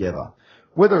teams together.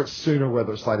 Whether it's sooner,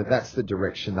 whether it's later, that's the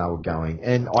direction they were going.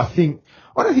 And I don't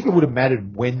think it would have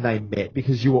mattered when they met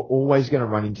because you were always going to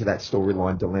run into that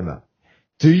storyline dilemma.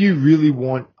 Do you really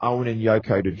want Owen and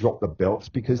Yoko to drop the belts?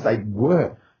 Because they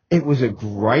were. It was a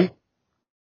great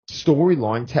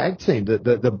storyline tag team.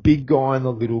 The big guy and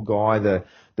the little guy,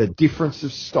 the the difference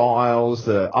of styles,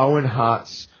 the Owen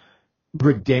Hart's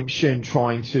redemption,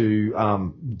 trying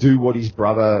to do what his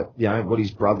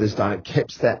brother's done. It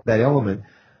keeps that element.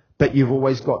 But you've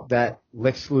always got that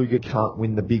Lex Luger can't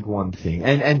win the big one thing.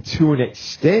 And to an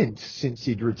extent, since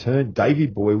he'd returned, Davey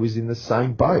Boy was in the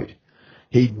same boat.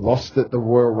 He'd lost at the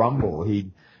Royal Rumble.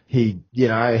 He'd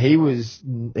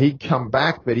come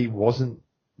back, but he wasn't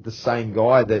the same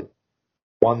guy that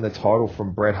won the title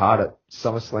from Bret Hart at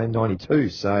SummerSlam 92.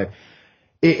 So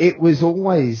it was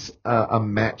always a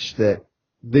match that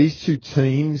these two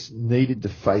teams needed to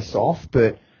face off,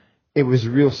 but it was a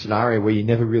real scenario where you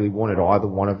never really wanted either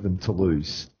one of them to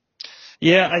lose.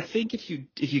 Yeah, I think if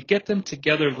you get them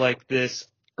together like this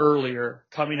earlier,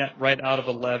 coming right out of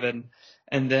 11,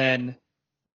 and then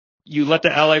you let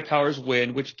the Allied Powers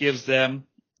win, which gives them,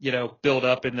 build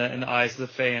up in the eyes of the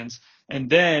fans, and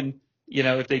then,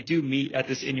 if they do meet at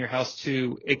this In Your House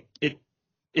 2,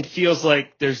 it feels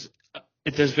like there's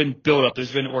been build up,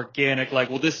 there's been organic, like,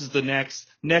 well, this is the next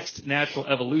natural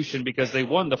evolution because they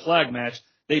won the flag match.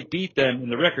 They beat them in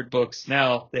the record books.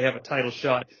 Now they have a title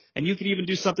shot. And you could even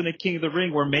do something at King of the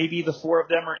Ring where maybe the four of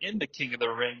them are in the King of the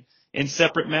Ring in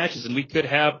separate matches. And we could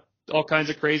have all kinds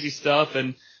of crazy stuff.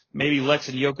 And maybe Lex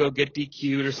and Yoko get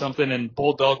DQ'd or something. And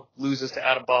Bulldog loses to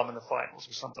Adam Bomb in the finals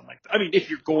or something like that. I mean, if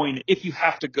you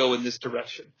have to go in this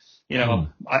direction,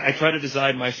 I try to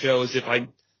design my show as if I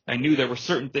knew there were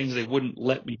certain things they wouldn't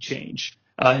let me change,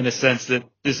 in a sense that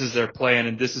this is their plan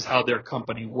and this is how their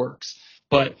company works.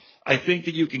 But I think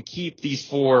that you can keep these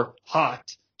four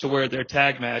hot to where their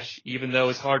tag match, even though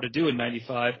it's hard to do in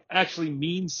 95, actually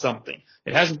means something.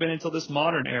 It hasn't been until this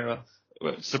modern era,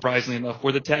 surprisingly enough,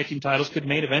 where the tag team titles could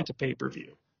main event a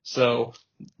pay-per-view. So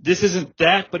this isn't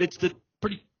that, but it's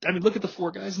look at the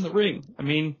four guys in the ring. I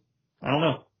mean, I don't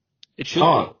know. It should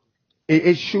be.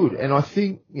 It should. And I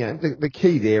think, the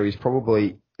key there is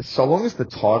probably, so long as the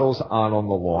titles aren't on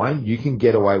the line, you can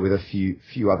get away with a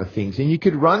few other things. And you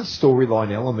could run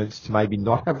storyline elements to maybe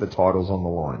not have the titles on the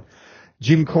line.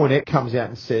 Jim Cornette comes out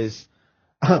and says,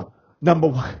 number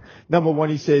one,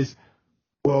 he says,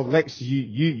 well, Lex,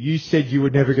 you said you were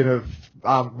never going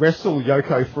to wrestle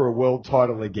Yoko for a world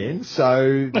title again.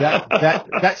 So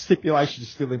that stipulation is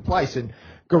still in place. And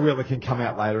Gorilla can come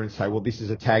out later and say, well, this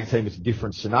is a tag team. It's a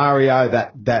different scenario.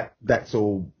 That's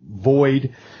all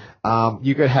void.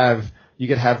 You could have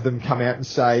them come out and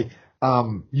say,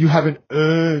 you haven't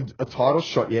earned a title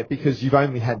shot yet because you've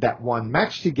only had that one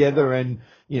match together, and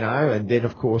then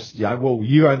of course, well,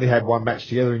 you only had one match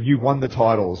together and you won the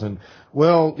titles, and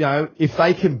well, if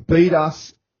they can beat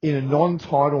us in a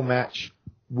non-title match,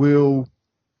 we'll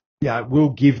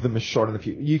give them a shot in the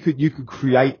future. You could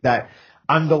create that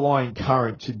underlying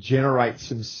current to generate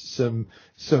some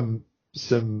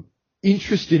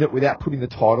interest in it without putting the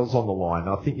titles on the line.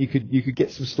 I think you could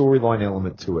get some storyline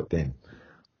element to it then.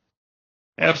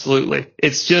 Absolutely.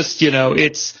 It's just, I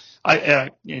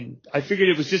figured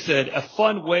it was just a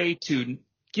fun way to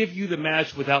give you the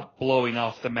match without blowing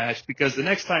off the match, because the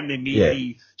next time they meet,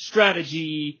 the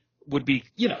strategy would be,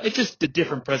 it's just a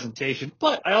different presentation.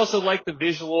 But I also like the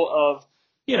visual of,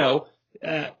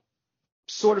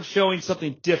 sort of showing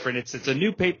something different. It's a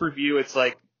new pay-per-view. It's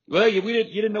like, well, you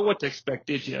didn't know what to expect,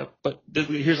 did you? But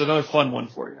here's another fun one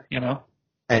for you,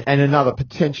 And another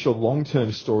potential long-term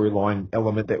storyline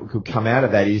element that could come out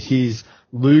of that is his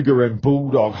Luger and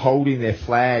Bulldog holding their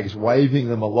flags, waving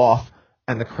them aloft,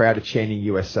 and the crowd are chanting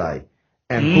USA.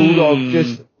 And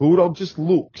Bulldog just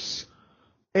looks.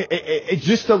 It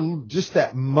just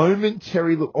that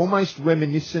momentary look, almost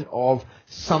reminiscent of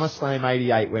SummerSlam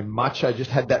 88, when Macho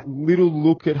just had that little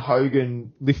look at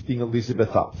Hogan lifting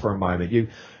Elizabeth up for a moment.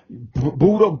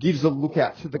 Bulldog gives a look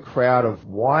out to the crowd of,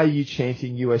 why are you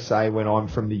chanting USA when I'm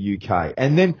from the UK?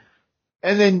 And then,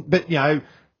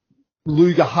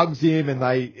 Luger hugs him and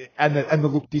the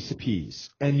look disappears.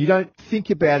 And you don't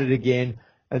think about it again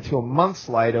until months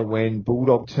later when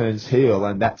Bulldog turns heel,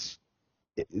 and that's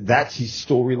his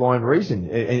storyline reason.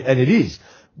 And it is.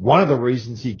 One of the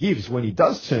reasons he gives when he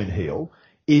does turn heel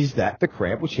is that the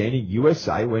crowd were chanting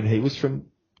USA when he was from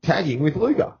tagging with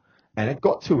Luger, and it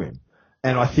got to him.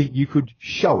 And I think you could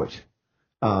show it.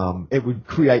 It would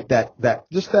create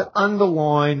that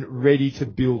underline ready to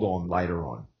build on later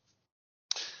on.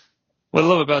 What I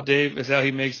love about Dave is how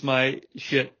he makes my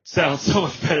shit sound so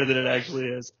much better than it actually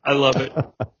is. I love it.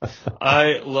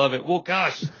 I love it. Well,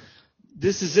 gosh,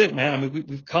 this is it, man. I mean,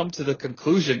 we've come to the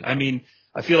conclusion. I mean,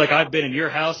 I feel like I've been in your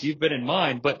house, you've been in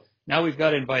mine, but now we've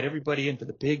got to invite everybody in for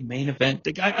the big main event.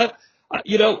 The guy,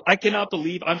 I cannot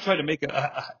believe I'm trying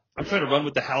to run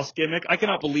with the house gimmick. I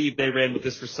cannot believe they ran with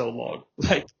this for so long.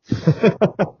 Like,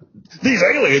 these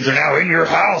aliens are now in your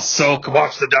house, so come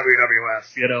watch the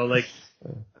WWF,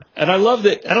 and I love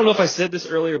that. I don't know if I said this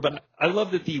earlier, but I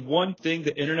love that the one thing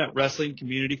the internet wrestling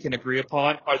community can agree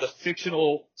upon are the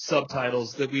fictional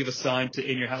subtitles that we've assigned to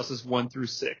In Your Houses 1 through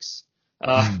 6.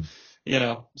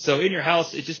 So In Your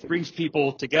House, it just brings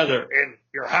people together in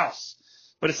your house.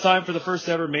 But it's time for the first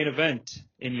ever main event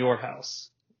in your house.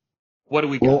 What do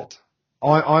we got?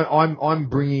 I'm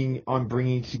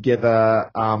bringing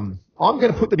together. I'm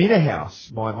going to put them in a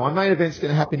house. My main event's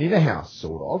going to happen in a house,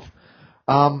 sort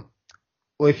of.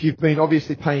 Well, if you've been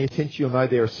obviously paying attention, you'll know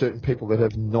there are certain people that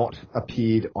have not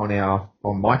appeared on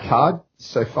my card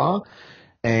so far,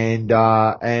 and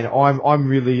I'm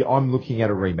looking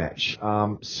at a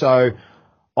rematch. So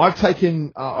I've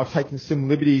taken some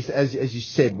liberties, as you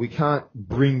said. We can't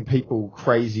bring people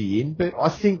crazy in, but I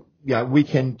think we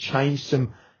can change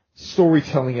some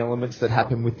storytelling elements that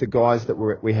happen with the guys that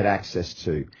we had access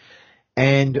to.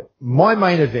 And my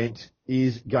main event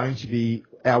is going to be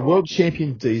our world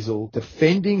champion Diesel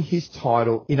defending his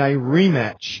title in a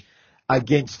rematch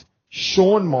against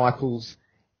Shawn Michaels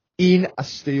in a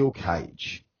steel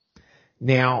cage.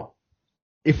 Now,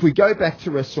 if we go back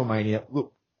to WrestleMania,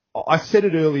 look, I said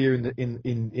it earlier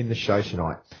in the show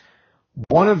tonight.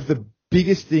 One of the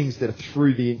biggest things that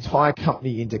threw the entire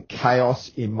company into chaos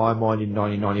in my mind in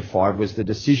 1995 was the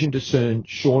decision to turn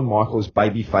Shawn Michaels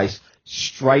babyface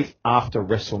straight after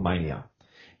WrestleMania.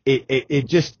 It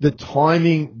just, the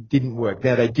timing didn't work.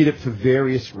 Now, they did it for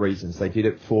various reasons. They did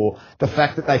it for the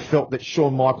fact that they felt that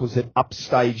Shawn Michaels had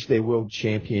upstaged their world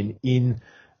champion in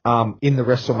the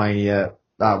WrestleMania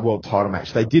world title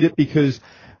match. They did it because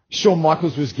Shawn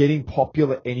Michaels was getting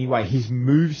popular anyway. His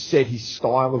moveset, his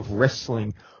style of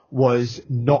wrestling was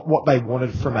not what they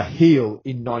wanted from a heel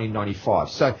in 1995.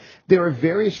 So there are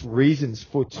various reasons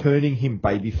for turning him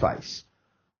babyface.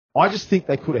 I just think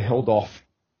they could have held off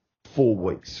 4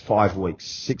 weeks, 5 weeks,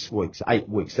 6 weeks, 8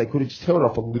 weeks. They could have just held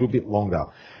off a little bit longer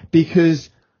because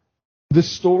the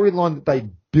storyline that they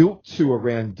built to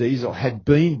around Diesel had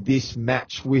been this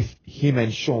match with him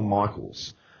and Shawn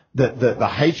Michaels. The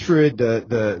hatred,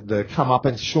 the come up,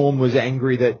 and Shawn was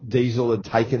angry that Diesel had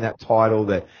taken that title,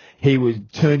 that he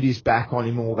turned his back on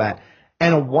him, all that.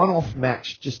 And a one-off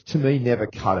match just, to me, never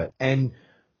cut it. And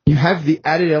you have the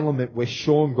added element where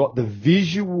Shawn got the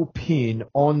visual pin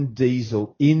on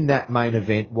Diesel in that main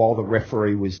event while the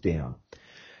referee was down.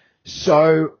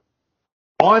 So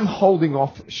I'm holding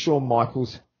off Shawn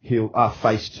Michaels'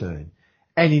 face turn.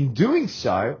 And in doing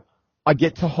so, I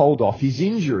get to hold off his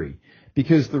injury.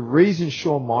 Because the reason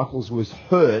Shawn Michaels was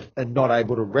hurt and not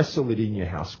able to wrestle it in your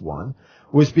house 1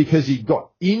 was because he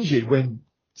got injured when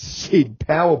Sid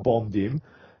powerbombed him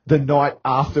the night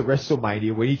after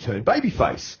WrestleMania when he turned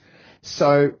babyface.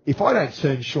 So if I don't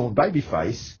turn Shawn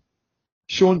babyface,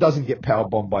 Shawn doesn't get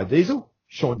powerbombed by Diesel.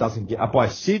 Shawn doesn't get by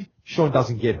Sid. Shawn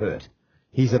doesn't get hurt.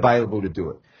 He's available to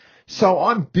do it. So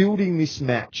I'm building this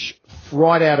match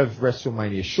right out of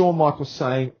WrestleMania. Shawn Michaels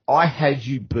saying, "I had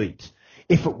you beat.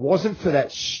 If it wasn't for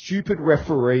that stupid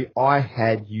referee, I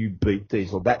had you beat,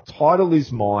 Diesel. That title is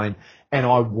mine, and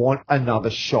I want another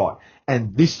shot.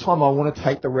 And this time I want to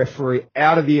take the referee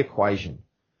out of the equation.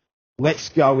 Let's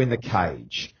go in the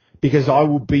cage, because I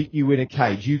will beat you in a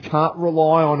cage. You can't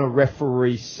rely on a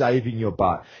referee saving your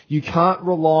butt. You can't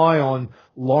rely on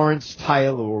Lawrence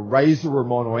Taylor or Razor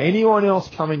Ramon or anyone else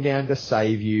coming down to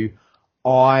save you.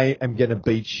 I am going to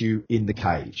beat you in the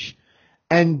cage."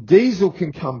 And Diesel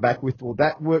can come back with, well,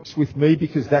 that works with me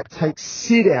because that takes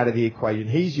Sid out of the equation.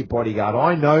 He's your bodyguard.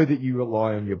 I know that you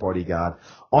rely on your bodyguard.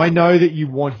 I know that you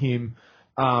want him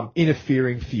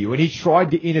interfering for you. And he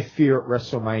tried to interfere at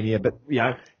WrestleMania, but,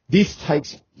 this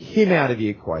takes him out of the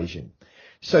equation.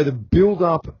 So the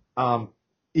build-up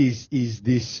is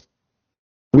this,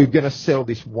 we're going to settle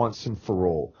this once and for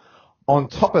all. On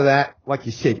top of that, like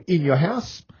you said, in your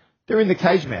house, they're in the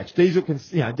cage match. Diesel can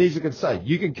say,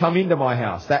 "You can come into my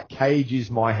house. That cage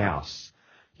is my house.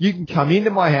 You can come into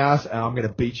my house and I'm going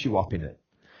to beat you up in it."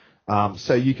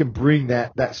 So you can bring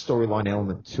that storyline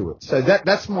element to it. So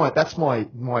that's my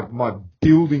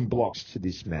building blocks to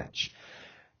this match.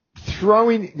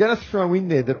 Going to throw in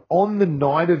there that on the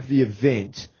night of the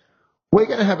event, we're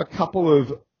going to have a couple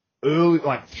of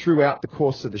throughout the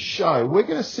course of the show, we're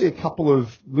going to see a couple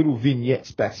of little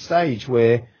vignettes backstage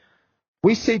where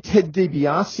we see Ted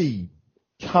DiBiase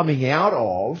coming out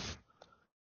of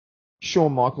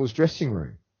Shawn Michaels' dressing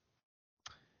room.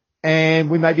 And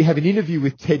we maybe have an interview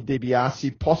with Ted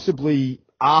DiBiase, possibly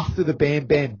after the Bam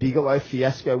Bam Bigelow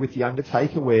fiasco with The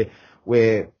Undertaker, where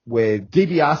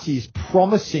DiBiase is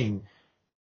promising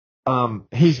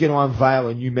he's going to unveil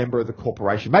a new member of the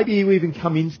corporation. Maybe he'll even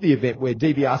come into the event where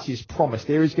DiBiase has promised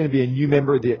there is going to be a new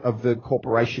member of the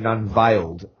corporation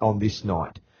unveiled on this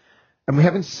night. And we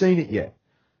haven't seen it yet.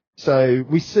 So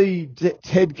we see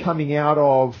Ted coming out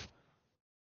of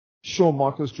Shawn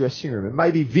Michaels' dressing room, and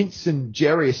maybe Vince and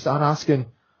Jerry start asking,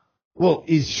 well,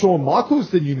 is Shawn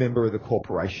Michaels the new member of the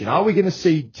corporation? Are we going to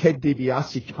see Ted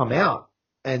DiBiase come out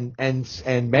and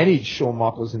manage Shawn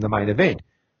Michaels in the main event?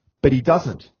 But he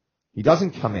doesn't. He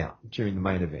doesn't come out during the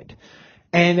main event.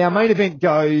 And our main event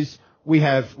goes, we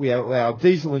allow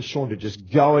Diesel and Shawn to just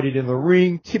go at it in the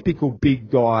ring. Typical big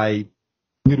guy,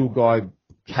 little guy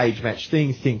cage match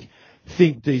thing.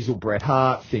 Think Diesel, Bret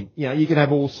Hart. You can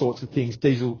have all sorts of things.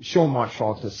 Shawn might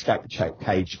try to escape the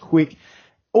cage quick.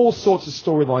 All sorts of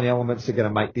storyline elements are going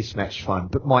to make this match fun.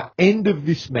 But my end of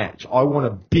this match, I want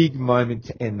a big moment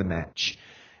to end the match.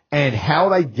 And how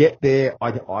they get there,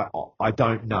 I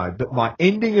don't know. But my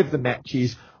ending of the match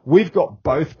is we've got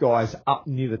both guys up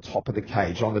near the top of the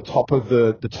cage, on the top of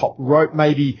the top rope.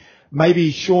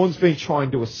 Maybe Shawn's been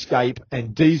trying to escape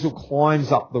and Diesel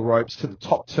climbs up the ropes to the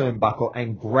top turnbuckle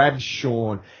and grabs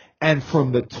Shawn. And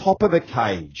from the top of the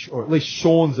cage, or at least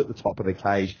Shawn's at the top of the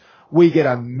cage, we get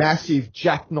a massive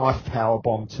jackknife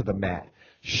powerbomb to the mat.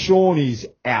 Shawn is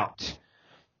out.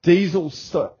 Diesel,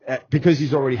 because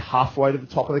he's already halfway to the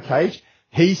top of the cage,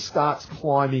 he starts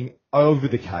climbing over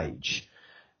the cage.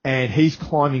 And he's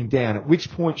climbing down, at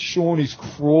which point Shawn is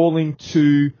crawling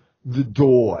to the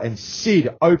door, and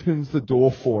Sid opens the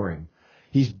door for him.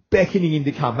 He's beckoning him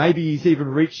to come. Maybe he's even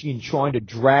reaching and trying to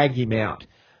drag him out.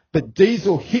 But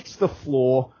Diesel hits the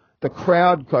floor, the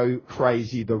crowd go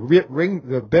crazy, the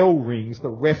bell rings,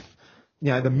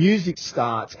 the music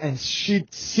starts, and Sid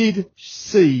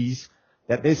sees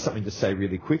that there's something to say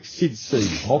really quick. Sid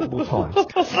sees multiple times.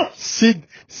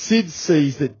 Sid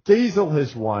sees that Diesel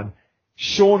has won.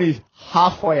 Shawn is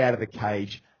halfway out of the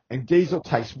cage, and Diesel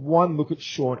takes one look at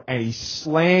Shawn and he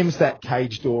slams that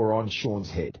cage door on Shawn's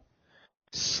head.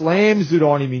 Slams it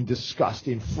on him in disgust,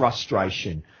 in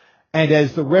frustration. And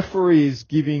as the referee is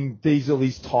giving Diesel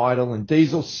his title and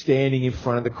Diesel standing in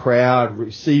front of the crowd,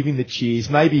 receiving the cheers,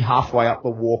 maybe halfway up the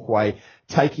walkway,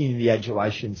 taking in the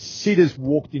adulation, Sid has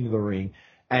walked into the ring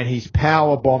and he's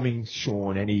power bombing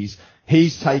Shawn and he's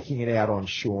taking it out on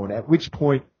Shawn, at which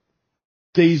point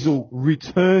Diesel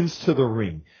returns to the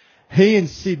ring. He and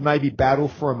Sid maybe battle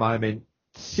for a moment.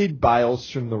 Sid bails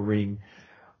from the ring.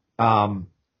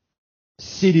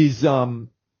 Sid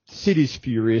is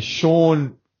furious.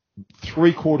 Shawn,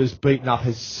 3/4 beaten up,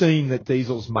 has seen that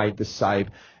Diesel's made the save,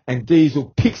 and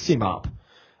Diesel picks him up.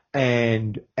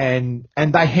 And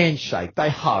they handshake, they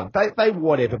hug, they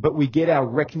whatever, but we get our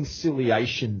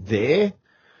reconciliation there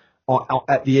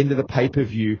at the end of the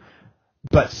pay-per-view.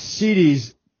 But Sid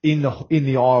is in the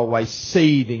aisleway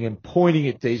seething and pointing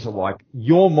at Diesel like,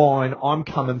 you're mine, I'm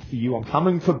coming for you, I'm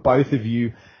coming for both of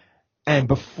you. And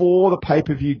before the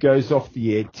pay-per-view goes off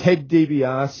the air, Ted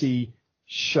DiBiase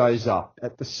shows up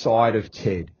at the side of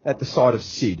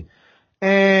Sid.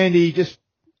 And he just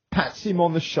pats him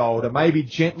on the shoulder, maybe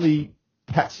gently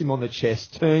pats him on the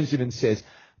chest, turns him and says,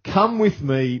 come with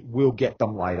me, we'll get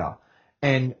them later.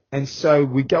 And so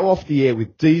we go off the air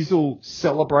with Diesel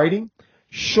celebrating.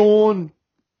 Shawn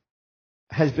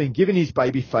has been given his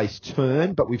babyface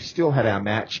turn, but we've still had our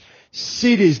match.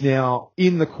 Sid is now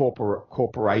in the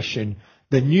corporation.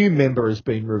 The new member has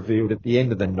been revealed at the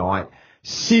end of the night.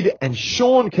 Sid and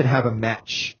Shawn can have a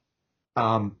match.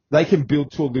 They can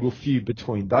build to a little feud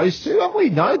between those two, and we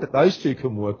know that those two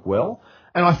can work well.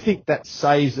 And I think that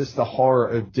saves us the horror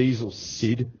of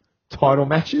Diesel-Sid title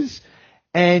matches.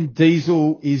 And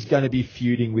Diesel is going to be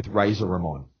feuding with Razor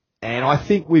Ramon. And I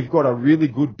think we've got a really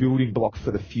good building block for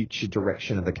the future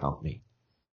direction of the company.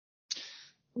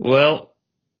 Well,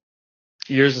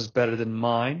 yours is better than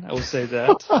mine. I will say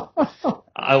that.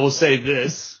 I will say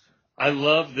this. I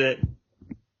love that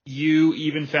you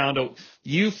even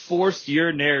you forced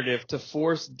your narrative to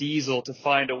force Diesel to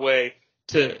find a way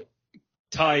to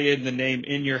tie in the name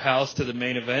In Your House to the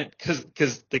main event,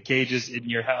 because the cage is in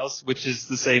your house, which is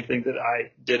the same thing that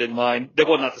I did in mine.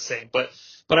 Well, not the same, but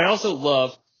I also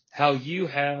love how you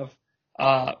have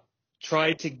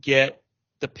tried to get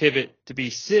the pivot to be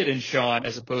Sid and Shawn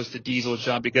as opposed to Diesel and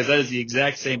Shawn, because that is the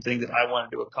exact same thing that I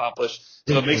wanted to accomplish.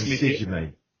 So it makes me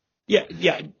feel.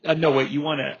 Yeah. No, wait. You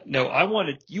want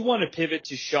to pivot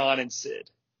to Shawn and Sid,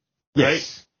 right?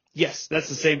 Yes. Yes, that's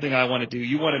the same thing I want to do.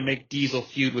 You want to make Diesel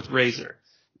feud with Razor,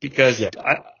 because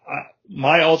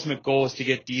my ultimate goal is to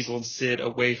get Diesel and Sid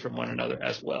away from one another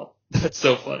as well. That's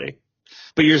so funny.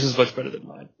 But yours is much better than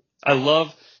mine. I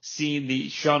love seeing the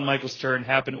Shawn Michaels turn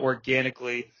happen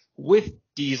organically with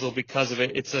Diesel because of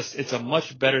it. It's a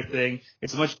much better thing.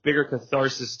 It's a much bigger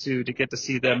catharsis too, to get to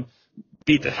see them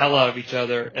beat the hell out of each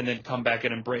other and then come back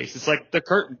and embrace. It's like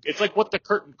it's like what the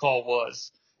curtain call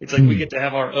was. It's like we get to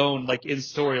have our own like in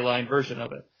storyline version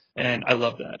of it. And I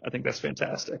love that. I think that's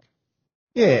fantastic.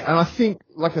 Yeah, and I think,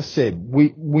 like I said,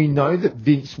 we know that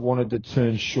Vince wanted to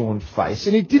turn Sean face,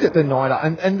 and he did it the night.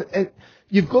 And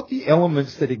you've got the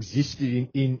elements that existed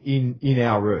in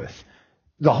our Earth.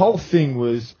 The whole thing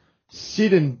was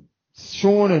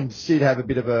Sean and Sid have a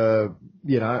bit of a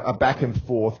back and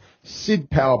forth. Sid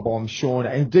powerbombs Sean,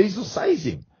 and Diesel saves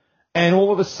him, and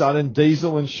all of a sudden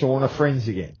Diesel and Sean are friends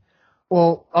again.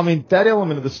 Well, I mean, that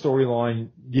element of the storyline,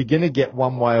 you're going to get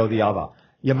one way or the other.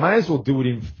 You may as well do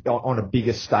it on a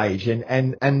bigger stage.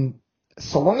 And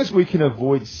so long as we can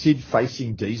avoid Sid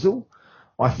facing Diesel,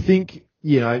 I think,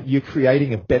 you're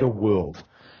creating a better world.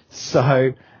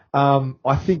 So,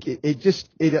 I think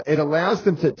it allows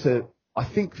them to, I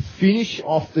think, finish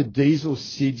off the Diesel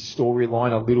Sid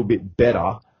storyline a little bit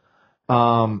better,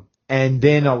 and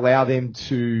then allow them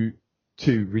to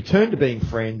return to being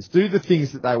friends, do the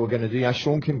things that they were going to do.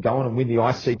 Sean can go on and win the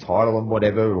IC title and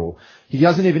whatever, or he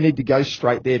doesn't even need to go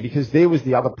straight there, because there was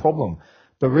the other problem.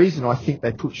 The reason I think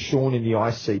they put Sean in the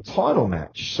IC title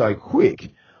match so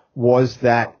quick was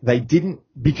that they didn't,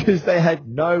 because they had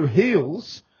no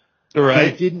heels, right.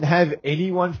 They didn't have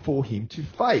anyone for him to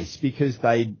face, because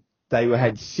they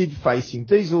had Sid facing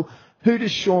Diesel. Who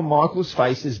does Shawn Michaels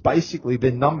face as basically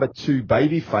the number 2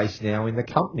 babyface now in the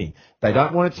company? They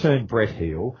don't want to turn Bret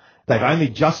heel. They've only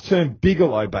just turned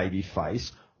Bigelow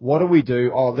babyface. What do we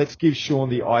do? Oh, let's give Shawn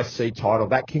the IC title.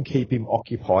 That can keep him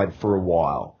occupied for a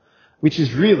while, which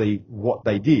is really what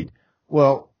they did.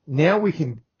 Well, now we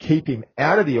can keep him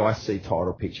out of the IC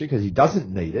title picture because he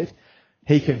doesn't need it.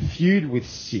 He can feud with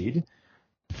Sid,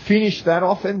 finish that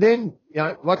off, and then,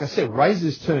 like I said,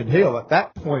 Razor's turned heel. At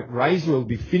that point, Razor will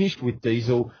be finished with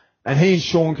Diesel, and he and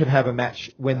Shawn can have a match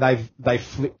when they've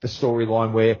flipped the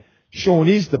storyline where Shawn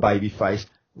is the babyface,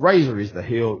 Razor is the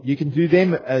heel. You can do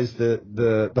them as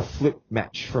the flip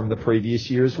match from the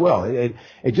previous year as well.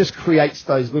 It just creates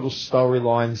those little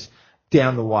storylines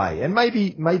down the way. And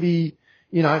maybe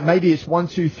it's 1,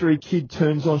 2, 3 Kid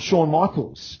turns on Shawn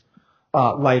Michaels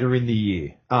later in the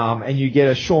year, and you get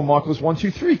a Shawn Michaels 1,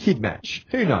 2, 3 Kid match.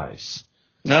 Who knows?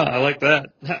 No, I like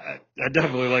that. I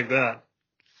definitely like that.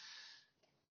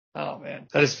 Oh man,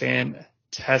 that is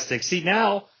fantastic. See,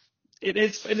 now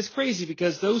it's crazy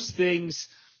because those things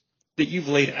that you've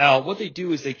laid out, what they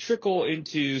do is they trickle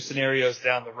into scenarios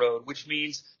down the road, which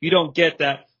means you don't get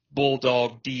that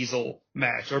Bulldog Diesel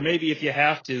match. Or maybe if you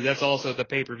have to, that's also the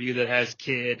pay-per-view that has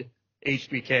Kid,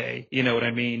 HBK, you know what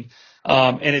I mean?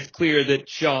 And it's clear that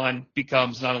Shawn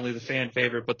becomes not only the fan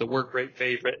favorite, but the work rate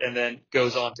favorite, and then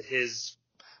goes on to his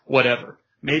whatever.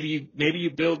 Maybe you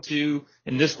build to,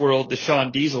 in this world, the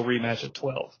Shawn Diesel rematch at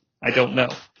 12. I don't know.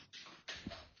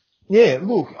 Yeah,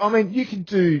 look, I mean, you can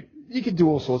do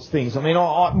all sorts of things. I mean,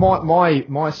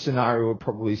 my scenario would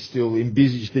probably still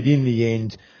envisage that in the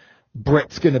end,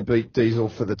 Bret's going to beat Diesel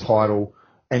for the title,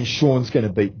 and Shawn's going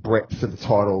to beat Bret for the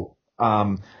title.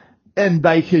 And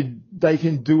they can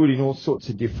do it in all sorts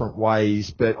of different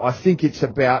ways, but I think it's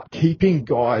about keeping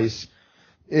guys.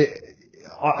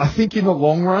 I think in the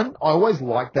long run, I always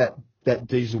like that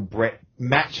Diesel Bret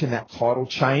match and that title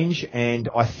change, and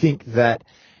I think that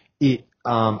it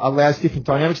allows different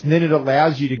dynamics, and then it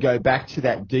allows you to go back to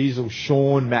that Diesel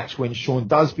Shawn match when Shawn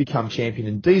does become champion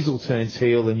and Diesel turns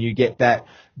heel, and you get that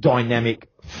dynamic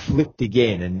flipped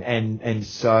again, and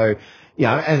so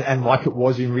and like it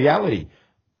was in reality.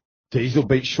 Diesel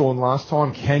beat Shawn last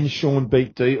time. Can Shawn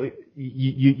beat Diesel?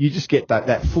 You just get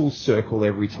that full circle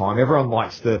every time. Everyone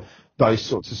likes those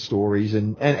sorts of stories,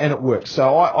 and it works.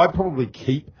 So I probably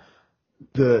keep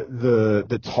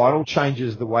the title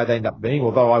changes the way they end up being.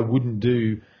 Although I wouldn't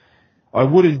do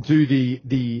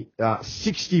the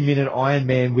 60-minute Iron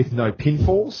Man with no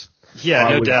pinfalls. Yeah,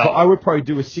 no doubt. I would probably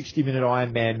do a 60-minute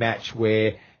Iron Man match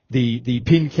where the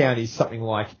pin count is something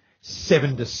like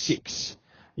 7-6.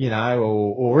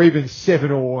 Or even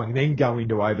 7-all, and then go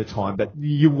into overtime. But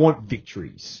you want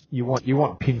victories. You want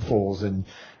pinfalls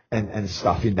and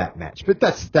stuff in that match. But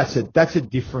that's a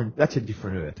different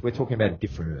Earth. We're talking about a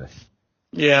different Earth.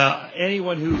 Yeah,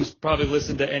 anyone who's probably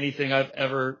listened to anything I've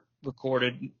ever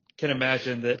recorded can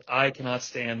imagine that I cannot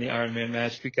stand the Iron Man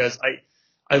match because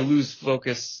I lose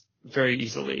focus very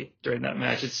easily during that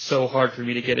match. It's so hard for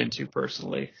me to get into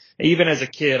personally. Even as a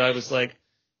kid, I was like,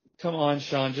 come on,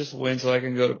 Shawn, just win so I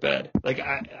can go to bed. Like,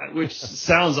 which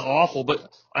sounds awful, but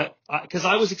because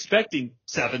I was expecting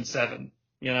 7-7,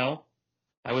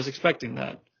 I was expecting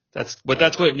that. That's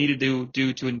what it needed to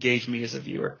do to engage me as a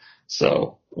viewer.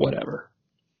 So whatever.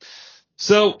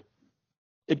 So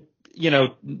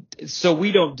so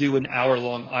we don't do an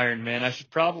hour-long Iron Man. I should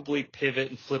probably pivot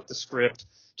and flip the script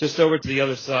just over to the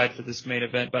other side for this main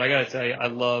event. But I got to tell you, I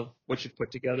love what you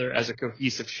put together as a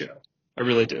cohesive show. I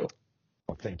really do.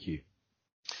 Well, thank you.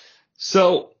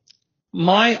 So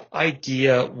my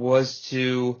idea was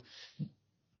to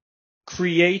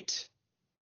create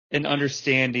an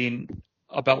understanding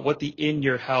about what the In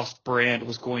Your House brand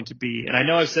was going to be. And I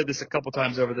know I've said this a couple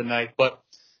times over the night, but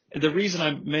the reason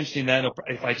I'm mentioning that,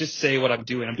 if I just say what I'm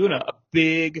doing a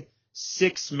big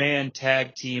 6-man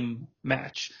tag team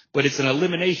match, but it's an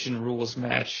elimination rules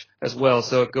match as well.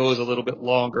 So it goes a little bit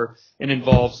longer and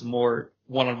involves more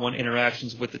one-on-one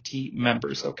interactions with the team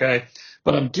members. Okay.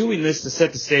 But I'm doing this to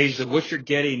set the stage that what you're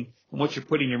getting and what you're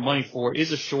putting your money for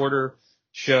is a shorter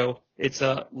show. It's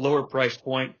a lower price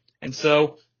point. And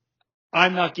so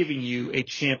I'm not giving you a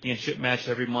championship match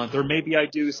every month, or maybe I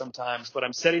do sometimes, but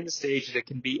I'm setting the stage that it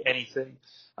can be anything.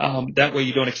 That way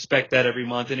you don't expect that every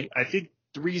month. And I think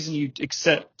the reason you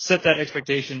set that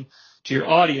expectation to your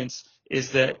audience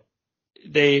is that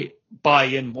they buy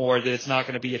in more, that it's not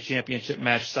going to be a championship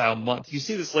match style month. You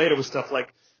see this later with stuff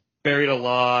like Buried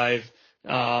Alive,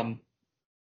 the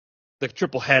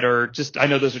triple header. I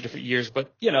know those are different years,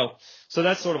 but so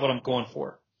that's sort of what I'm going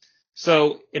for.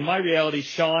 So in my reality,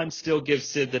 Sean still gives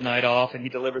Sid the night off and he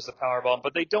delivers the powerbomb,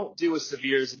 but they don't do as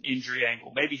severe as an injury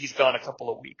angle. Maybe he's gone a couple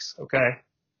of weeks. Okay.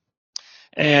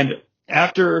 And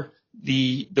after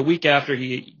the week after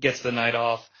he gets the night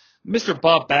off, Mr.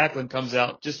 Bob Backlund comes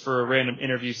out just for a random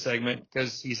interview segment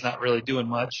because he's not really doing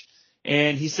much.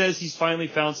 And he says he's finally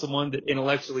found someone that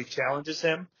intellectually challenges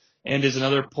him and is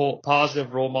another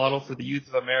positive role model for the youth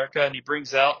of America. And he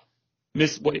brings out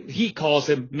what he calls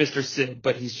him Mr. Sid,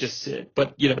 but he's just Sid.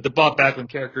 But, the Bob Backlund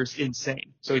character is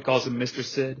insane. So he calls him Mr.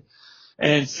 Sid.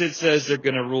 And Sid says they're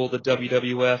going to rule the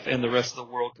WWF and the rest of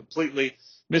the world completely.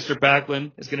 Mr.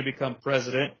 Backlund is going to become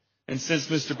president. And since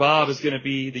Mr. Bob is going to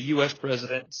be the U.S.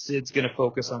 president, Sid's going to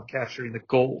focus on capturing the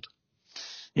gold.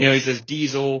 He says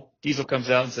Diesel comes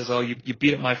out and says, oh, you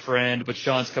beat up my friend, but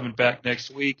Sean's coming back next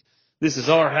week. This is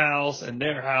our house and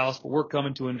their house, but we're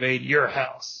coming to invade your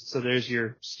house. So there's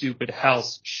your stupid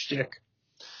house shtick.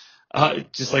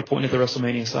 Just like pointing at the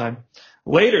WrestleMania sign.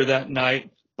 Later that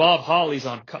night, Bob Backlund's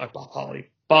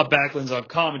on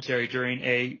commentary during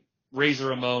a Razor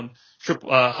Ramon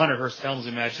Hunter Hearst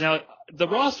Helmsley match. Now, the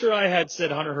roster I had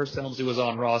said Hunter Hearst Helmsley was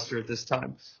on roster at this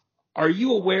time. Are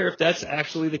you aware if that's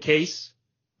actually the case?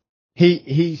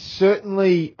 He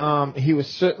certainly he was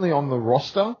certainly on the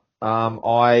roster.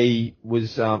 I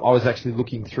was actually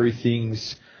looking through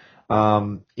things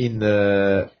in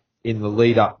the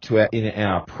lead up to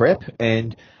our prep,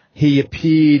 and he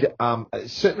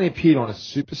certainly appeared on a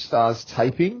Superstars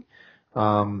taping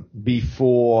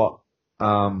before.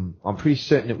 I'm pretty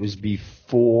certain it was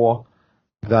before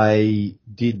they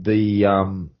did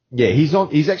the he's on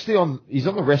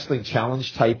the Wrestling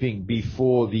Challenge taping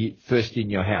before the first In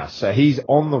Your House. So he's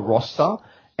on the roster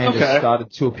and has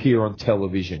started to appear on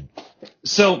television.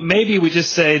 So maybe we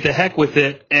just say the heck with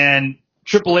it, and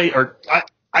Triple H, or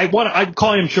I'm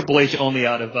calling him Triple H only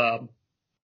out of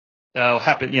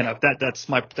that's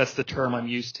the term I'm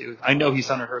used to. I know he's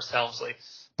Hunter Hearst Helmsley,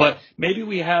 but maybe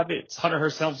we have it's Hunter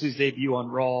Hearst Helmsley's debut on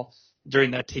Raw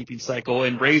during that taping cycle,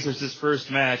 and Razor's his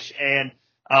first match, and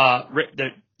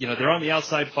they're on the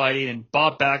outside fighting, and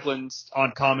Bob Backlund's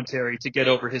on commentary to get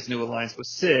over his new alliance with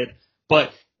Sid,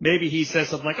 but maybe he says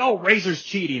something like, oh, Razor's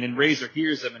cheating, and Razor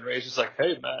hears him, and Razor's like,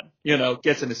 hey, man,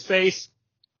 gets in his face.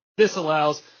 This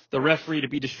allows the referee to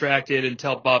be distracted and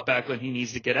tell Bob Backlund he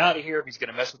needs to get out of here if he's going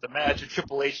to mess with the match, and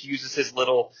Triple H uses his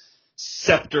little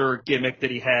scepter gimmick that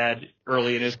he had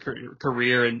early in his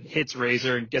career and hits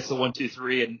Razor and gets the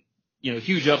 1-2-3 and,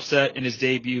 huge upset in his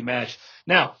debut match.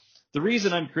 Now, the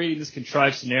reason I'm creating this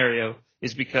contrived scenario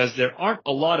is because there aren't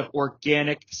a lot of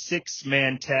organic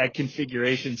 6-man tag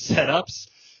configuration setups.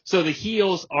 So the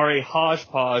heels are a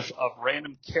hodgepodge of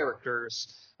random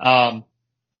characters that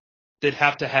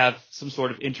have to have some sort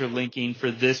of interlinking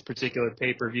for this particular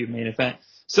pay-per-view main event.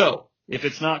 So if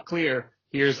it's not clear,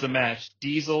 here's the match.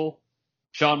 Diesel,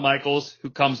 Shawn Michaels, who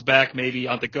comes back maybe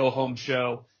on the go-home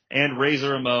show, and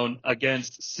Razor Ramon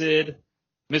against Sid,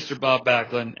 Mr. Bob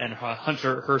Backlund, and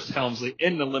Hunter Hearst Helmsley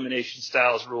in an elimination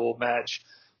styles rule match.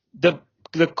 The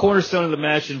cornerstone of the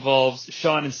match involves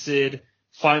Shawn and Sid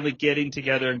finally getting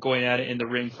together and going at it in the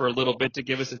ring for a little bit to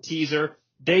give us a teaser.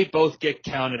 They both get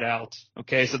counted out.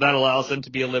 Okay, so that allows them to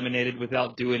be eliminated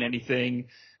without doing anything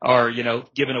or,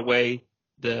 giving away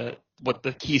the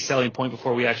key selling point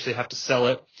before we actually have to sell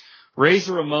it.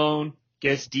 Razor Ramon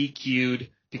gets DQ'd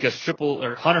because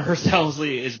Hunter Hearst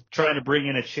Helmsley is trying to bring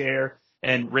in a chair,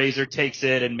 and Razor takes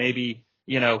it and maybe,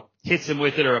 hits him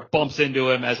with it or bumps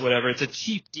into him as whatever. It's a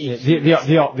cheap DQ.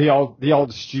 Yeah, the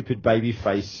old stupid baby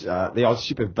face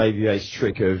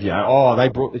trick of, they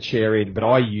brought the chair in, but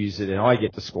I use it and I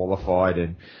get disqualified,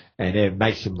 and it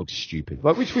makes him look stupid.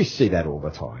 Which we see that all the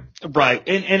time. Right.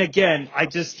 And again, I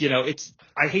just,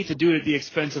 I hate to do it at the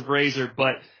expense of Razor,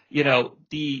 but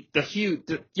the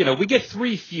feud, we get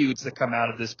 3 feuds that come out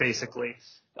of this basically.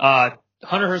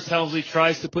 Hunter Hearst Helmsley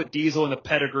tries to put Diesel in the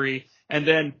pedigree, and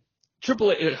then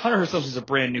Hunter Hearst Helmsley is a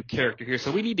brand new character here,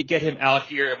 so we need to get him out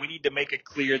here, and we need to make it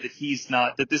clear that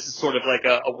that this is sort of like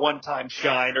a one-time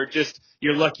shine, or just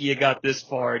you're lucky you got this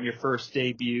far in your first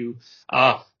debut.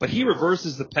 But he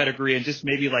reverses the pedigree and just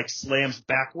maybe slams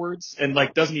backwards and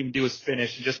doesn't even do his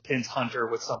finish and just pins Hunter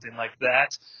with something like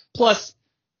that. Plus,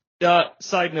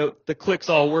 side note, the Clique's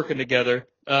all working together.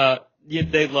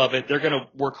 They love it. They're going to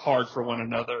work hard for one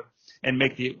another and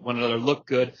make one another look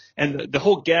good. And the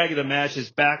whole gag of the match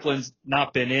is Backlund's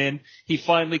not been in. He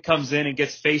finally comes in and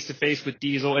gets face-to-face with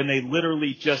Diesel, and they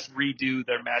literally just redo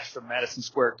their match from Madison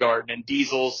Square Garden. And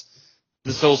Diesel's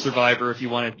the sole survivor, if you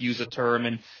want to use a term.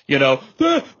 And,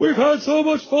 we've had so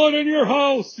much fun in your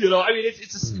house. It's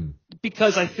just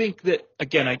because I think that,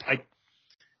 again,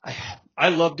 I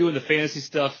love doing the fantasy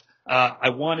stuff.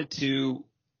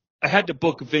 I had to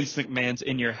book Vince McMahon's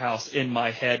In Your House in my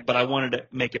head, but I wanted to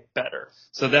make it better.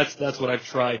 So that's what I've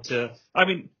tried to.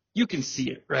 You can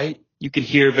see it, right? You can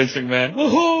hear Vince McMahon.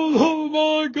 Oh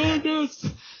my goodness!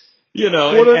 What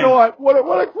a night! What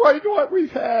a great night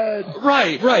we've had!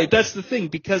 Right. That's the thing,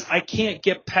 because I can't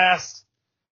get past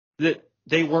that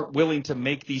they weren't willing to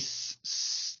make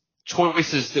these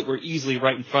choices that were easily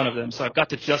right in front of them. So I've got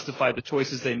to justify the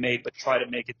choices they made, but try to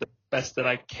make it the best that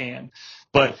I can.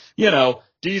 But,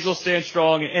 Diesel stands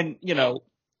strong, and,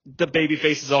 the baby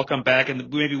faces all come back, and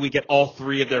maybe we get all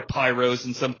 3 of their pyros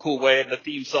in some cool way, and the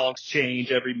theme songs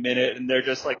change every minute, and they're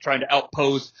just trying to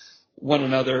outpose one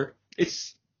another.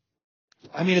 It's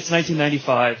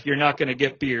 1995. You're not going to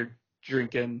get beer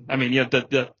drinking.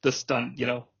 The stunt,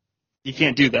 you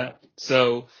can't do that.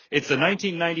 So it's the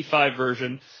 1995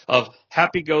 version of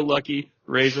Happy-Go-Lucky,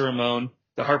 Razor Ramon,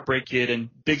 the Heartbreak Kid, and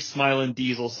Big Smilin'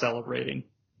 Diesel celebrating.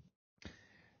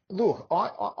 Look,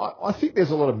 I think there's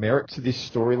a lot of merit to this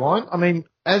storyline.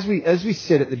 As we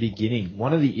said at the beginning,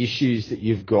 one of the issues that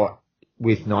you've got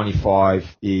with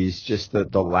 95 is just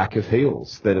the lack of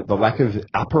heels, the lack of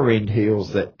upper end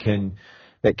heels that can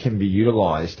be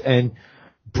utilized, and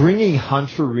bringing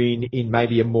Hunter in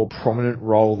maybe a more prominent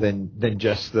role than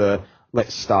just the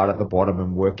let's start at the bottom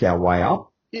and work our way up.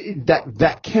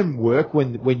 That can work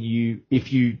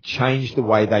if you change the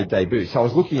way they debut. So I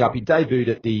was looking up. He debuted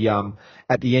at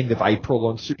the end of April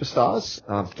on Superstars.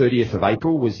 30th of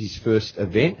April was his first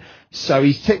event. So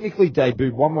he's technically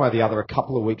debuted one way or the other a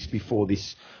couple of weeks before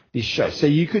this show. So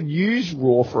you could use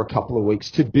Raw for a couple of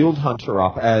weeks to build Hunter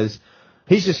up as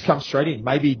he's just come straight in.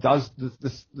 Maybe he does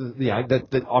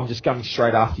that I'm just coming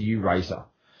straight after you, Razor.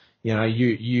 You're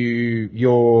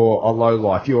a low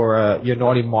life. You're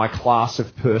not in my class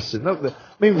of person. Right.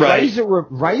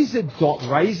 Razor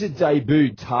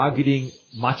debuted targeting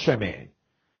Macho Man.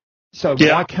 So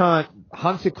why can't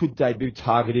Hunter could debut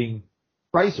targeting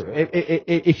Razor?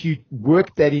 If you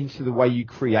work that into the way you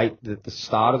create the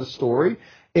start of the story,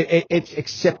 it's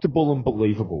acceptable and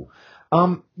believable.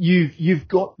 You've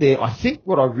got there. I think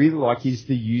what I really like is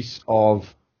the use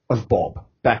of Bob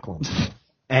Backlund.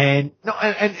 And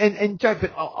Joe,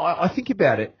 but I think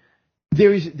about it.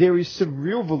 There is some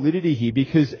real validity here,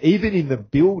 because even in the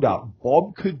build-up,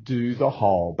 Bob could do the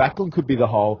whole. Backlund could be the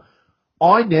whole.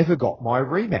 I never got my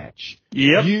rematch.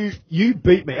 Yep. You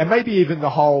beat me, and maybe even the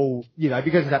whole.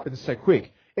 Because it happened so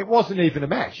quick. It wasn't even a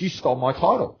match. You stole my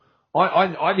title.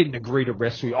 I didn't agree to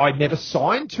wrestle you. I never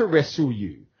signed to wrestle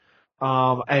you.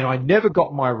 And I never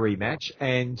got my rematch,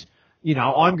 and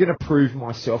I'm going to prove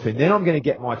myself, and then I'm going to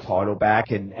get my title back,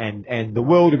 and the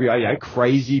world will be,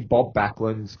 crazy Bob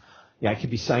Backlund's, could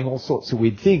be saying all sorts of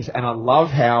weird things. And I love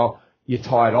how you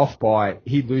tie it off by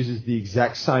he loses the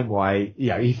exact same way.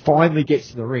 He finally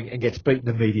gets in the ring and gets beaten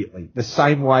immediately. The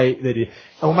same way that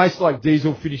almost like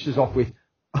Diesel finishes off with,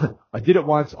 I did it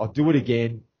once, I'll do it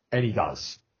again, and he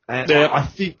does. And I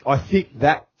think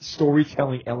that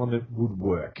storytelling element would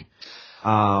work.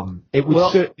 It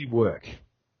would certainly work.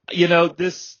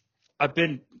 I've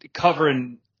been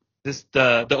covering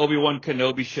the Obi-Wan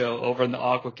Kenobi show over in the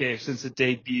Aqua Cave since it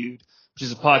debuted, which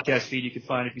is a podcast feed you can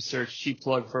find if you search. Cheap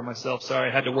plug for myself. Sorry,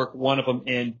 I had to work one of them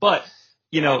in. But,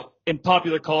 in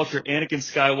popular culture, Anakin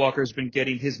Skywalker has been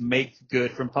getting his make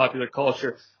good from popular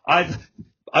culture.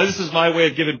 This is my way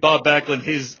of giving Bob Backlund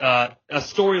his a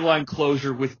storyline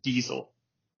closure with Diesel.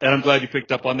 And I'm glad you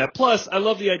picked up on that. Plus, I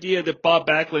love the idea that Bob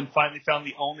Backlund finally found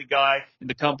the only guy in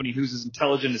the company who's as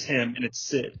intelligent as him, and it's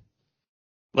Sid.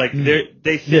 Like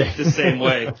they think the same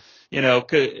way, and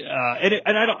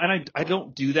I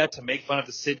don't do that to make fun of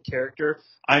the Sid character.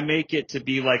 I make it to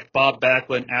be like Bob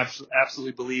Backlund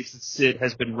absolutely believes that Sid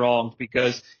has been wronged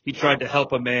because he tried to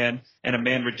help a man and a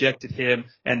man rejected him,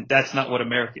 and that's not what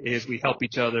America is. We help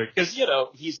each other because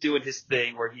he's doing his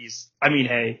thing where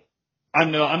hey,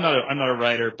 I'm not a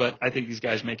writer, but I think these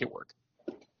guys make it work.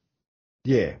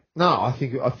 Yeah, no, I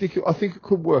think it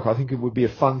could work. I think it would be a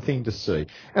fun thing to see.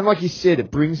 And like you said,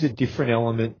 it brings a different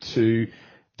element to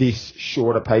this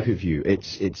shorter pay-per-view.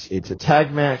 It's a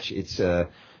tag match. It's not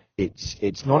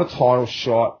a title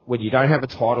shot. When you don't have a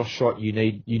title shot, you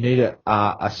need a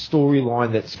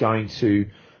storyline that's going to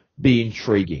be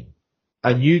intriguing.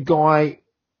 A new guy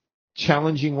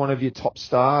challenging one of your top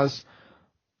stars,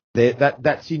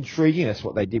 that's intriguing. That's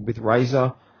what they did with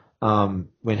Razor.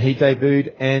 When he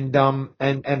debuted, and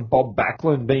Bob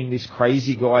Backlund being this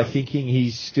crazy guy thinking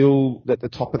he's still at the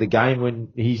top of the game when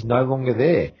he's no longer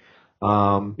there.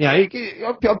 I'm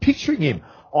picturing him.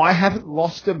 I haven't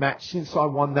lost a match since I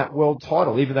won that world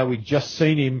title, even though we'd just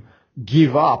seen him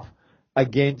give up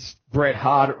against Bret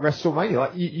Hart at WrestleMania.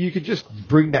 Like you could just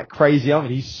bring that crazy on,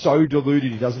 and he's so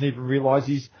deluded he doesn't even realize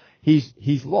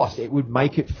he's lost. It would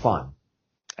make it fun.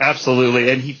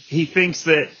 Absolutely, and he thinks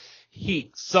that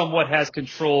he somewhat has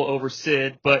control over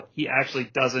Sid, but he actually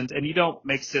doesn't. And you don't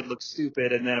make Sid look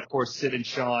stupid. And then, of course, Sid and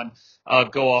Sean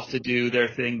go off to do their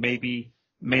thing, maybe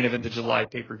main event the July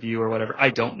pay-per-view or whatever. I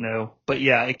don't know. But,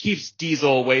 yeah, it keeps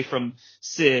Diesel away from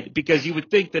Sid because you would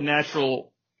think the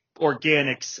natural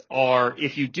organics are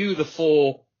if you do the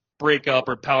full breakup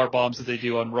or power bombs that they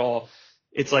do on Raw,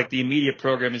 it's like the immediate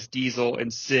program is Diesel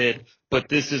and Sid. But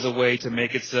this is a way to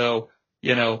make it so,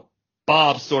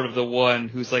 Bob's sort of the one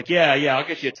who's like, yeah, I'll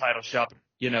get you a title shot.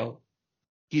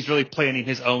 He's really planning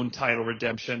his own title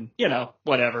redemption,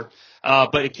 whatever.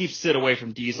 But it keeps Sid away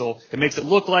from Diesel. It makes it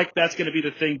look like that's going to be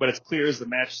the thing, but it's clear as the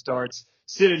match starts.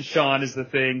 Sid and Sean is the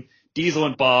thing. Diesel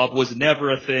and Bob was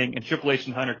never a thing, and Triple H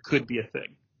and Hunter could be a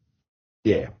thing.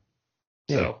 Yeah.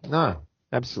 So. No,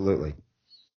 absolutely.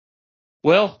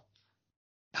 Well,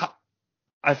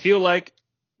 I feel like,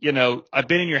 I've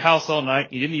been in your house all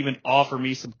night. You didn't even offer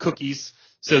me some cookies.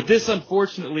 So this,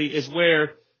 unfortunately, is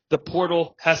where the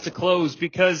portal has to close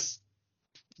because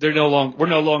we're no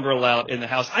longer allowed in the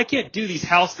house. I can't do these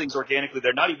house things organically.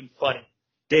 They're not even funny.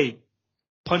 Dave,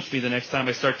 punch me the next time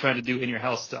I start trying to do in your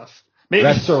house stuff. Maybe.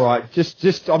 That's all right.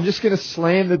 I'm just going to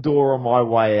slam the door on my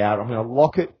way out. I'm going to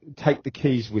lock it, take the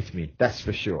keys with me. That's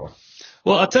for sure.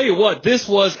 Well, I'll tell you what, this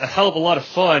was a hell of a lot of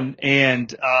fun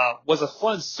and was a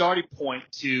fun starting point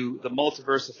to the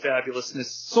Multiverse of Fabulousness,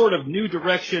 sort of new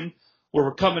direction where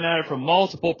we're coming at it from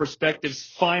multiple perspectives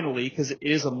finally because it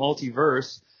is a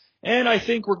multiverse. And I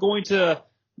think we're going to,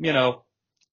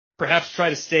 perhaps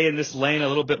try to stay in this lane a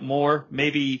little bit more,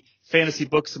 maybe fantasy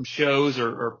book some shows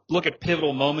or look at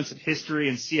pivotal moments in history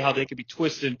and see how they could be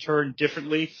twisted and turned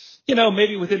differently.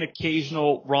 Maybe with an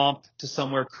occasional romp to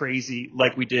somewhere crazy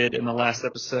like we did in the last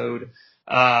episode,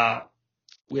 I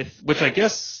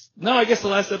guess the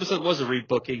last episode was a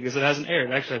rebooking because it hasn't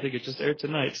aired. Actually, I think it just aired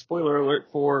tonight. Spoiler alert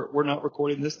for we're not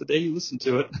recording this the day you listen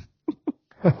to it.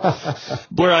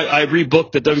 Where I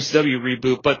rebooked the WCW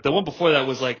reboot, but the one before that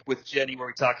was like with Jenny where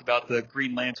we talked about the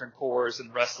Green Lantern Corps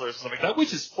and wrestlers and stuff like that,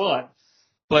 which is fun.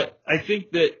 But I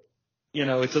think that,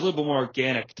 it's a little bit more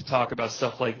organic to talk about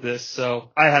stuff like this.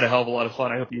 So I had a hell of a lot of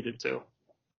fun. I hope you did too.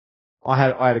 I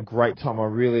had a great time. I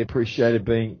really appreciated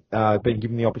being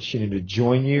given the opportunity to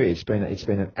join you. It's been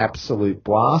an absolute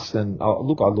blast, and I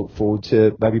look forward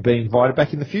to maybe being invited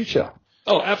back in the future.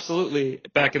 Oh, absolutely.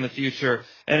 Back in the future.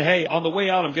 And hey, on the way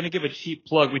out, I'm going to give a cheap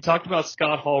plug. We talked about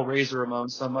Scott Hall, Razor Ramon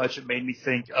so much. It made me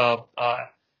think of,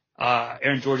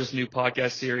 Aaron George's new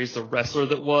podcast series, The Wrestler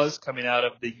That Was, coming out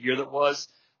of the year that was.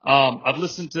 I've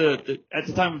listened to at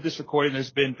the time of this recording,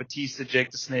 there's been Batista,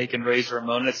 Jake the Snake, and Razor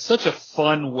Ramon. And it's such a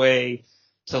fun way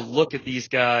to look at these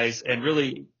guys and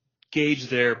really gauge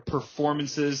their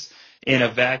performances in a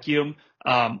vacuum,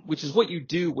 which is what you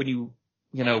do when you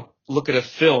look at a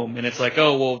film and it's like,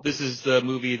 oh, well, this is the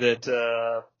movie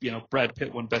that, Brad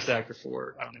Pitt won Best Actor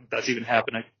for. I don't know if that's even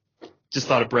happened. I just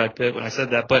thought of Brad Pitt when I said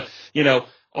that. But,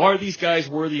 are these guys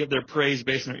worthy of their praise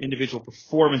based on their individual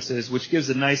performances, which gives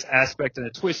a nice aspect and a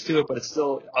twist to it, but it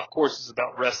still, of course, is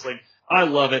about wrestling. I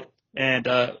love it. And,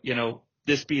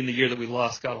 this being the year that we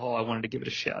lost Scott Hall, I wanted to give it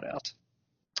a shout out.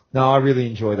 No, I really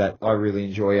enjoy that. I really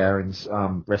enjoy Aaron's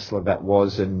Wrestler That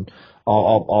Was, and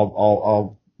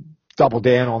I'll double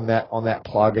down on that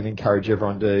plug and encourage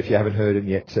everyone to, if you haven't heard him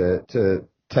yet, to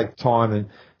take the time and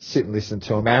sit and listen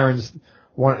to him. Aaron's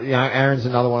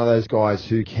another one of those guys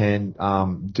who can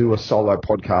do a solo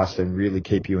podcast and really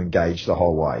keep you engaged the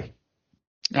whole way.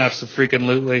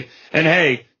 Absolutely. And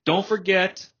hey, don't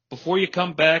forget, before you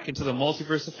come back into the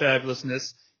Multiverse of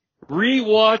Fabulousness,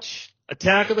 rewatch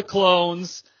Attack of the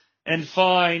Clones and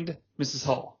find Mrs.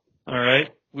 Hall. All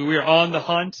right? We are on the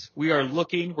hunt. We are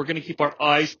looking. We're going to keep our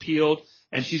eyes peeled,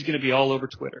 and she's going to be all over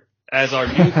Twitter as our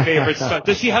new favorite star.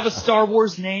 Does she have a Star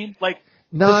Wars name?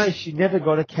 No, she never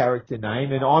got a character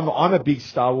name, and I'm a big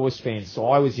Star Wars fan, so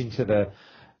I was into the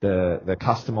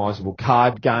customizable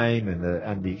card game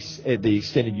and the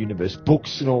extended universe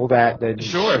books and all that. And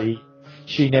sure.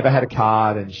 She never had a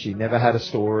card, and she never had a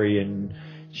story, and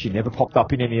she never popped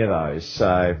up in any of those.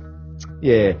 So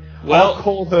yeah, well,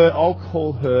 I'll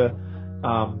call her.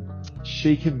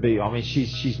 She can be. I mean,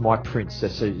 she's my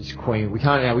princess. She's queen. We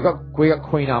got Queen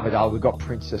Amidala. We've got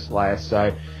Princess Leia.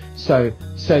 So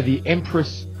the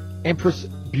Empress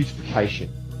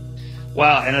beautification.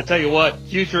 Wow, and I tell you what,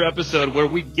 future episode where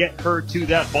we get her to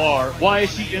that bar. Why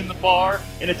is she in the bar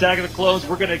in Attack of the Clones?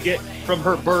 We're going to get from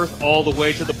her birth all the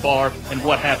way to the bar and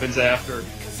what happens after.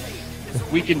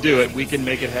 We can do it. We can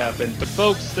make it happen. But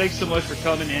folks, thanks so much for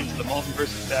coming into the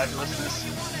Multiverse of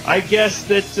Fabulousness. I guess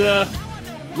that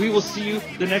we will see you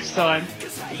the next time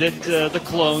that the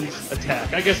clones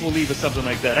attack. I guess we'll leave with something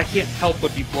like that. I can't help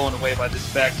but be blown away by this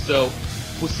fact. So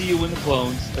we'll see you when the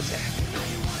clones attack.